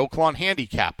actually won the Oaklawn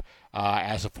Handicap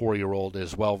as a 4-year-old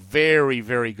as well. Very,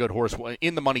 very good horse.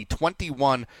 In the money,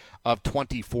 21 of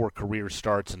 24 career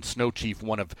starts, and Snow Chief,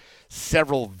 one of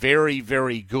several very,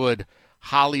 very good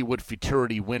Hollywood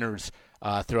Futurity winners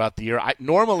throughout the year.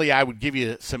 Normally, I would give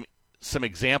you some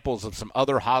examples of some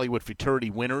other Hollywood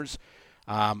Futurity winners.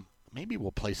 Maybe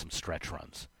we'll play some stretch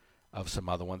runs of some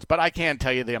other ones. But I can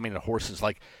tell you, the horses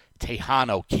like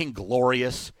Tejano, King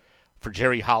Glorious for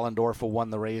Jerry Hollendorf, who won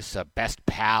the race. Best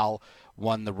Pal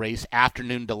won the race.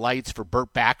 Afternoon Delights for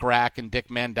Burt Bacharach and Dick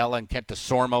Mandela, and Kent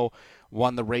DeSormo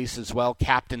won the race as well.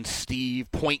 Captain Steve,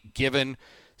 Point Given,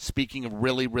 speaking of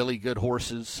really, really good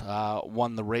horses,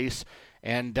 won the race.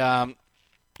 And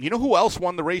you know who else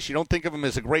won the race? You don't think of him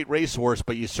as a great racehorse,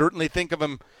 but you certainly think of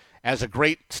him as a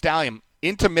great stallion.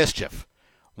 Into Mischief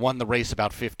won the race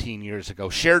about 15 years ago.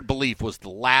 Shared Belief was the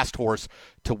last horse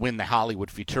to win the Hollywood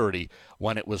Futurity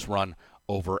when it was run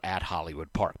over at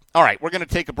Hollywood Park. All right, we're going to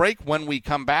take a break. When we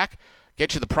come back,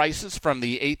 get you the prices from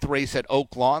the 8th race at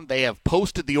Oaklawn. They have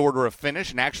posted the order of finish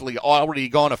and actually already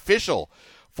gone official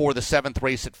for the 7th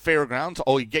race at Fairgrounds.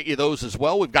 Oh, we get you those as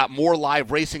well. We've got more live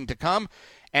racing to come.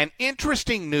 And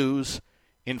interesting news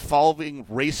involving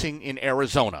racing in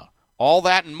Arizona. All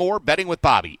that and more, Betting with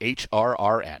Bobby,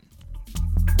 HRRN.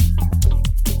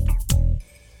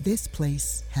 This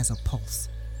place has a pulse.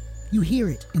 You hear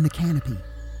it in the canopy,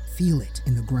 feel it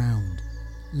in the ground.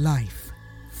 Life,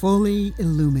 fully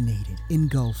illuminated,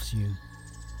 engulfs you.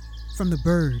 From the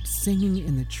birds singing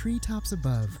in the treetops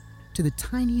above to the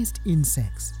tiniest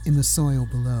insects in the soil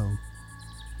below.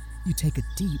 You take a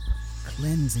deep,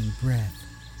 cleansing breath,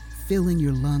 filling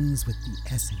your lungs with the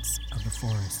essence of the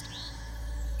forest.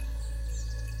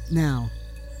 Now,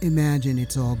 imagine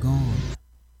it's all gone.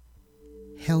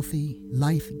 Healthy,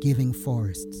 life-giving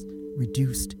forests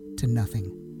reduced to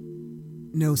nothing.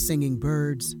 No singing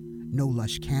birds, no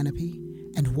lush canopy,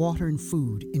 and water and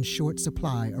food in short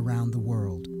supply around the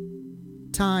world.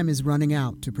 Time is running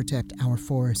out to protect our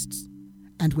forests,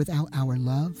 and without our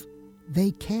love,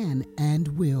 they can and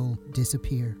will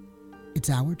disappear. It's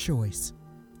our choice.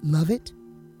 Love it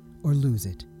or lose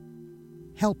it.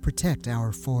 Help protect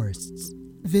our forests.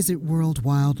 Visit World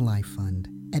Wildlife Fund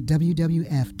at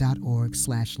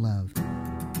wwf.org/love.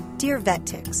 Dear Vet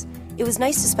Ticks, it was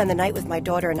nice to spend the night with my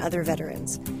daughter and other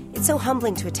veterans. It's so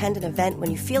humbling to attend an event when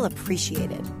you feel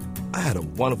appreciated. I had a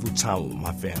wonderful time with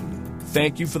my family.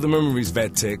 Thank you for the memories,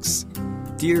 Vet Ticks.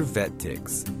 Dear Vet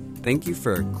Ticks, thank you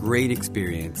for a great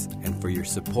experience and for your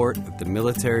support of the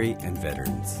military and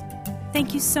veterans.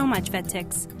 Thank you so much, Vet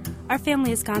Ticks. Our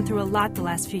family has gone through a lot the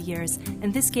last few years,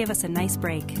 and this gave us a nice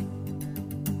break.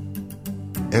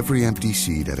 Every empty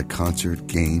seat at a concert,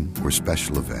 game, or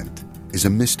special event is a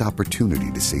missed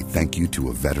opportunity to say thank you to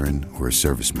a veteran or a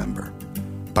service member.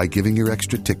 By giving your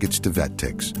extra tickets to Vet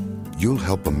Ticks, you'll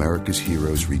help America's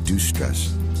heroes reduce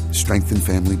stress, strengthen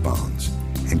family bonds,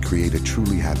 and create a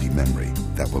truly happy memory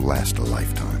that will last a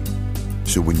lifetime.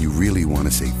 So when you really want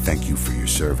to say thank you for your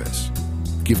service,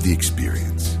 give the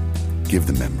experience. Give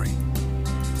the memory.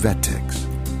 Vet Ticks.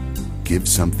 Give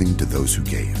something to those who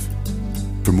gave.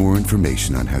 For more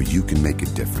information on how you can make a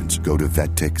difference, go to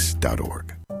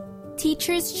vettix.org.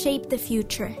 Teachers shape the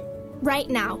future. Right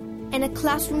now, in a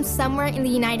classroom somewhere in the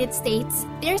United States,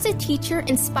 there's a teacher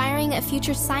inspiring a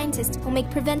future scientist who'll make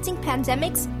preventing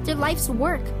pandemics their life's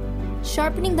work.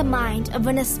 Sharpening the mind of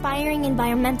an aspiring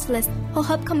environmentalist who'll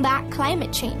help combat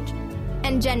climate change.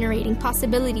 And generating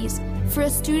possibilities for a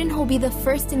student who'll be the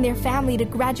first in their family to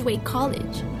graduate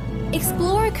college.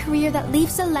 Explore a career that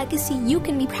leaves a legacy you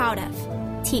can be proud of.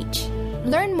 Teach.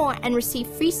 Learn more and receive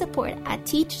free support at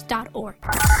teach.org.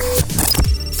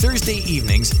 Thursday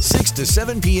evenings, 6 to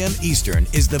 7 p.m. Eastern,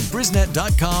 is the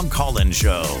Brisnet.com call-in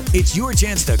show. It's your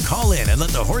chance to call in and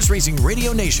let the Horse Racing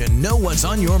Radio Nation know what's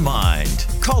on your mind.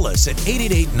 Call us at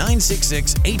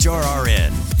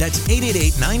 888-966-HRRN. That's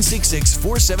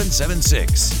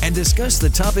 888-966-4776. And discuss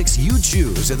the topics you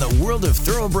choose in the world of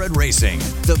thoroughbred racing.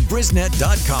 The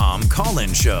Brisnet.com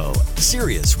call-in show.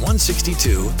 Sirius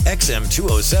 162, XM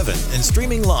 207, and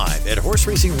streaming live at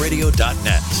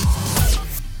horseracingradio.net.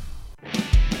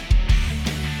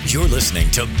 You're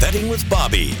listening to Betting with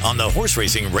Bobby on the Horse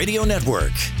Racing Radio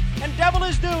Network. and Devil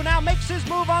Is Due now makes his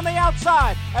move on the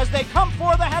outside as they come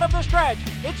for the head of the stretch.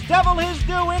 It's Devil Is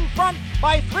Due in front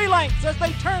by 3 lengths as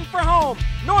they turn for home.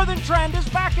 Northern Trend is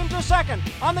back into second.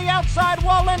 On the outside,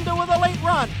 Walenda with a late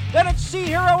run. Then it's Sea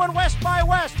Hero and West by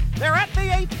West. They're at the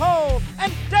 8th pole,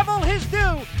 and Devil Is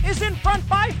Due is in front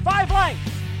by 5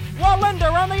 lengths. Walenda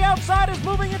on the outside is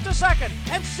moving into second,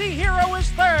 and Sea Hero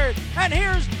is third. And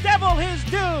here's Devil Is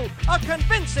Due, a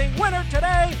convincing winner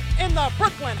today in the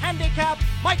Brooklyn Handicap.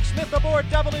 Mike Smith aboard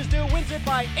Devil Is Due wins it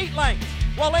by 8 lengths.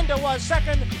 Walenda was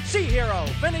second, Sea Hero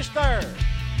finished third.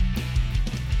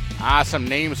 Some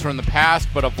names from the past,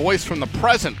 but a voice from the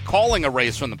present calling a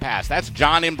race from the past. That's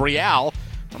John Imbrial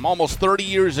from almost 30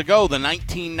 years ago, the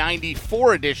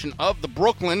 1994 edition of the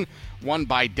Brooklyn, won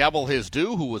by Devil Is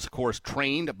Due, who was, of course,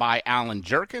 trained by Alan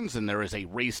Jerkins, and there is a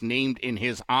race named in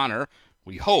his honor,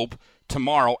 we hope,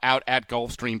 tomorrow out at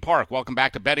Gulfstream Park. Welcome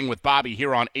back to Betting with Bobby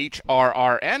here on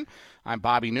HRRN. I'm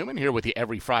Bobby Newman, here with you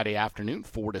every Friday afternoon,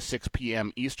 4 to 6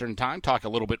 p.m. Eastern Time. Talk a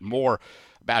little bit more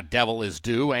about Devil Is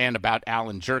Due and about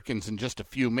Alan Jerkins in just a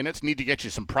few minutes. Need to get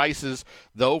you some prices,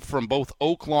 though, from both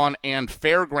Oaklawn and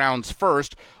Fairgrounds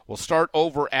first. We'll start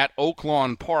over at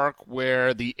Oaklawn Park,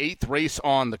 where the 8th race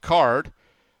on the card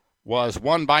was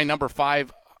won by number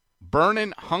 5,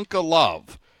 Burnin' Hunk of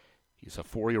Love. He's a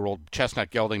 4-year-old chestnut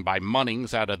gelding by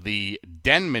Munnings out of the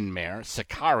Denman mare,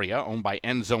 Sicaria, owned by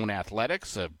End Zone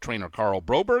Athletics, trainer Carl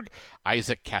Broberg.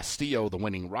 Isaac Castillo, the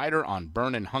winning rider on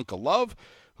Burnin' Hunk of Love,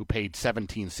 who paid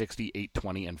 $17.60,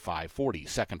 $8.20, and $5.40.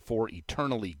 Second 4,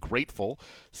 Eternally Grateful,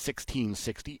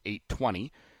 $16.60,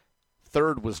 $8.20.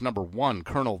 Third was number 1,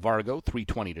 Colonel Vargo,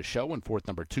 $3.20 to show. And fourth,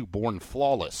 number 2, Born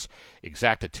Flawless,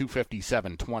 exacta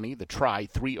 $257.20. The Try,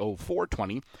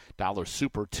 $304.20. Dollar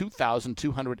Super,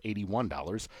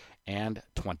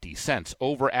 $2,281.20.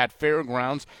 Over at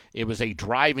Fairgrounds, it was a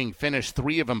driving finish,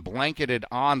 3 of them blanketed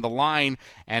on the line,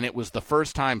 and it was the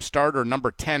first-time starter,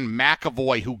 number 10,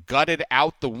 McAvoy, who gutted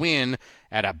out the win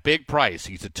at a big price.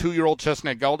 He's a 2-year-old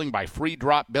chestnut gelding by Free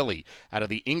Drop Billy out of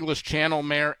the English Channel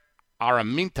mare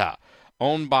Araminta,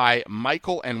 owned by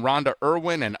Michael and Rhonda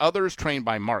Irwin and others, trained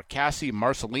by Mark Cassie.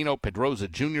 Marcelino Pedroza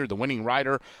Jr., the winning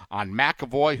rider on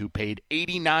McAvoy, who paid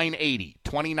 $89.80,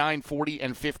 $29.40,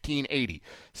 and $15.80.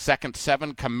 Second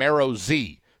 7, Camaro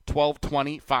Z,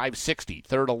 $12.20, $5.60.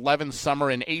 Third 11, Summer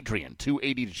and Adrian,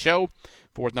 $2.80 to show.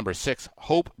 Fourth, number 6,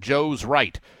 Hope Joe's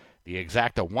Right, the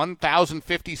exacta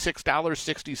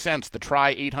 $1,056.60. The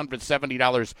Try,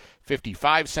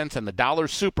 $870.55. And the Dollar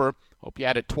Super, hope you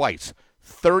had it twice,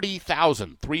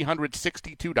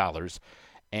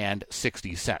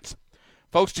 $30,362.60.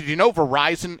 Folks, did you know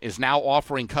Verizon is now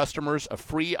offering customers a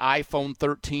free iPhone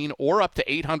 13 or up to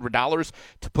 $800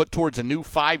 to put towards a new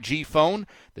 5G phone?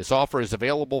 This offer is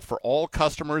available for all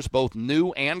customers, both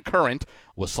new and current,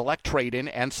 with select trade-in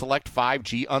and select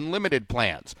 5G unlimited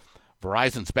plans.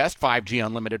 Verizon's best 5G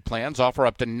unlimited plans offer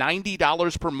up to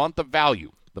 $90 per month of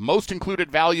value, the most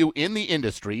included value in the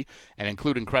industry, and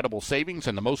include incredible savings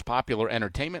and the most popular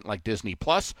entertainment like Disney+,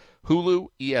 Hulu,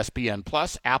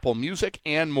 ESPN+, Apple Music,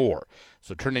 and more.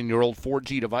 So turn in your old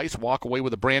 4G device, walk away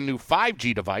with a brand new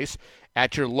 5G device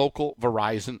at your local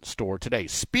Verizon store today.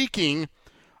 Speaking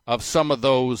of some of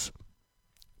those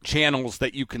channels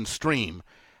that you can stream,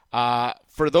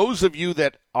 for those of you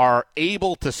that are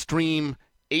able to stream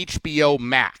HBO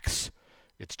Max,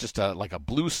 it's just like a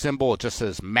blue symbol. It just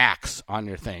says Max on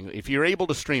your thing. If you're able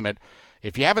to stream it,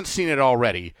 if you haven't seen it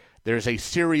already, there's a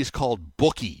series called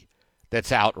Bookie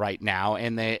that's out right now,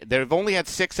 and they've only had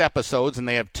 6 episodes, and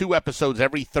they have 2 episodes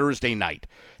every Thursday night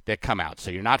that come out. So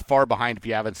you're not far behind if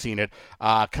you haven't seen it.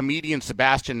 Comedian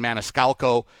Sebastian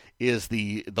Maniscalco is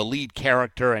the lead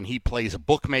character, and he plays a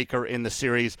bookmaker in the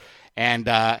series, and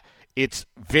it's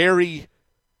very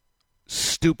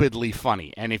stupidly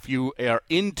funny. And if you are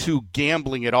into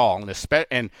gambling at all,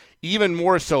 and even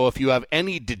more so if you have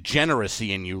any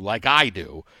degeneracy in you like I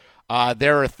do,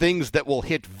 there are things that will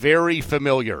hit very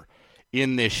familiar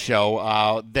in this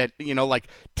show that, like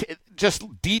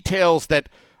just details that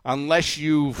unless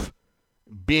you've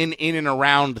been in and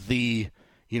around the,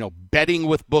 betting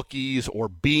with bookies or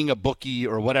being a bookie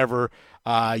or whatever,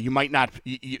 you might not.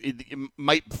 It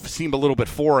might seem a little bit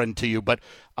foreign to you, but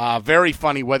very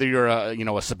funny whether you're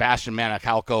a Sebastian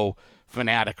Maniscalco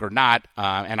fanatic or not.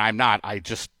 And I'm not. I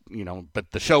just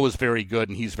but the show is very good,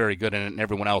 and he's very good in it, and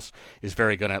everyone else is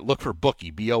very good in it. Look for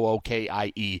Bookie, Bookie,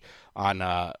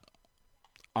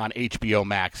 on HBO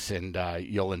Max, and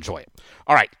you'll enjoy it.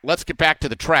 All right, let's get back to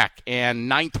the track.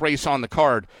 And 9th race on the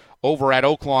card over at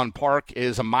Oaklawn Park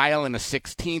is 1 mile and a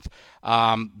 16th.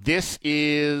 This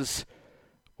is.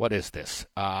 What is this?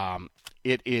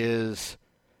 It is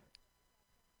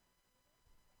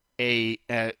a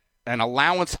an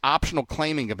allowance optional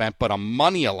claiming event, but a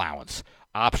money allowance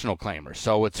optional claimer.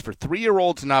 So it's for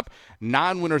 3-year-olds and up,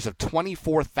 non-winners of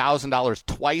 $24,000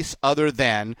 twice other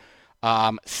than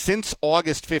since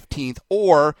August 15th,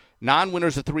 or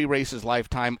non-winners of 3 races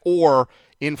lifetime, or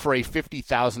in for a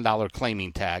 $50,000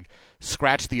 claiming tag.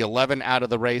 Scratch the 11 out of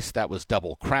the race. That was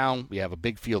Double Crown. We have a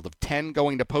big field of 10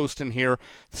 going to Poston here.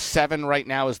 7 right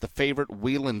now is the favorite,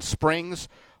 Wheeling Springs,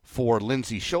 for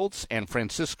Lindsey Schultz and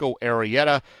Francisco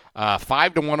Arrieta.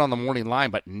 5-1 on the morning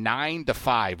line, but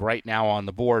 9-5 right now on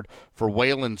the board for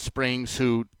Wheeling Springs,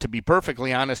 who, to be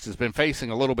perfectly honest, has been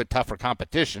facing a little bit tougher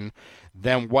competition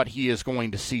than what he is going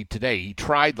to see today. He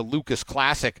tried the Lucas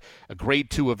Classic, a Grade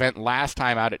 2 event last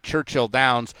time out at Churchill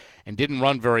Downs, and didn't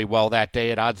run very well that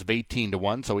day at odds of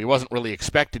 18-1, so he wasn't really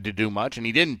expected to do much, and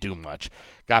he didn't do much.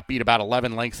 Got beat about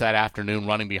 11 lengths that afternoon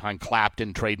running behind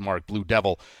Clapton, Trademark, Blue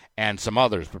Devil, and some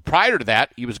others. But prior to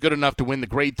that, he was good enough to win the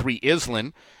Grade 3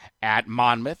 Island at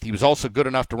Monmouth. He was also good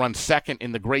enough to run second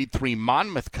in the Grade 3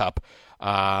 Monmouth Cup,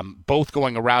 both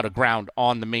going around a ground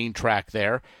on the main track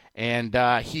there. And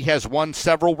he has won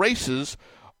several races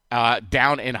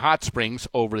down in Hot Springs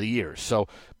over the years. So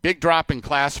big drop in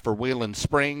class for Wheeling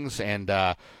Springs, and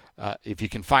if you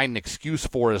can find an excuse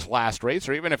for his last race,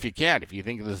 or even if you can't, if you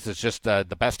think this is just the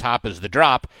best hop is the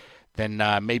drop, then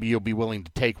maybe you'll be willing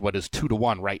to take what is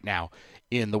 2-1 right now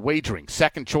in the wagering.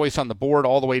 Second choice on the board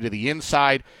all the way to the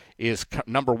inside is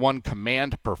number 1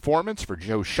 Command Performance for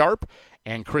Joe Sharp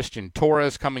and Christian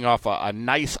Torres, coming off a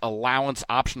nice allowance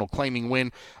optional claiming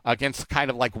win against kind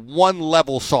of like one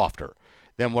level softer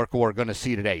than what we're going to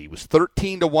see today. He was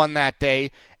 13-1 that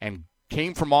day and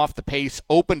came from off the pace,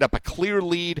 opened up a clear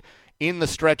lead in the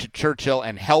stretch at Churchill,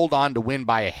 and held on to win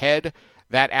by a head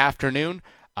that afternoon.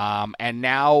 And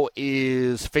now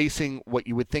is facing what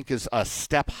you would think is a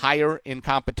step higher in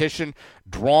competition,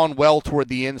 drawn well toward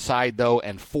the inside, though,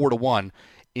 and 4-1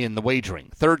 in the wagering.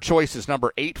 Third choice is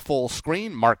number 8, Full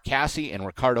Screen, Mark Cassie and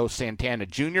Ricardo Santana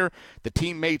Jr. The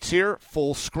teammates here,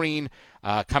 Full Screen,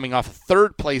 coming off a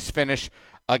third-place finish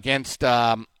against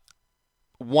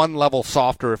one level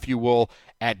softer, if you will,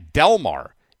 at Del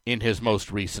Mar in his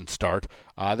most recent start.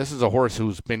 This is a horse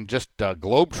who's been just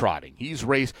globetrotting.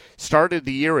 He's started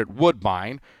the year at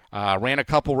Woodbine, ran a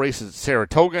couple races at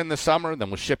Saratoga in the summer,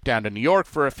 then was shipped down to New York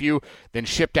for a few, then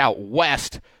shipped out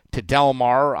west to Del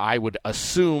Mar. I would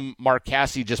assume Mark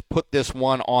Cassie just put this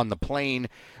one on the plane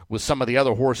with some of the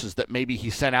other horses that maybe he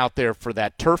sent out there for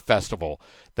that turf festival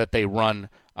that they run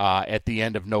at the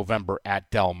end of November at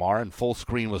Del Mar, and Full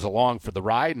Screen was along for the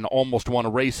ride and almost won a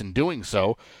race in doing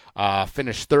so.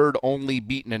 Finished third, only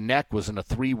beaten a neck, was in a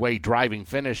 3-way driving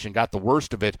finish and got the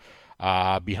worst of it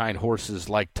behind horses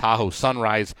like Tahoe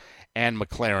Sunrise and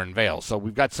McLaren Vale. So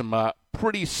we've got some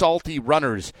pretty salty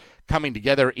runners coming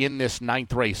together in this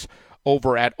 9th race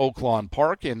over at Oaklawn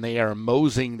Park, and they are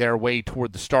moseying their way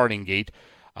toward the starting gate,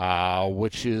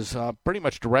 which is pretty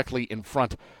much directly in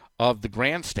front of the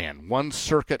grandstand. One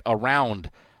circuit around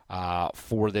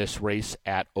for this race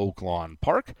at Oaklawn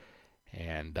Park,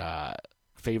 and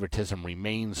favoritism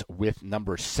remains with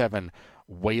number 7,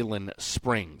 Wheeling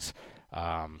Springs.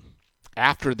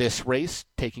 After this race,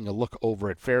 taking a look over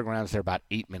at Fairgrounds, they're about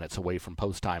 8 minutes away from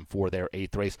post time for their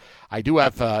 8th race. I do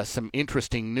have some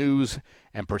interesting news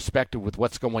and perspective with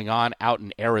what's going on out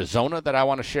in Arizona that I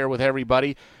want to share with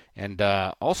everybody, and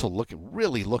also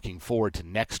really looking forward to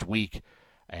next week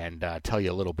and tell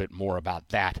you a little bit more about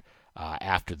that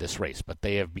after this race. But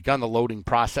they have begun the loading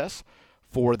process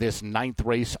for this 9th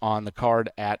race on the card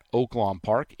at Oaklawn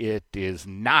Park. It is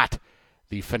not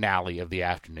the finale of the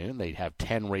afternoon. They have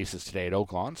 10 races today at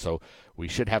Oaklawn, so we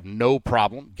should have no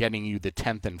problem getting you the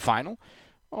 10th and final,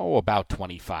 about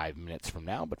 25 minutes from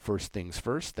now. But first things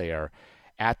first, they are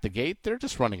at the gate. They're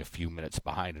just running a few minutes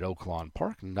behind at Oaklawn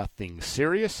Park. Nothing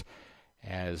serious,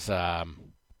 as the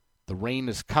rain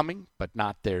is coming, but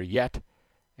not there yet.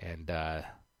 And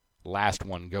last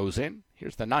one goes in.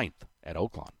 Here's the 9th at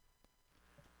Oaklawn.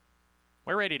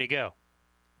 We're ready to go.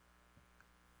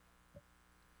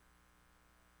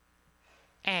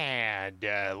 And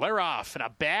they're off. And a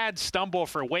bad stumble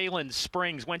for Wheeling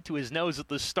Springs. Went to his nose at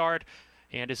the start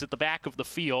and is at the back of the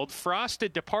field.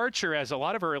 Frosted Departure has a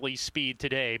lot of early speed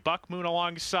today. Buck Moon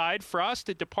alongside.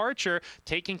 Frosted Departure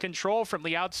taking control from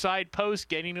the outside post,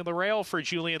 getting to the rail for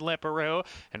Julian Leparoux.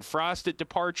 And Frosted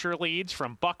Departure leads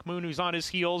from Buck Moon, who's on his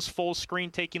heels. Full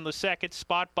Screen taking the second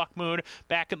spot. Buck Moon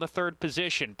back in the 3rd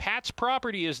position. Pat's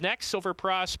Property is next. Silver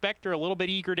Prospector a little bit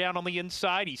eager down on the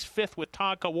inside. He's 5th with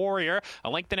Tonka Warrior. A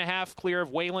length and a half clear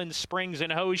of Wheeling Springs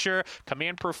and Hosier.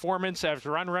 Command Performance as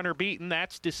runner beaten.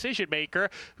 That's Decision Maker.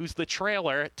 Parker, who's the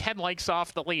trailer, 10 lengths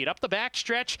off the lead. Up the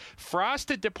backstretch,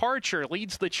 Frosted Departure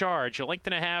leads the charge. A length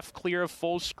and a half clear of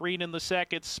Full Screen in the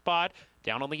second spot.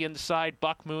 Down on the inside,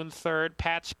 Buck Moon third.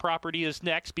 Pat's Property is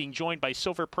next, being joined by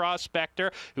Silver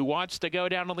Prospector, who wants to go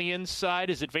down on the inside.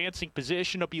 His advancing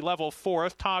position will be level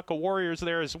fourth. Tonka Warrior's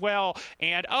there as well.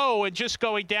 And just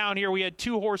going down here, we had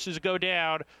two horses go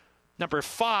down. Number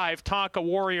 5, Tonka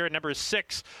Warrior, and number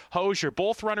 6, Hosier.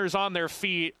 Both runners on their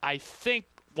feet. I think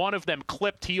one of them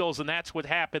clipped heels, and that's what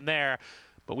happened there.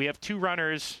 But we have two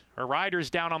riders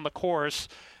down on the course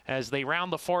as they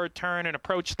round the forward turn and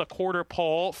approach the quarter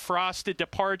pole. Frosted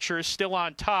Departure still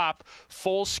on top.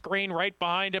 Full Screen right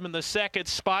behind him in the second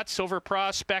spot. Silver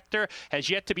Prospector has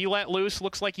yet to be let loose.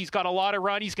 Looks like he's got a lot of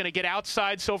run. He's going to get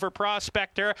outside Silver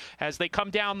Prospector as they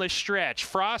come down the stretch.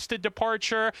 Frosted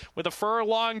Departure with a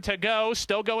furlong to go.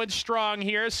 Still going strong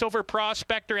here. Silver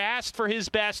Prospector asked for his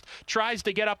best. Tries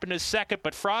to get up in his second,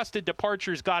 but Frosted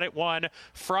Departure's got it won.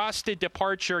 Frosted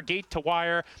Departure, gate to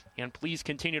wire. And please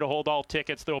continue to hold all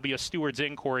tickets. There will be a steward's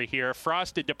inquiry here.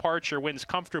 Frosted Departure wins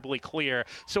comfortably clear.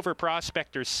 Silver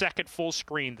Prospector second, Full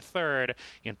Screen third,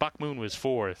 and Buck Moon was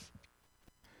fourth.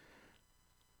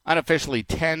 Unofficially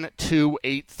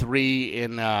 10-2-8-3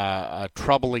 in a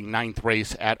troubling ninth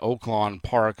race at Oaklawn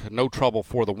Park. No trouble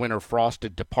for the winner,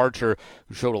 Frosted Departure,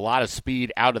 who showed a lot of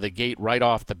speed out of the gate right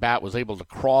off the bat, was able to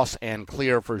cross and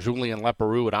clear for Julien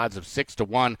Leparoux at odds of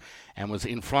 6-1, and was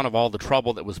in front of all the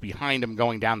trouble that was behind him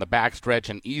going down the backstretch,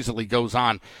 and easily goes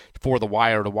on for the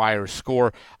wire-to-wire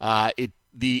score.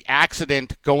 The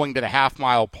accident going to the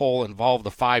half-mile pole involved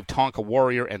the 5 Tonka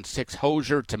Warrior and 6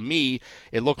 Hosier. To me,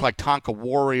 it looked like Tonka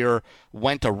Warrior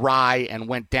went awry and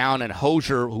went down, and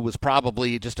Hosier, who was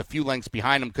probably just a few lengths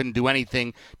behind him, couldn't do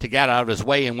anything to get out of his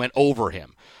way and went over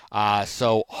him.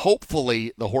 So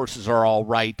hopefully the horses are all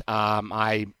right.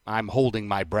 I'm holding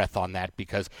my breath on that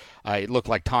because it looked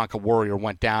like Tonka Warrior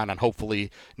went down, and hopefully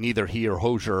neither he or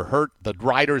Hosier are hurt. The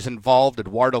riders involved,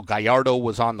 Eduardo Gallardo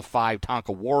was on the 5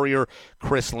 Tonka Warrior,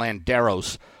 Chris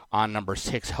Landeros on number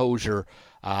 6 Hosier.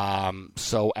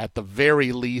 So at the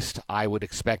very least, I would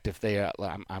expect if they,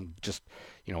 I'm just,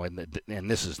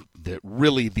 and this is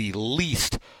really the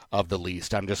least of the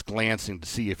least. I'm just glancing to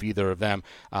see if either of them,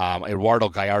 Eduardo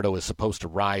Gallardo is supposed to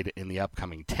ride in the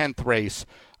upcoming 10th race.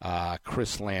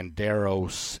 Chris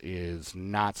Landeros is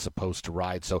not supposed to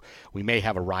ride, so we may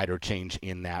have a rider change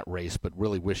in that race, but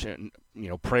really wishing,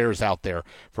 prayers out there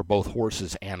for both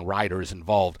horses and riders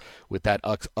involved with that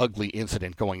ugly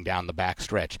incident going down the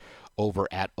backstretch over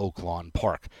at Oaklawn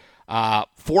Park.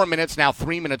 4 minutes, now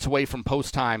 3 minutes away from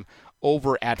post time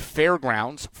over at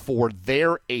Fairgrounds for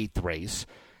their 8th race.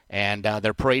 And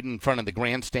they're parading in front of the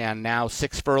grandstand now.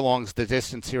 6 furlongs the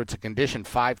distance here. It's a conditioned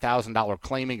 $5,000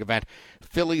 claiming event.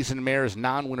 Fillies and mares,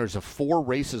 non-winners of 4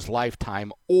 races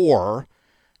lifetime, or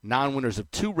non-winners of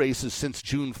 2 races since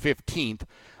June 15th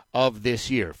of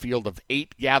this year. Field of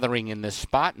 8 gathering in this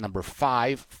spot. Number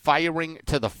 5, Firing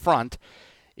to the Front,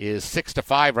 is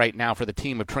 6-5 right now for the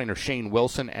team of trainer Shane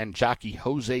Wilson and jockey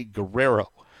Jose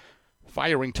Guerrero.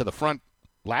 Firing to the Front,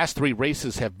 last 3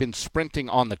 races have been sprinting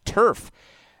on the turf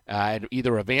at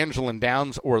either Evangeline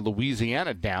Downs or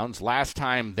Louisiana Downs. Last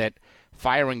time that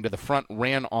Firing to the Front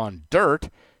ran on dirt,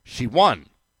 she won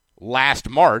last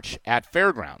March at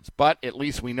Fairgrounds. But at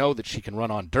least we know that she can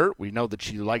run on dirt. We know that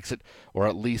she likes it, or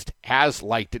at least has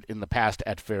liked it in the past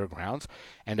at Fairgrounds.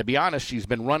 And to be honest, she's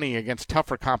been running against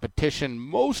tougher competition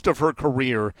most of her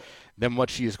career than what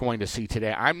she is going to see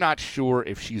today. I'm not sure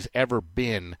if she's ever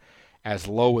been as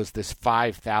low as this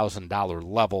 $5,000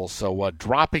 level. So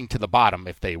dropping to the bottom,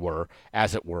 if they were,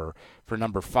 as it were, for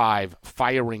number 5,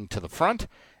 Firing to the Front.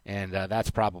 And that's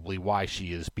probably why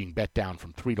she is being bet down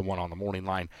from 3-1 on the morning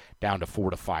line down to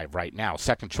 4-5 right now.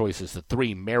 Second choice is the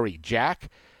 3, Mary Jack,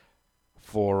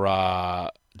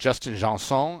 for Justin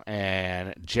Janson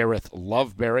and Jareth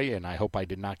Loveberry. And I hope I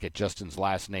did not get Justin's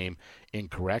last name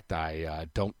incorrect. I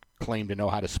don't claim to know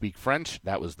how to speak French.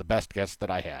 That was the best guess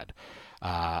that I had.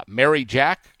 Mary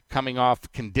Jack coming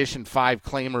off condition 5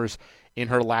 claimers in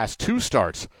her last 2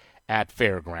 starts at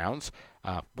Fairgrounds.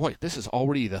 Boy, this is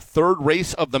already the 3rd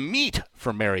race of the meet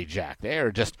for Mary Jack. They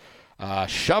are just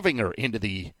shoving her into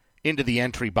the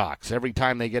entry box every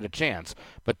time they get a chance.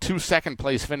 But 2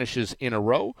 second-place finishes in a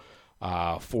row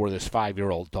for this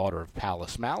 5-year-old daughter of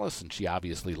Palace Malice, and she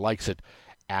obviously likes it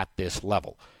at this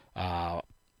level.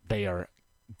 They are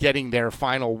getting their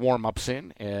final warm-ups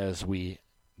in as we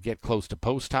get close to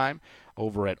post time.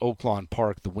 Over at Oaklawn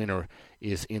Park, the winner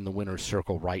is in the winner's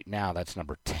circle right now. That's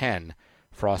number 10,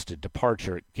 Frosted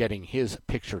Departure, getting his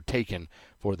picture taken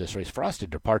for this race.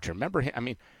 Frosted Departure, remember him? I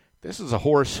mean, this is a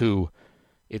horse who,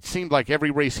 it seemed like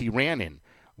every race he ran in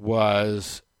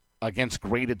was against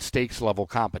graded stakes level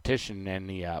competition, and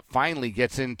he finally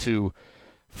gets into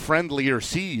friendlier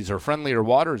seas or friendlier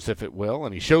waters, if it will,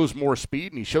 and he shows more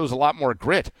speed and he shows a lot more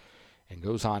grit and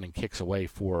goes on and kicks away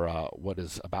for what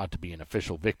is about to be an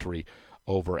official victory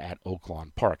over at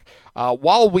Oaklawn Park.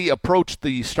 While we approach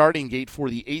the starting gate for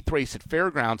the 8th race at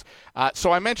Fairgrounds,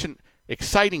 so I mentioned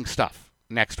exciting stuff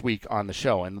next week on the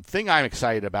show, and the thing I'm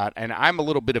excited about, and I'm a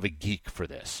little bit of a geek for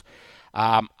this,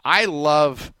 I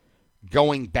love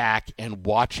going back and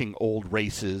watching old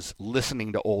races,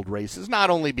 listening to old races, not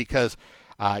only because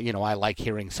I like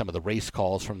hearing some of the race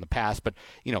calls from the past, but,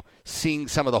 seeing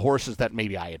some of the horses that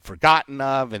maybe I had forgotten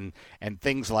of and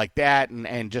things like that,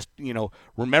 and just,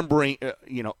 remembering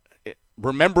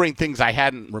things I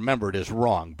hadn't remembered is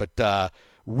wrong, but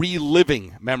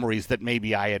reliving memories that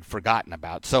maybe I had forgotten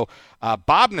about. So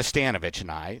Bob Nastanovich and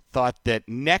I thought that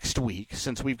next week,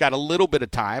 since we've got a little bit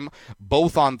of time,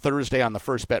 both on Thursday on the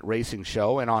First Bet Racing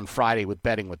Show and on Friday with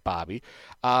Betting with Bobby,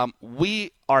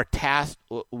 we've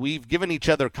given each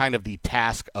other kind of the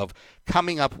task of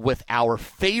coming up with our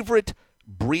favorite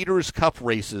Breeders' Cup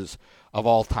races of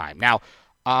all time. Now,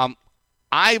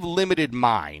 I've limited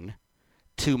mine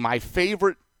to my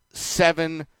favorite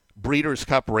 7 Breeders'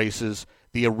 Cup races,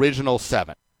 the original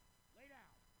 7,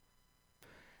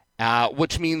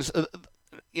 which means,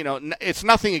 it's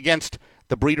nothing against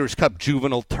the Breeders' Cup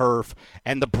Juvenile Turf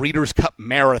and the Breeders' Cup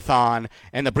Marathon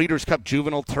and the Breeders' Cup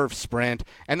Juvenile Turf Sprint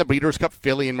and the Breeders' Cup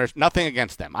Filly and nothing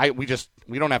against them.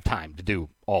 We don't have time to do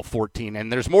all 14,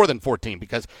 and there's more than 14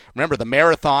 because remember the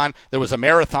marathon. There was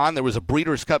a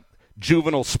Breeders' Cup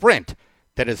Juvenile Sprint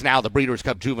that is now the Breeders'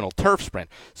 Cup Juvenile Turf Sprint.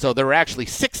 So there were actually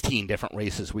 16 different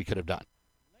races we could have done.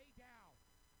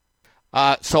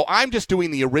 So I'm just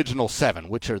doing the original 7,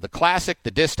 which are the Classic,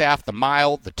 the Distaff, the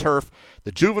Mile, the Turf,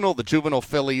 the Juvenile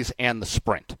Fillies, and the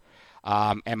Sprint.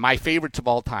 And my favorites of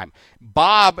all time.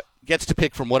 Bob gets to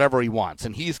pick from whatever he wants,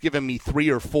 and he's given me 3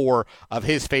 or 4 of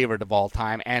his favorite of all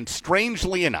time. And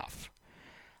strangely enough,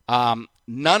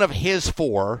 none of his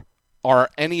 4 are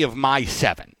any of my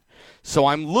 7. So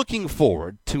I'm looking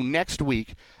forward to next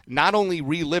week not only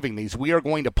reliving these, we are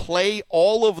going to play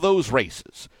all of those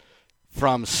races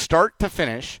from start to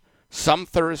finish, some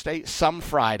Thursday, some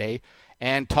Friday,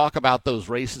 and talk about those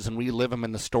races and relive them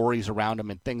and the stories around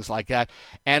them and things like that.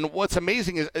 And what's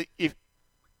amazing is if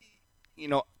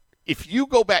you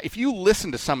go back, if you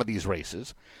listen to some of these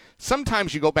races,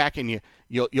 sometimes you go back and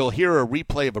you'll hear a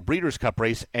replay of a Breeders' Cup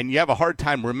race and you have a hard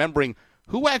time remembering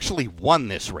who actually won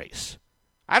this race.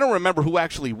 I don't remember who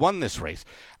actually won this race.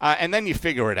 And then you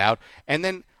figure it out. And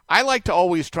then I like to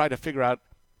always try to figure out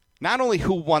not only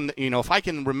who won, if I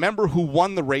can remember who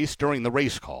won the race during the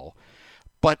race call,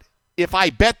 but if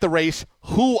I bet the race,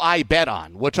 who I bet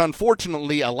on, which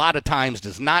unfortunately a lot of times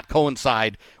does not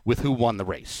coincide with who won the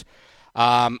race.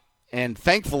 And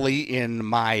thankfully, in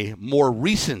my more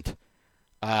recent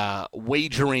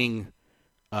wagering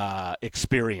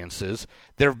experiences,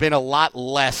 there have been a lot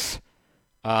less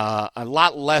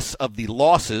of the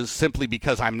losses simply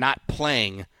because I'm not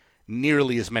playing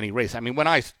nearly as many races. I mean, when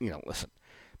listen,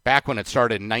 back when it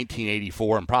started in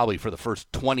 1984 and probably for the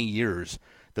first 20 years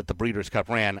that the Breeders' Cup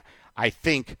ran, I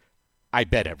think I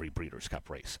bet every Breeders' Cup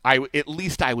race. At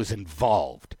least I was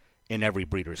involved in every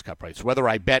Breeders' Cup race, whether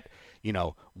I bet,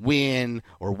 win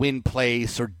or win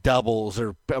place or doubles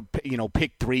or,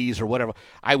 pick threes or whatever.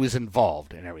 I was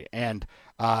involved in every, and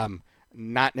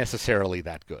not necessarily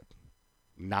that good.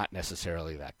 Not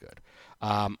necessarily that good.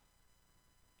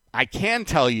 I can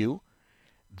tell you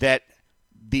that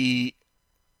the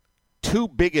 2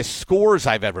 biggest scores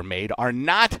I've ever made are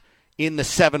not in the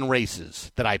 7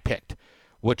 races that I picked,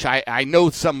 which I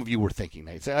know some of you were thinking.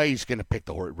 They say, he's going to pick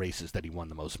the races that he won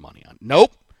the most money on.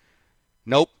 Nope,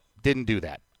 didn't do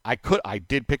that. I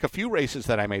did pick a few races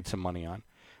that I made some money on,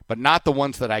 but not the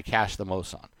ones that I cashed the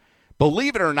most on.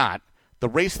 Believe it or not, the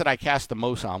race that I cast the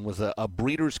most on was a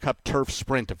Breeders' Cup Turf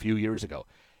Sprint a few years ago.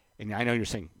 And I know you're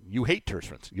saying, you hate turf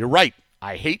sprints. You're right.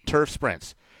 I hate turf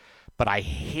sprints. But I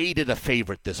hated a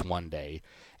favorite this one day.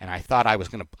 And I thought I was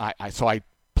going to... So I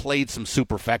played some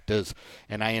superfectas,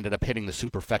 and I ended up hitting the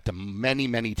superfecta many,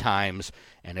 many times.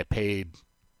 And it paid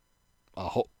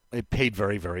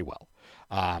very, very well.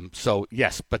 So,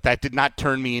 yes, but that did not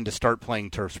turn me into start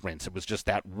playing turf sprints. It was just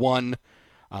that one...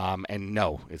 and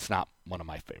no, it's not one of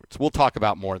my favorites. We'll talk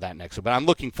about more of that next week. But I'm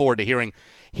looking forward to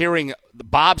hearing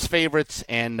Bob's favorites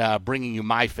and bringing you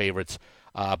my favorites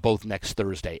both next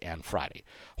Thursday and Friday.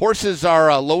 Horses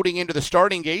are loading into the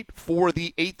starting gate for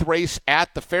the 8th race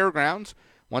at the Fairgrounds.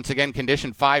 Once again,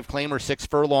 condition 5 claimer, 6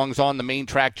 furlongs on the main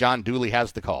track. John Dooley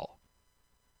has the call.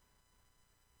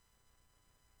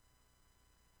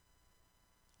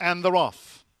 And they're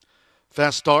off.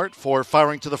 Fast start for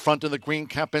Firing to the Front in the green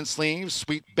cap and sleeves.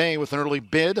 Sweet Bay with an early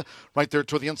bid. Right there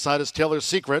toward the inside is Taylor's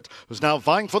Secret, who's now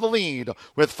vying for the lead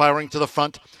with Firing to the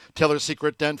Front. Taylor's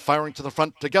Secret and Firing to the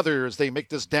Front together as they make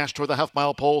this dash toward the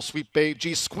half-mile pole. Sweet Bay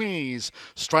G Squeeze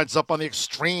strides up on the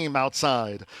extreme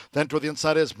outside. Then toward the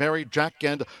inside is Mary Jack,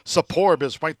 and Saporb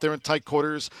is right there in tight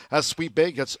quarters as Sweet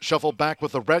Bay gets shuffled back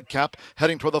with the red cap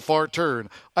heading toward the far turn.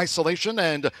 Isolation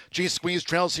and G Squeeze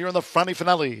trails here in the Friday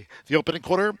finale. The opening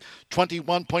quarter,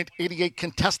 21.88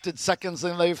 contested seconds,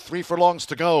 and they have 3 furlongs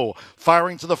to go.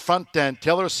 Firing to the Front and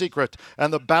Taylor's Secret,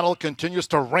 and the battle continues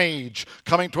to rage,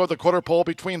 coming toward the quarter pole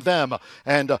between them.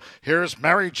 And here's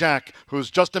Mary Jack,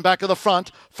 who's just in back of the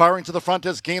front. Firing to the Front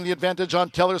has gained the advantage on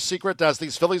Taylor's Secret as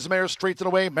these fillies and mares straighten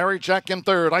away. Mary Jack in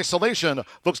third. Isolation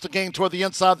looks to gain toward the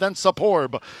inside, then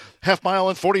Saporb. Half mile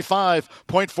in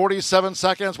 45.47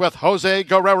 seconds with Jose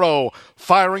Guerrero.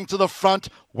 Firing to the Front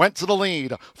went to the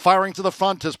lead. Firing to the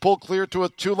Front has pulled clear to a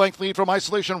 2-length lead from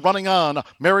Isolation, running on.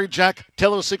 Mary Jack,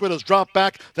 Taylor's Secret has dropped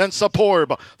back, then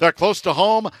Saporb. They're close to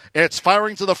home. It's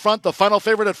Firing to the Front, the final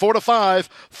favorite at 4-5.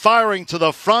 Firing to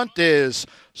the Front is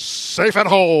safe at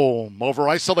home over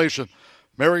Isolation.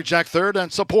 Mary Jack third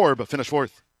and Saporb finish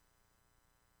fourth.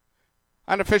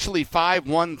 Unofficially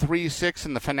 5-1-3-6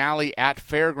 in the finale at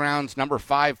Fairgrounds. Number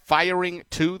 5, Firing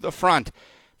to the Front.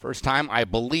 First time, I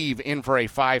believe, in for a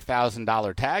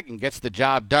 $5,000 tag and gets the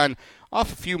job done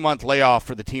off a few-month layoff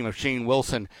for the team of Shane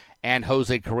Wilson and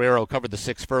Jose Carrero. Covered the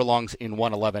 6 furlongs in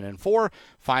 1:11-4.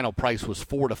 Final price was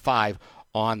 4-5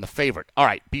 on the favorite. All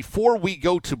right, before we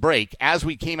go to break, as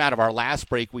we came out of our last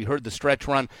break, we heard the stretch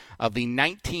run of the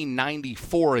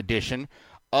 1994 edition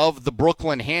of the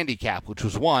Brooklyn Handicap, which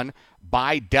was won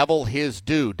by Devil His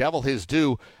Due. Devil His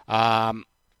Due,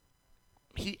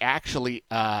 he actually,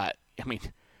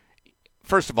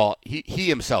 first of all, he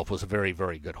himself was a very,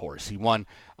 very good horse. He won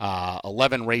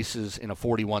 11 races in a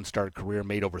 41-start career,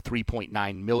 made over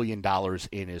 $3.9 million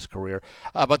in his career.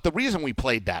 But the reason we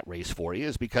played that race for you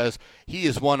is because he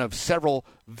is one of several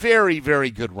very,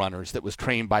 very good runners that was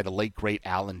trained by the late, great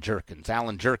Alan Jerkins.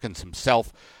 Alan Jerkins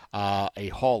himself, a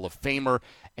Hall of Famer,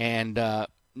 and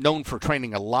known for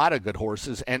training a lot of good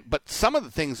horses. But some of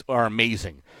the things are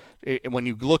amazing when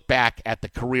you look back at the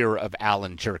career of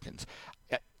Alan Jerkins.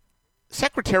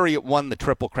 Secretariat won the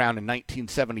Triple Crown in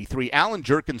 1973. Alan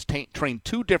Jerkins trained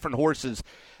 2 different horses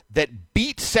that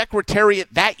beat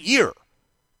Secretariat that year.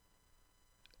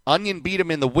 Onion beat him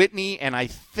in the Whitney, and I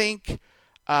think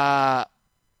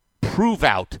Prove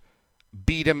Out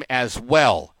beat him as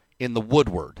well in the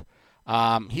Woodward.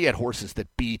 He had horses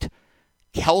that beat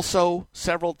Kelso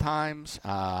several times.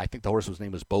 I think the horse's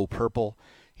name was Bo Purple.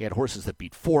 He had horses that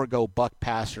beat Forgo, Buck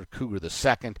Passer, Cougar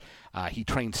II. He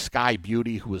trained Sky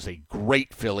Beauty, who was a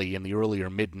great filly in the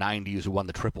earlier mid-'90s, who won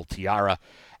the Triple Tiara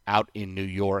out in New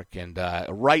York. And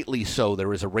rightly so,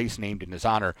 there is a race named in his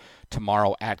honor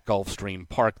tomorrow at Gulfstream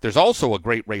Park. There's also a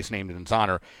great race named in his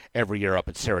honor every year up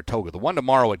at Saratoga. The one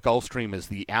tomorrow at Gulfstream is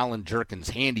the Alan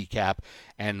Jerkins Handicap,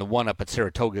 and the one up at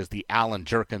Saratoga is the Alan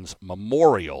Jerkins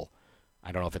Memorial.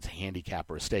 I don't know if it's a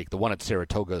handicap or a stake. The one at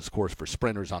Saratoga is, of course, for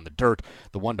sprinters on the dirt.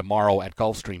 The one tomorrow at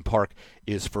Gulfstream Park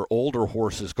is for older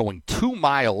horses going 2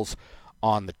 miles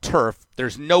on the turf.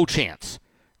 There's no chance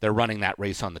they're running that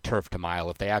race on the turf to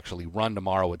mile. If they actually run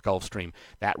tomorrow at Gulfstream,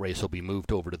 that race will be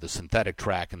moved over to the synthetic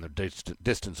track, and the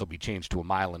distance will be changed to 1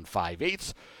 mile and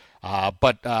 5/8.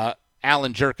 But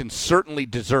Alan Jerkins certainly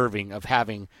deserving of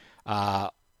having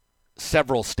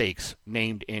several stakes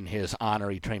named in his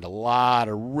honor. He trained a lot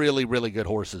of really, really good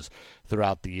horses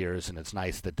throughout the years, and it's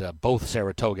nice that both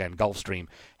Saratoga and Gulfstream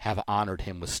have honored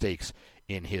him with stakes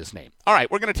in his name. All right,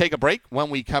 we're going to take a break.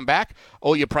 When we come back,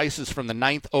 owe you prices from the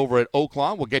 9th over at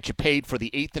Oaklawn. We'll get you paid for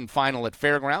the 8th and final at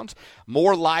Fairgrounds.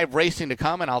 More live racing to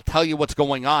come, and I'll tell you what's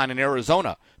going on in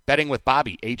Arizona. Betting with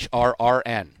Bobby,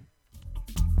 HRRN.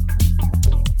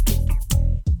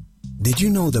 Did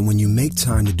you know that when you make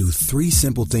time to do 3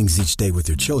 simple things each day with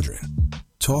your children,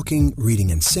 talking,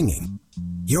 reading, and singing,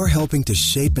 you're helping to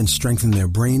shape and strengthen their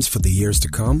brains for the years to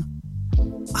come?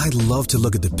 I love to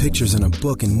look at the pictures in a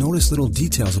book and notice little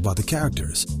details about the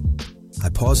characters. I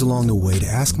pause along the way to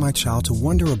ask my child to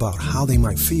wonder about how they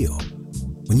might feel.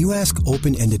 When you ask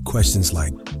open-ended questions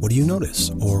like, what do you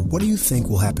notice? Or what do you think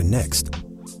will happen next?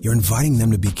 You're inviting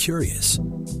them to be curious.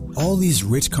 All these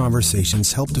rich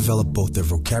conversations help develop both their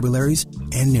vocabularies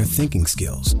and their thinking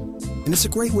skills. And it's a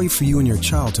great way for you and your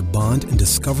child to bond and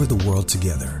discover the world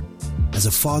together. As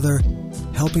a father,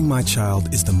 helping my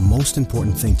child is the most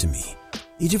important thing to me.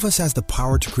 Each of us has the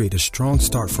power to create a strong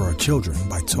start for our children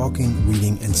by talking,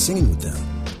 reading, and singing with them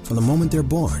from the moment they're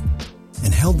born.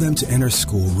 and held them to enter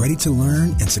school ready to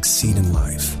learn and succeed in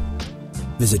life.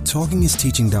 Visit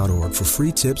TalkingIsTeaching.org for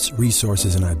free tips,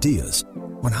 resources, and ideas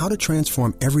on how to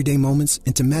transform everyday moments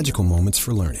into magical moments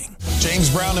for learning. James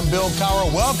Brown and Bill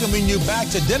Cowher welcoming you back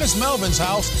to Dennis Melvin's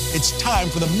house. It's time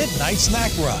for the Midnight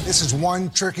Snack Run. This is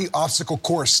one tricky obstacle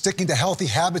course. Sticking to healthy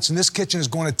habits in this kitchen is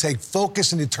going to take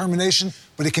focus and determination,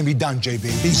 but it can be done, JB.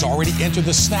 He's already entered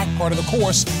the snack part of the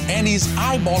course, and he's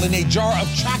eyeballing a jar of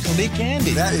chocolate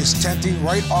candy. That is tempting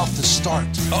right off the start.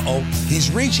 Uh-oh,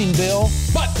 he's reaching, Bill,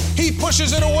 but he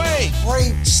pushes it away.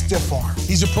 Great stiff arm.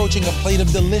 He's approaching a plate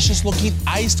of delicious-looking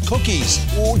iced cookies.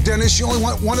 Oh, Dennis, you only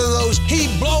want one of those. He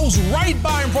blows right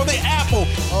by him for the apple.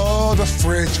 Oh, the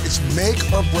fridge. It's make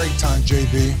or break time,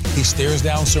 JB. He stares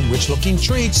down some rich-looking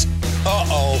treats.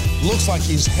 Uh-oh, looks like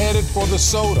he's headed for the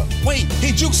soda. Wait,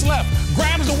 he jukes left,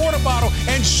 grabs the water bottle,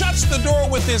 and shuts the door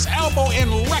with his elbow in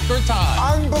record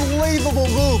time. Unbelievable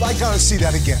move. I gotta see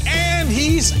that again. And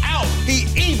he's out. He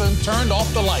even turned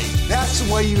off the light. That's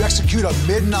the way you execute a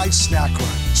midnight snack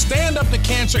run. Stand Up to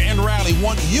Cancer and Rally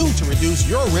want you to reduce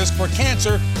your risk for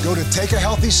cancer. Go to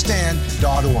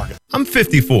takeahealthystand.org. I'm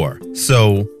 54,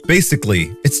 so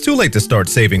basically, it's too late to start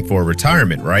saving for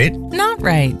retirement, right? Not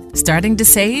right. Starting to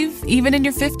save, even in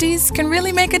your 50s, can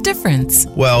really make a difference.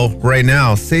 Well, right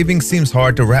now, saving seems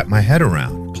hard to wrap my head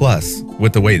around. Plus,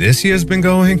 with the way this year's been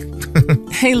going...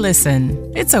 Hey,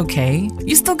 listen, it's okay.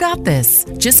 You still got this.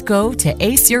 Just go to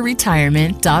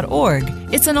aceyourretirement.org.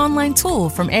 It's an online tool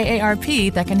from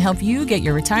AARP that can help you get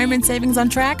your retirement savings on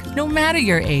track no matter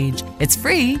your age. It's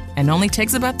free and only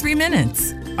takes about 3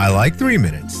 minutes. I like 3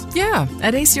 minutes. Yeah,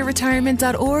 at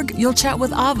aceyourretirement.org, you'll chat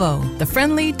with Avo, the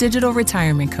friendly digital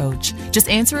retirement coach. Just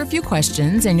answer a few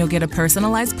questions and you'll get a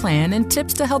personalized plan and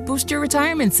tips to help boost your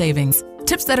retirement savings.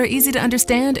 Tips that are easy to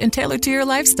understand and tailored to your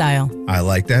lifestyle. I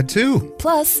like that too.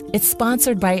 Plus, it's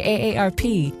sponsored by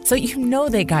AARP, so you know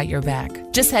they got your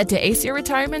back. Just head to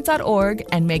aceyourretirement.org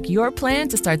and make your plan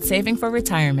to start saving for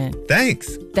retirement.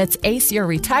 Thanks. That's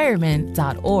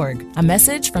aceyourretirement.org. A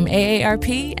message from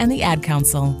AARP and the Ad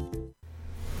Council.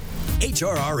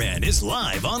 HRRN is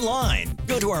live online.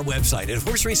 Go to our website at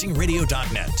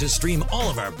horseracingradio.net to stream all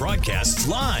of our broadcasts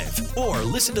live or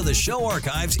listen to the show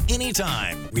archives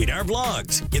anytime. Read our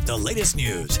blogs, get the latest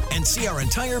news, and see our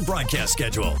entire broadcast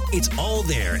schedule. It's all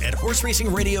there at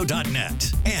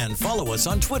horseracingradio.net. And follow us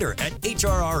on Twitter at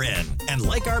HRRN and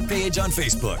like our page on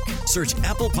Facebook. Search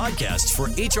Apple Podcasts for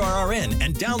HRRN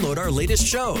and download our latest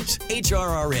shows.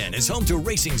 HRRN is home to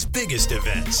racing's biggest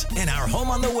events, and our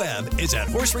home on the web is at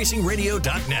horseracingradio.net.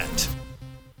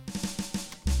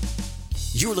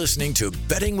 You're listening to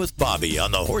Betting with Bobby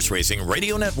on the Horse Racing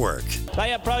Radio Network.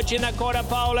 They approach in the quarter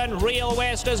pole, and Real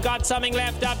West has got something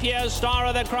left up here. Star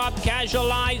of the crop, Casual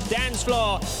Lies, Dance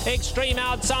Floor. Extreme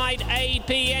outside,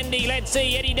 AP Indy. Let's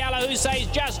see, Eddie Dallahouse's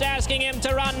just asking him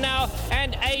to run now.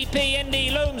 And AP Indy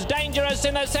looms dangerous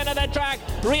in the center of the track.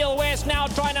 Real West now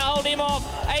trying to hold him off.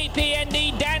 AP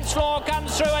Indy, Dance Floor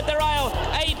comes through at the rail.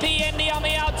 AP Indy on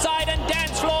the outside, and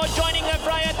Dance Floor joining the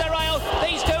fray at the rail.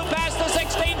 These two pass the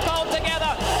 16-fold together.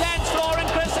 Dance Floor and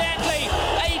Chris Antley,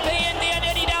 AP Indy and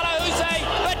Eddie Dallahousse,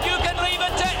 but you can leave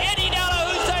it to Eddie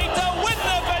Dallahousse to win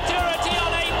the futurity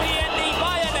on AP Indy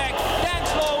by a neck.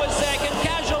 Dance Floor was second,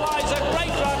 Casualize, a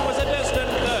great run, was a distant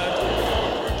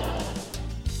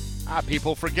third.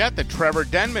 People forget that Trevor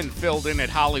Denman filled in at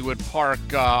Hollywood Park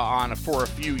for a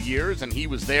few years, and he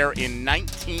was there in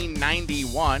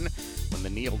 1991 when the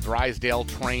Neil Drysdale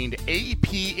trained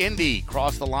AP Indy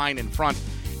crossed the line in front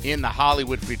in the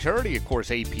Hollywood Futurity. Of course,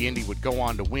 AP Indy would go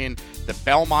on to win the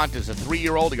Belmont as a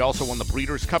 3-year-old. He also won the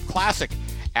Breeders' Cup Classic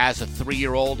as a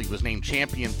 3-year-old. He was named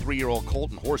champion 3-year-old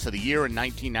Colton Horse of the Year in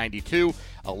 1992,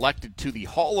 elected to the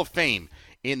Hall of Fame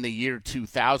in the year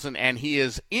 2000, and he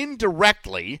is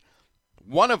indirectly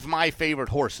one of my favorite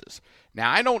horses. Now,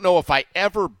 I don't know if I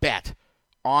ever bet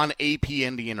on AP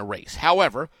Indy in a race.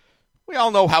 However, we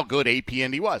all know how good AP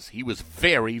Indy was. He was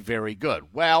very, very good.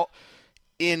 Well,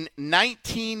 in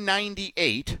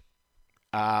 1998,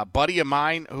 a buddy of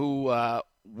mine who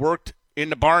worked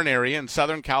in the barn area in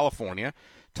Southern California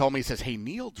told me, he says, hey,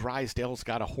 Neil Drysdale's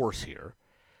got a horse here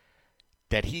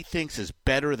that he thinks is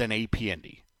better than AP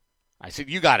Indy. I said,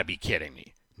 you got to be kidding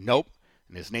me. Nope.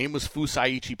 And his name was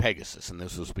Fusaichi Pegasus, and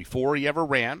this was before he ever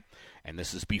ran, and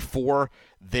this is before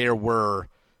there were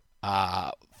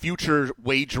future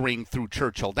wagering through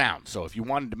Churchill Downs. So if you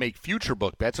wanted to make future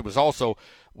book bets, it was also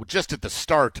just at the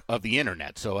start of the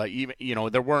internet. So even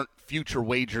there weren't future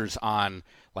wagers on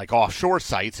like offshore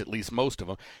sites, at least most of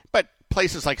them, but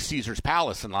places like Caesar's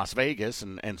Palace in Las Vegas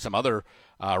and some other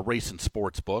race and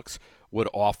sports books would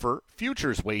offer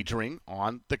futures wagering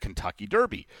on the Kentucky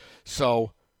Derby.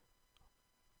 So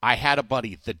I had a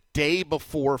buddy the day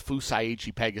before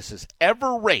Fusaichi Pegasus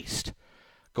ever raced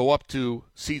go up to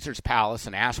Caesar's Palace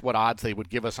and ask what odds they would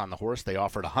give us on the horse. They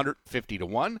offered 150 to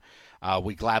 1.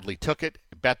 We gladly took it,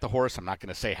 bet the horse. I'm not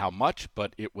going to say how much,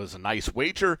 but it was a nice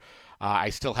wager. I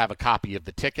still have a copy of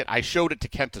the ticket. I showed it to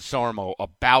Kenta Sormo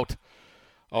about,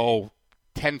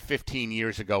 10, 15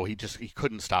 years ago. He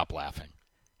couldn't stop laughing.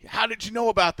 How did you know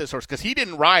about this horse? Because he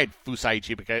didn't ride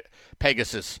Fusaichi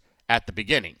Pegasus at the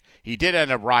beginning. He did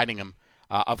end up riding him,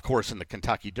 of course, in the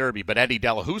Kentucky Derby, but Eddie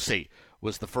Delahousie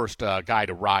was the first guy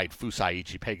to ride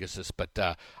Fusaichi Pegasus, but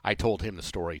I told him the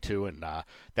story too, and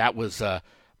that was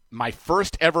my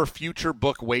first ever future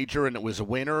book wager, and it was a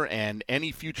winner, and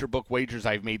any future book wagers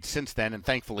I've made since then, and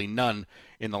thankfully none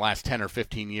in the last 10 or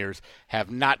 15 years,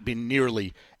 have not been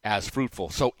nearly as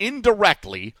fruitful. So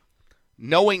indirectly,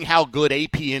 knowing how good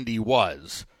AP Indy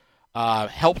was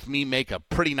helped me make a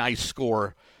pretty nice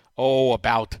score,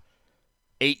 about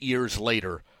 8 years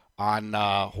later, on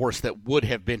a horse that would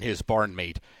have been his barn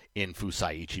mate in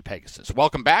Fusaichi Pegasus.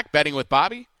 Welcome back, Betting with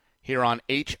Bobby, here on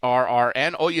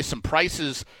HRRN. Owe you some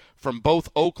prices from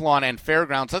both Oaklawn and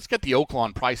Fairgrounds. Let's get the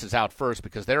Oaklawn prices out first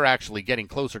because they're actually getting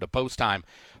closer to post time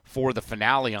for the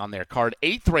finale on their card.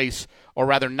 Ninth race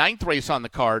on the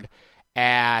card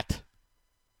at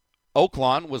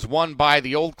Oaklawn was won by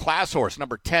the old class horse,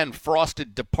 number 10,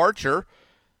 Frosted Departure.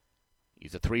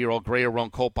 He's a 3-year-old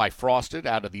Gray-Roan colt by Frosted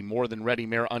out of the More Than Ready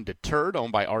mare Undeterred,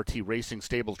 owned by RT Racing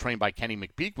Stable, trained by Kenny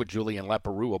McPeak with Julian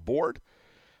Leperoux aboard.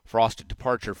 Frosted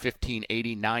Departure,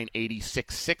 1580, 980,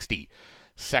 660.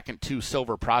 Second 2,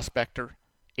 Silver Prospector,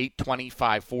 820,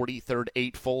 540. Third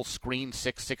 8, Full Screen,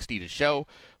 660 to show.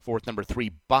 Fourth, number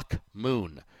 3, Buck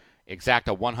Moon.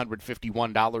 Exacta,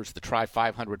 $151. The Try,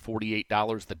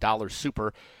 $548. The Dollar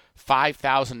Super,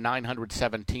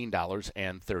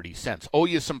 $5,917.30. Owe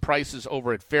you some prices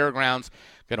over at Fairgrounds.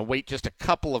 Going to wait just a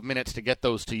couple of minutes to get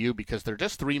those to you because they're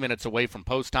just 3 minutes away from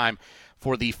post time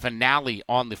for the finale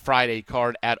on the Friday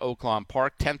card at Oaklawn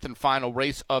Park. 10th and final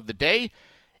race of the day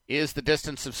is the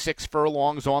distance of 6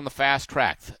 furlongs on the fast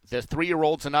track. The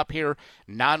 3-year-olds and up here,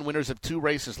 non-winners of 2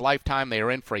 races lifetime. They are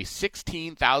in for a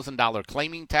 $16,000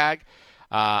 claiming tag.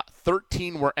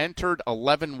 13 were entered,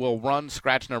 11 will run.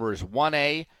 Scratch numbers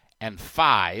 1A and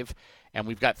 5, and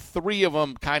we've got 3 of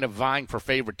them kind of vying for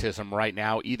favoritism right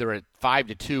now, either at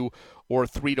 5-2 or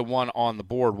 3-1 on the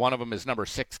board. One of them is number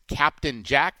 6, Captain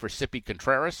Jack, for Sippy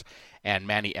Contreras and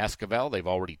Manny Esquivel. They've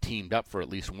already teamed up for at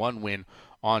least one win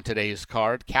on today's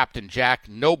card. Captain Jack,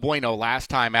 no bueno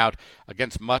last time out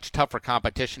against much tougher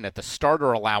competition at the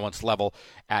starter allowance level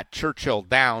at Churchill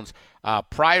Downs.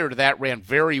 Prior to that, ran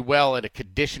very well at a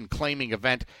condition claiming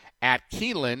event at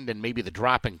Keeneland, and maybe the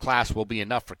drop in class will be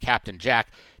enough for Captain Jack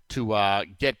to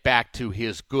get back to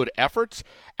his good efforts.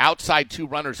 Outside 2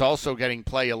 runners also getting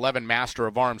play, 11 Master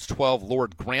of Arms, 12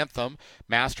 Lord Grantham.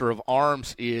 Master of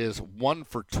Arms is 1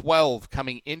 for 12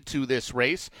 coming into this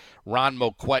race. Ron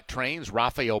Moquette trains.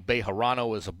 Rafael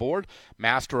Bejarano is aboard.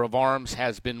 Master of Arms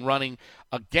has been running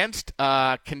against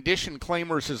condition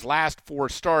claimers his last 4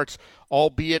 starts,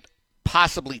 albeit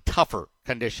possibly tougher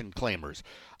condition claimers,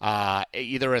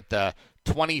 either at the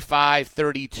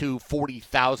 $25,000, $32,000,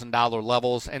 $40,000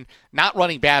 levels, and not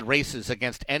running bad races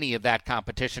against any of that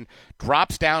competition.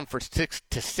 Drops down for 6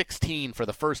 to 16 for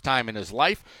the first time in his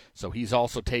life, so he's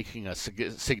also taking a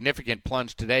significant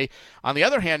plunge today. On the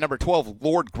other hand, number 12,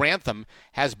 Lord Grantham,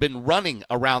 has been running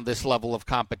around this level of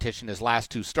competition his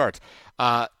last 2 starts.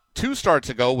 2 starts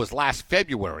ago was last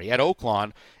February at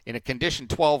Oaklawn in a condition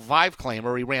 12-5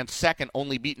 claimer. He ran second,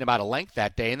 only beaten about a length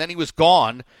that day, and then he was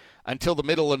gone until the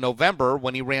middle of November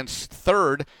when he ran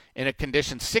third in a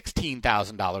condition $16,000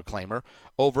 claimer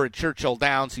over at Churchill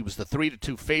Downs. He was the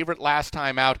 3-2 favorite last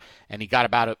time out, and he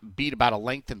got beat about a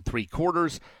length and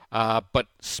 3/4. But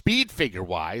speed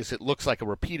figure-wise, it looks like a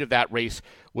repeat of that race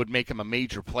would make him a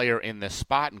major player in this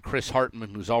spot. And Chris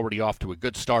Hartman, who's already off to a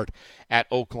good start at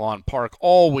Oaklawn Park,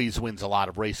 always wins a lot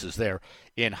of races there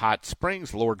in Hot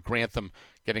Springs. Lord Grantham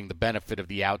getting the benefit of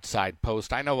the outside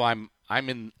post. I know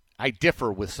I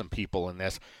differ with some people in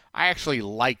this. I actually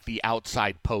like the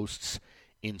outside posts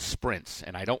in sprints,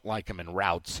 and I don't like them in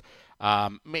routes,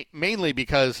 mainly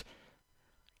because,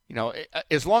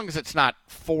 as long as it's not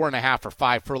 4.5 or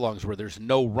 5 furlongs where there's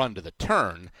no run to the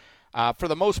turn, for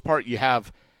the most part you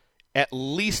have at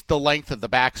least the length of the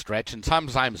backstretch, and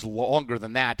sometimes longer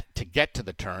than that to get to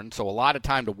the turn, so a lot of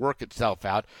time to work itself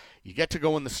out. You get to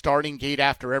go in the starting gate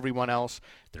after everyone else.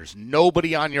 There's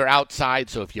nobody on your outside,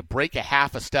 so if you break a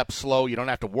half a step slow, you don't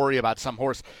have to worry about some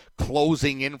horse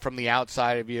closing in from the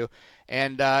outside of you.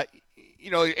 And,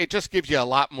 it just gives you a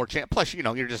lot more chance. Plus,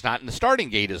 you're just not in the starting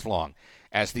gate as long.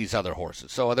 as these other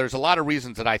horses. So there's a lot of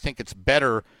reasons that I think it's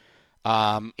better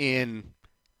in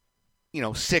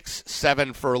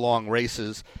 6-7 furlong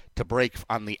races to break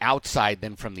on the outside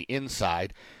than from the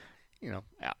inside.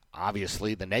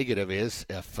 Obviously the negative is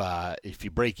if you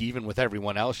break even with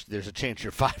everyone else, there's a chance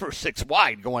you're 5 or 6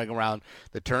 wide going around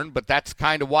the turn. But that's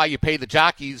kind of why you pay the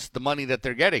jockeys the money that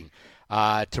they're getting,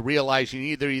 to realize you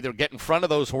either get in front of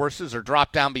those horses or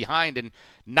drop down behind and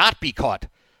not be caught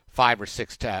 5 or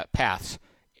 6 paths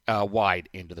wide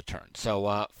into the turn.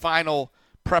 So final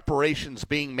preparations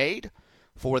being made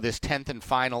for this 10th and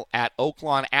final at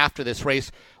Oaklawn. After this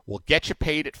race, we'll get you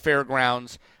paid at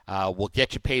Fairgrounds. We'll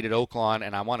get you paid at Oaklawn,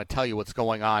 and I want to tell you what's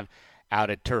going on out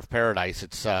at Turf Paradise.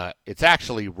 It's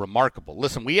actually remarkable.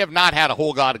 Listen, we have not had a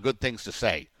whole lot of good things to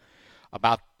say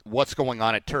about what's going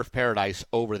on at Turf Paradise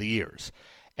over the years,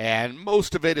 and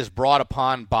most of it is brought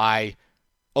upon by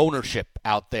ownership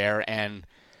out there, and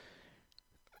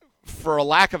for a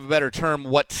lack of a better term,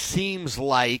 what seems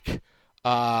like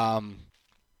a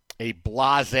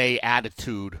blasé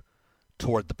attitude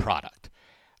toward the product.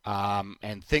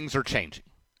 And things are changing,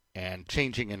 and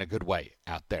changing in a good way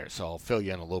out there. So I'll fill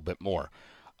you in a little bit more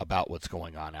about what's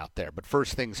going on out there. But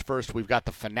first things first, we've got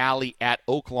the finale at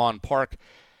Oaklawn Park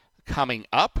coming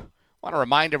up. I want to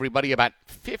remind everybody, about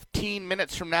 15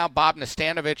 minutes from now, Bob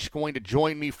Nastanovich going to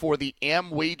join me for the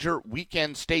AmWager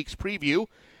Weekend Stakes preview.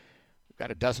 We've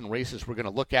got a dozen races we're going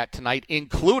to look at tonight,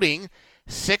 including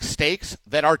 6 stakes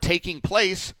that are taking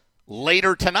place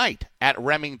later tonight at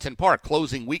Remington Park,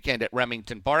 closing weekend at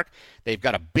Remington Park. They've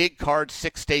got a big card,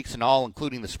 6 stakes in all,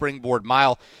 including the Springboard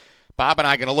Mile. Bob and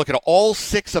I are going to look at all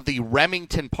 6 of the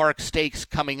Remington Park stakes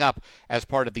coming up as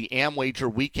part of the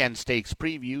AmWager Weekend Stakes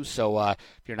preview. So if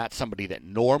you're not somebody that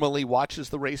normally watches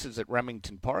the races at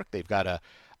Remington Park, they've got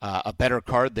a better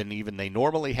card than even they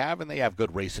normally have, and they have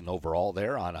good racing overall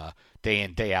there on a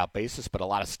day-in, day-out basis, but a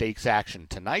lot of stakes action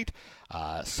tonight.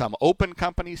 Some open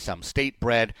companies, some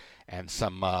state-bred, and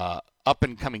some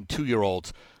up-and-coming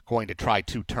 2-year-olds going to try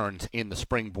 2 turns in the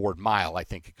Springboard Mile. I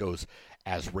think it goes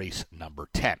as race number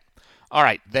 10. All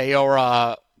right, they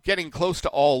are getting close to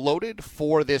all loaded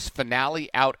for this finale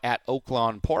out at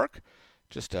Oaklawn Park.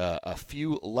 Just a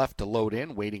few left to load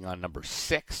in, waiting on number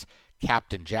 6.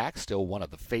 Captain Jack, still one of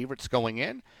the favorites going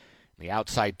in. The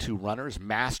outside 2 runners,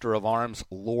 Master of Arms,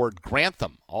 Lord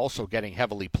Grantham, also getting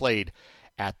heavily played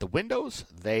at the windows.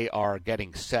 They are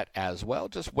getting set as well,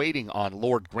 just waiting on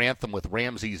Lord Grantham with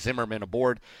Ramsey Zimmerman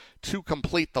aboard to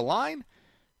complete the line.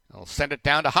 They'll send it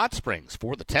down to Hot Springs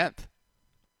for the 10th.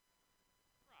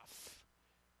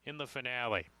 In the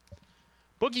finale,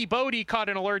 Boogie Bodie caught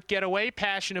an alert getaway.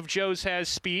 Passion of Joe's has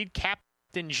speed.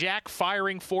 Captain Jack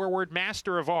firing forward.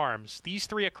 Master of Arms. These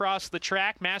 3 across the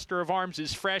track. Master of Arms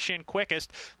is fresh and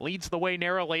quickest. Leads the way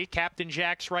narrowly. Captain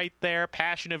Jack's right there.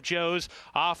 Passion of Joe's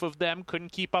off of them.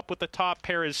 Couldn't keep up with the top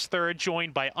pair, is third,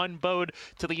 joined by Unbowed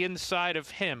to the inside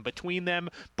of him. Between them,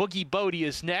 Boogie Bodie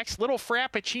is next. Little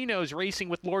Frappuccino's racing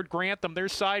with Lord Grantham. They're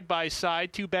side by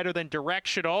side. 2 better than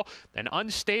Directional. Then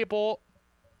Unstable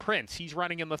Prince, he's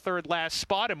running in the 3rd last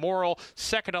spot. Immoral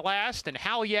 2nd to last, and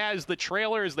Hal Yaz the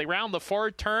trailer as they round the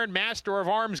 4th turn. Master of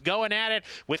Arms going at it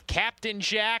with Captain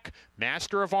Jack.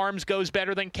 Master of Arms goes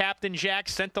better than Captain Jack,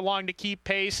 sent along to keep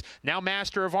pace. Now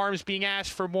Master of Arms being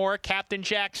asked for more. Captain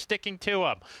Jack sticking to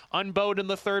him. Unbowed in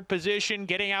the 3rd position,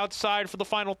 getting outside for the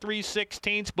final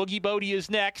 3/16. Boogie Bodie is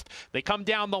next. They come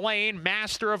down the lane.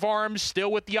 Master of Arms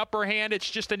still with the upper hand. It's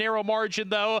just a narrow margin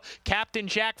though. Captain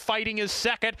Jack fighting his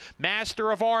 2nd.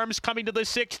 Master of Arms coming to the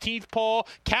 16th pole.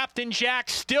 Captain Jack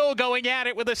still going at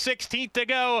it with a 16th to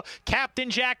go.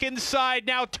 Captain Jack inside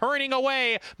now, turning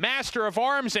away. Master of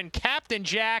Arms and Captain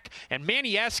Jack and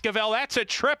Manny Esquivel. That's a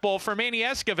triple for Manny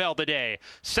Esquivel today.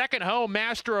 2nd home,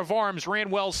 Master of Arms ran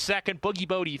well 2nd. Boogie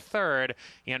Bodie 3rd,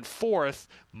 and 4th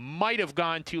might have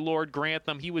gone to Lord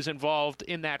Grantham. He was involved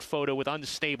in that photo with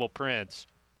Unstable Prince.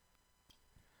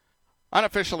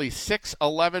 Unofficially 6,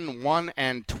 11, 1,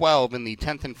 and 12 in the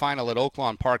 10th and final at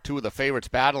Oaklawn Park. 2 of the favorites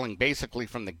battling basically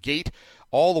from the gate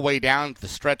all the way down the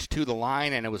stretch to the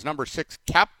line, and it was number 6,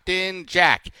 Captain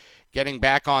Jack, getting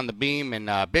back on the beam, and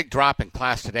a big drop in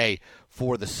class today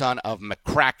for the son of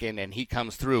McCracken, and he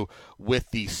comes through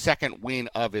with the 2nd win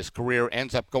of his career.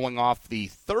 Ends up going off the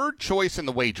 3rd choice in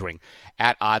the wagering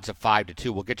at odds of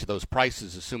 5-2. We'll get you those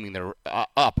prices, assuming they're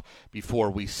up before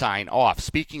we sign off.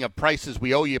 Speaking of prices,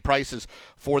 we owe you prices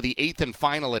for the 8th and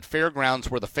final at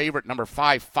Fairgrounds, where the favorite, number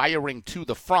 5, Firing to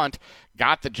the Front,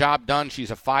 got the job done.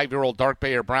 She's a 5-year-old dark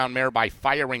bay or brown mare by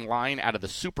Firing Line out of the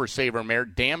Super Saver mare,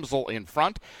 Damsel in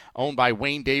Front, owned by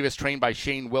Wayne Davis, trained by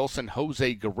Shane Wilson.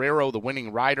 Jose Guerrero, the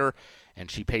winning rider, and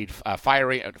she paid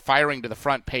firing to the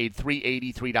front, paid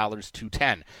 $3.80,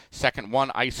 $2.10. Second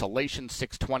one, Isolation,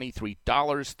 $6.20,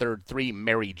 $3. Third three,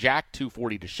 Mary Jack,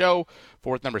 $2.40 to show.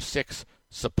 Fourth, number 6,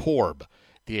 Superb.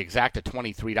 The Exact at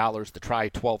 $23, the Try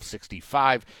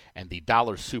 $12.65, and the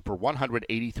Dollar Super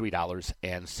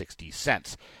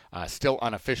 $183.60. Still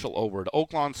unofficial over at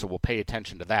Oaklawn, so we'll pay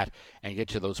attention to that and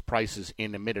get you those prices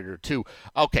in a minute or two.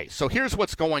 Okay, so here's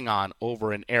what's going on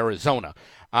over in Arizona.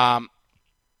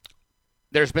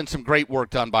 There's been some great work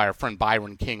done by our friend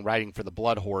Byron King writing for the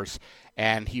Blood Horse,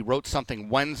 and he wrote something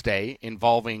Wednesday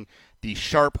involving the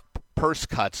sharp purse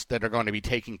cuts that are going to be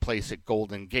taking place at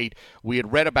Golden Gate. We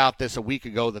had read about this a week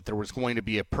ago, that there was going to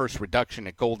be a purse reduction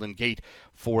at Golden Gate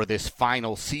for this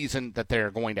final season that they're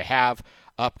going to have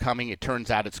upcoming. It turns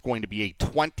out it's going to be a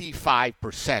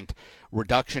 25%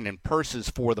 reduction in purses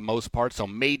for the most part. So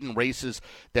maiden races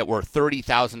that were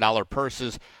 $30,000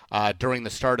 purses during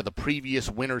the start of the previous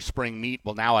winter-spring meet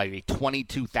will now have a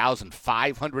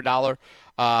 $22,500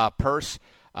 purse.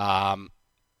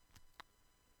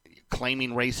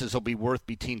 Claiming races will be worth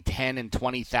between $10,000 and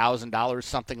 $20,000,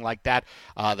 something like that.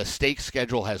 The stake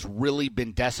schedule has really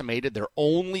been decimated. They're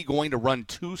only going to run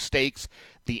 2 stakes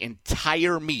the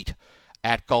entire meet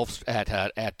at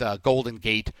Golden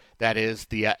Gate. That is,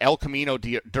 the El Camino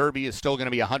Derby is still going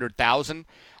to be $100,000,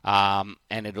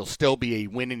 and it'll still be a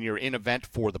win-in-your-in event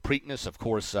for the Preakness. Of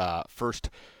course,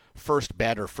 First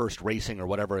Bet or First Racing or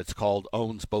whatever it's called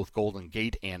owns both Golden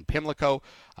Gate and Pimlico,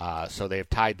 so they've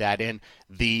tied that in.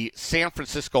 The San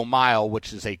Francisco Mile,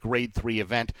 which is a Grade 3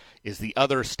 event, is the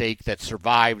other stake that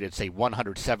survived. It's a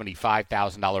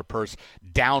 $175,000 purse,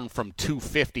 down from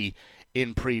 $250,000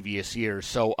 in previous years.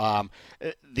 So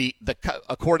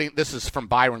this is from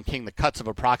Byron King, the cuts of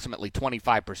approximately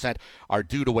 25% are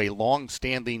due to a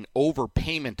long-standing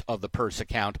overpayment of the purse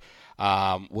account,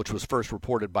 which was first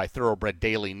reported by Thoroughbred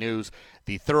Daily News.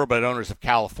 The Thoroughbred Owners of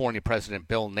California President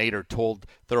Bill Nader told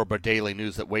Thoroughbred Daily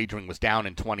News that wagering was down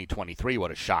in 2023.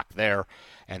 What a shock there.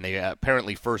 And they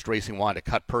apparently First Racing wanted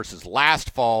to cut purses last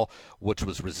fall, which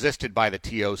was resisted by the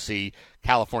TOC.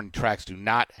 California tracks do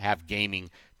not have gaming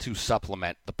to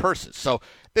supplement the purses. So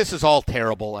this is all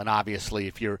terrible, and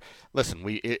obviously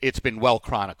it's been well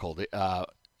chronicled.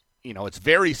 It's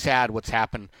very sad what's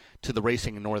happened to the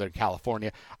racing in Northern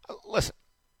California. Listen,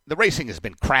 the racing has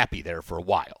been crappy there for a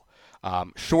while.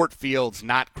 Short fields,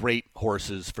 not great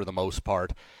horses for the most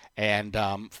part, and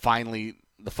finally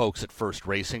the folks at First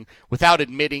Racing, without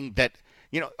admitting that,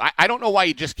 I don't know why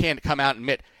you just can't come out and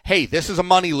admit, hey, this is a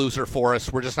money loser for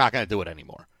us, we're just not going to do it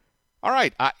anymore. All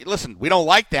right, listen, we don't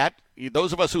like that.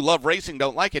 Those of us who love racing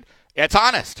don't like it. It's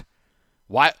honest.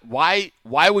 Why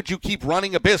would you keep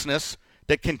running a business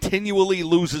that continually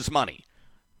loses money?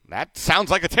 That sounds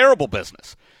like a terrible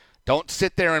business. Don't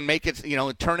sit there and make it,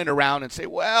 turn it around and say,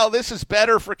 well, this is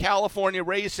better for California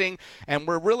racing, and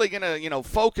we're really going to,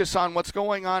 focus on what's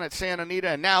going on at Santa Anita,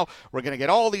 and now we're going to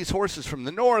get all these horses from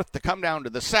the north to come down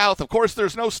to the south. Of course,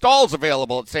 there's no stalls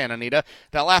available at Santa Anita.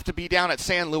 They'll have to be down at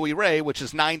San Luis Rey, which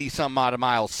is 90-some-odd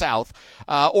miles south,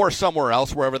 or somewhere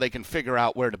else, wherever they can figure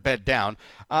out where to bed down.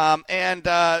 And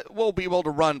we'll be able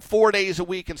to run 4 days a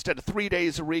week instead of 3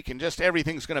 days a week, and just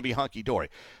everything's going to be hunky-dory.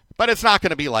 But it's not going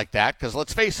to be like that, because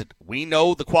let's face it, we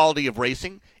know the quality of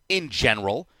racing in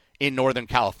general in Northern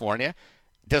California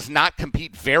does not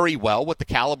compete very well with the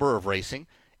caliber of racing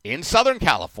in Southern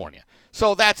California.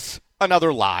 So that's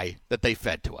another lie that they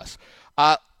fed to us.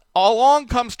 Along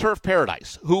comes Turf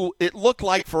Paradise, who it looked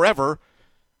like forever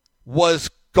was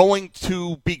going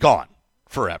to be gone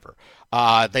forever.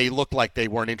 They looked like they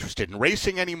weren't interested in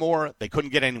racing anymore. They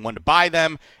couldn't get anyone to buy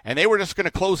them, and they were just going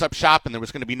to close up shop, and there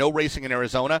was going to be no racing in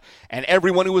Arizona, and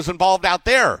everyone who was involved out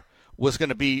there was going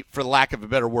to be, for the lack of a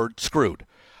better word, screwed.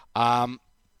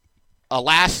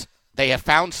 Alas, they have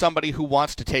found somebody who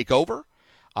wants to take over,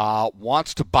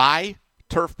 wants to buy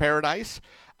Turf Paradise.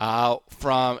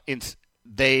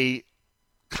 They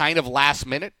kind of last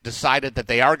minute decided that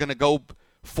they are going to go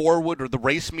forward or the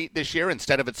race meet this year.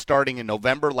 Instead of it starting in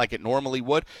November like it normally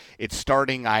would, it's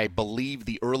starting, I believe,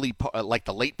 the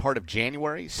late part of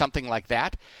January, something like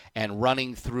that, and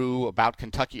running through about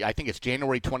Kentucky. I think it's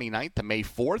January 29th to May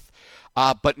 4th.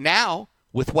 But now,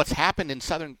 with what's happened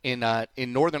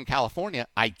in Northern California,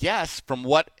 I guess from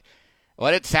what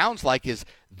it sounds like is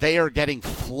they are getting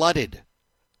flooded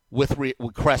with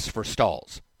requests for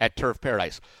stalls at Turf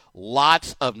Paradise.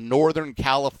 Lots of Northern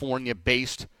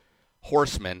California-based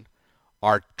horsemen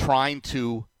are trying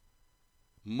to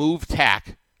move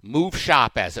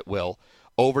shop, as it will,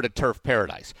 over to Turf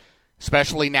Paradise,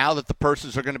 especially now that the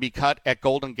purses are going to be cut at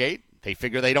Golden Gate. They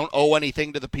figure they don't owe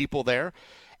anything to the people there.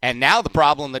 And now the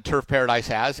problem that Turf Paradise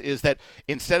has is that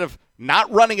instead of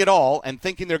not running at all and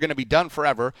thinking they're going to be done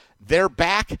forever, they're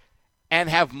back and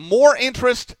have more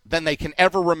interest than they can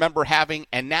ever remember having.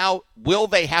 And now, will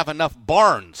they have enough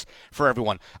barns for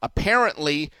everyone?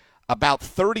 Apparently, about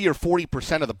 30 or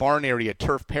 40% of the barn area at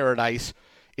Turf Paradise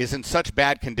is in such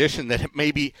bad condition that it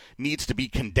maybe needs to be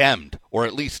condemned or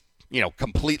at least,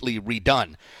 completely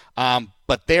redone.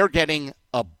 But they're getting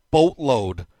a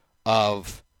boatload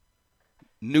of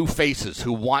new faces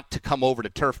who want to come over to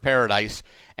Turf Paradise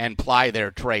and ply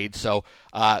their trade. So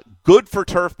good for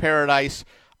Turf Paradise.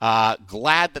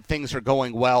 Glad that things are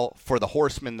going well for the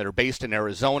horsemen that are based in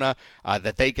Arizona,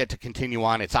 that they get to continue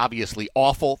on. It's obviously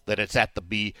awful that it's at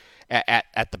the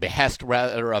behest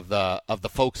rather of the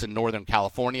folks in Northern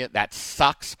California. That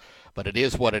sucks, but it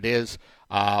is what it is.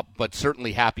 But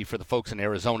certainly happy for the folks in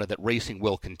Arizona that racing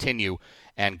will continue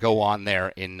and go on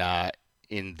there in the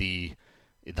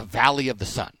Valley of the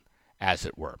Sun, as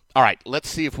it were. All right, let's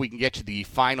see if we can get you the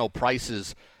final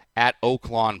prices at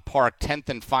Oaklawn Park. 10th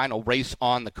and final race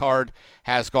on the card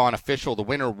has gone official. The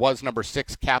winner was number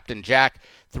 6, Captain Jack,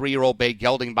 3-year-old bay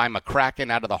gelding by McCracken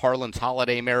out of the Harlan's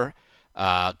Holiday Mare.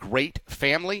 Great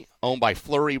family, owned by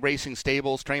Flurry Racing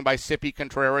Stables, trained by Sippy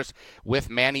Contreras with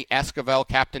Manny Esquivel.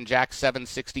 Captain Jack,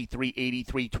 $760, $380,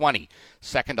 $320.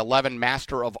 Second 11,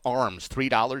 Master of Arms, $3,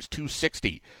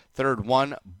 $260. Third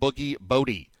 1, Boogie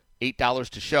Bodie, $8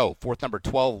 to show. Fourth number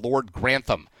 12, Lord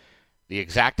Grantham. The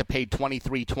Exacta paid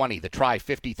 $23.20. The Try,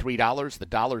 $53. The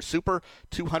Dollar Super,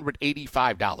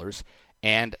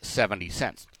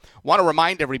 $285.70. Want to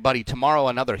remind everybody, tomorrow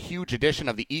another huge edition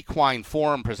of the Equine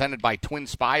Forum presented by Twin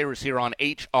Spires here on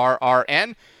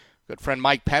HRRN. Good friend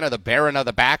Mike Penna, the Baron of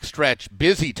the Backstretch,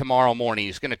 busy tomorrow morning.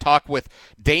 He's going to talk with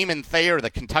Damon Thayer, the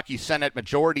Kentucky Senate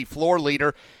Majority Floor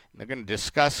Leader. They're going to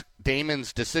discuss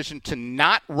Damon's decision to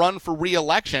not run for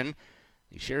re-election.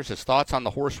 He shares his thoughts on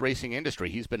the horse racing industry.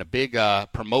 He's been a big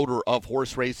promoter of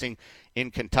horse racing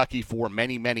in Kentucky for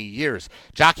many, many years.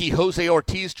 Jockey Jose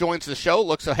Ortiz joins the show,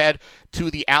 looks ahead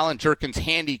to the Alan Jerkins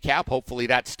Handicap. Hopefully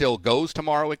that still goes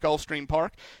tomorrow at Gulfstream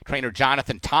Park. Trainer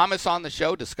Jonathan Thomas on the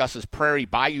show discusses Prairie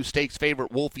Bayou Stakes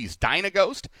favorite Wolfie's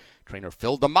Dynaghost. Trainer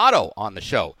Phil D'Amato on the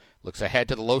show looks ahead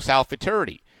to the Los Al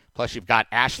Futurity. Plus you've got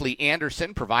Ashley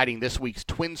Anderson providing this week's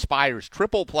Twin Spires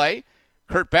Triple Play.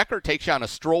 Kurt Becker takes you on a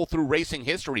stroll through racing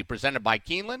history presented by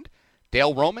Keeneland.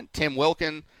 Dale Roman's Tim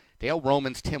Wilkin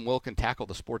tackle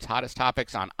the sport's hottest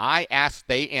topics on I Ask,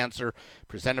 They Answer,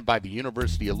 presented by the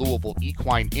University of Louisville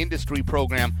Equine Industry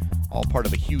Program, all part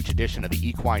of a huge edition of the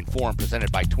Equine Forum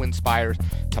presented by Twin Spires.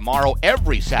 Tomorrow,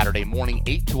 every Saturday morning,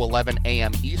 8 to 11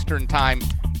 a.m. Eastern Time,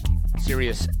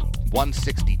 Sirius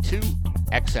 162,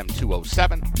 XM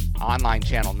 207, online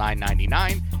channel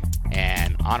 999,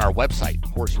 and on our website,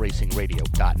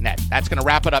 horseracingradio.net. That's going to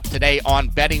wrap it up today on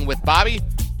Betting with Bobby.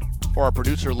 For our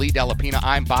producer, Lee Delapina,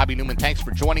 I'm Bobby Newman. Thanks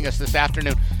for joining us this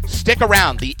afternoon. Stick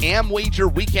around. The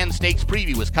AmWager Weekend Stakes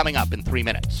preview is coming up in 3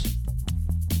 minutes.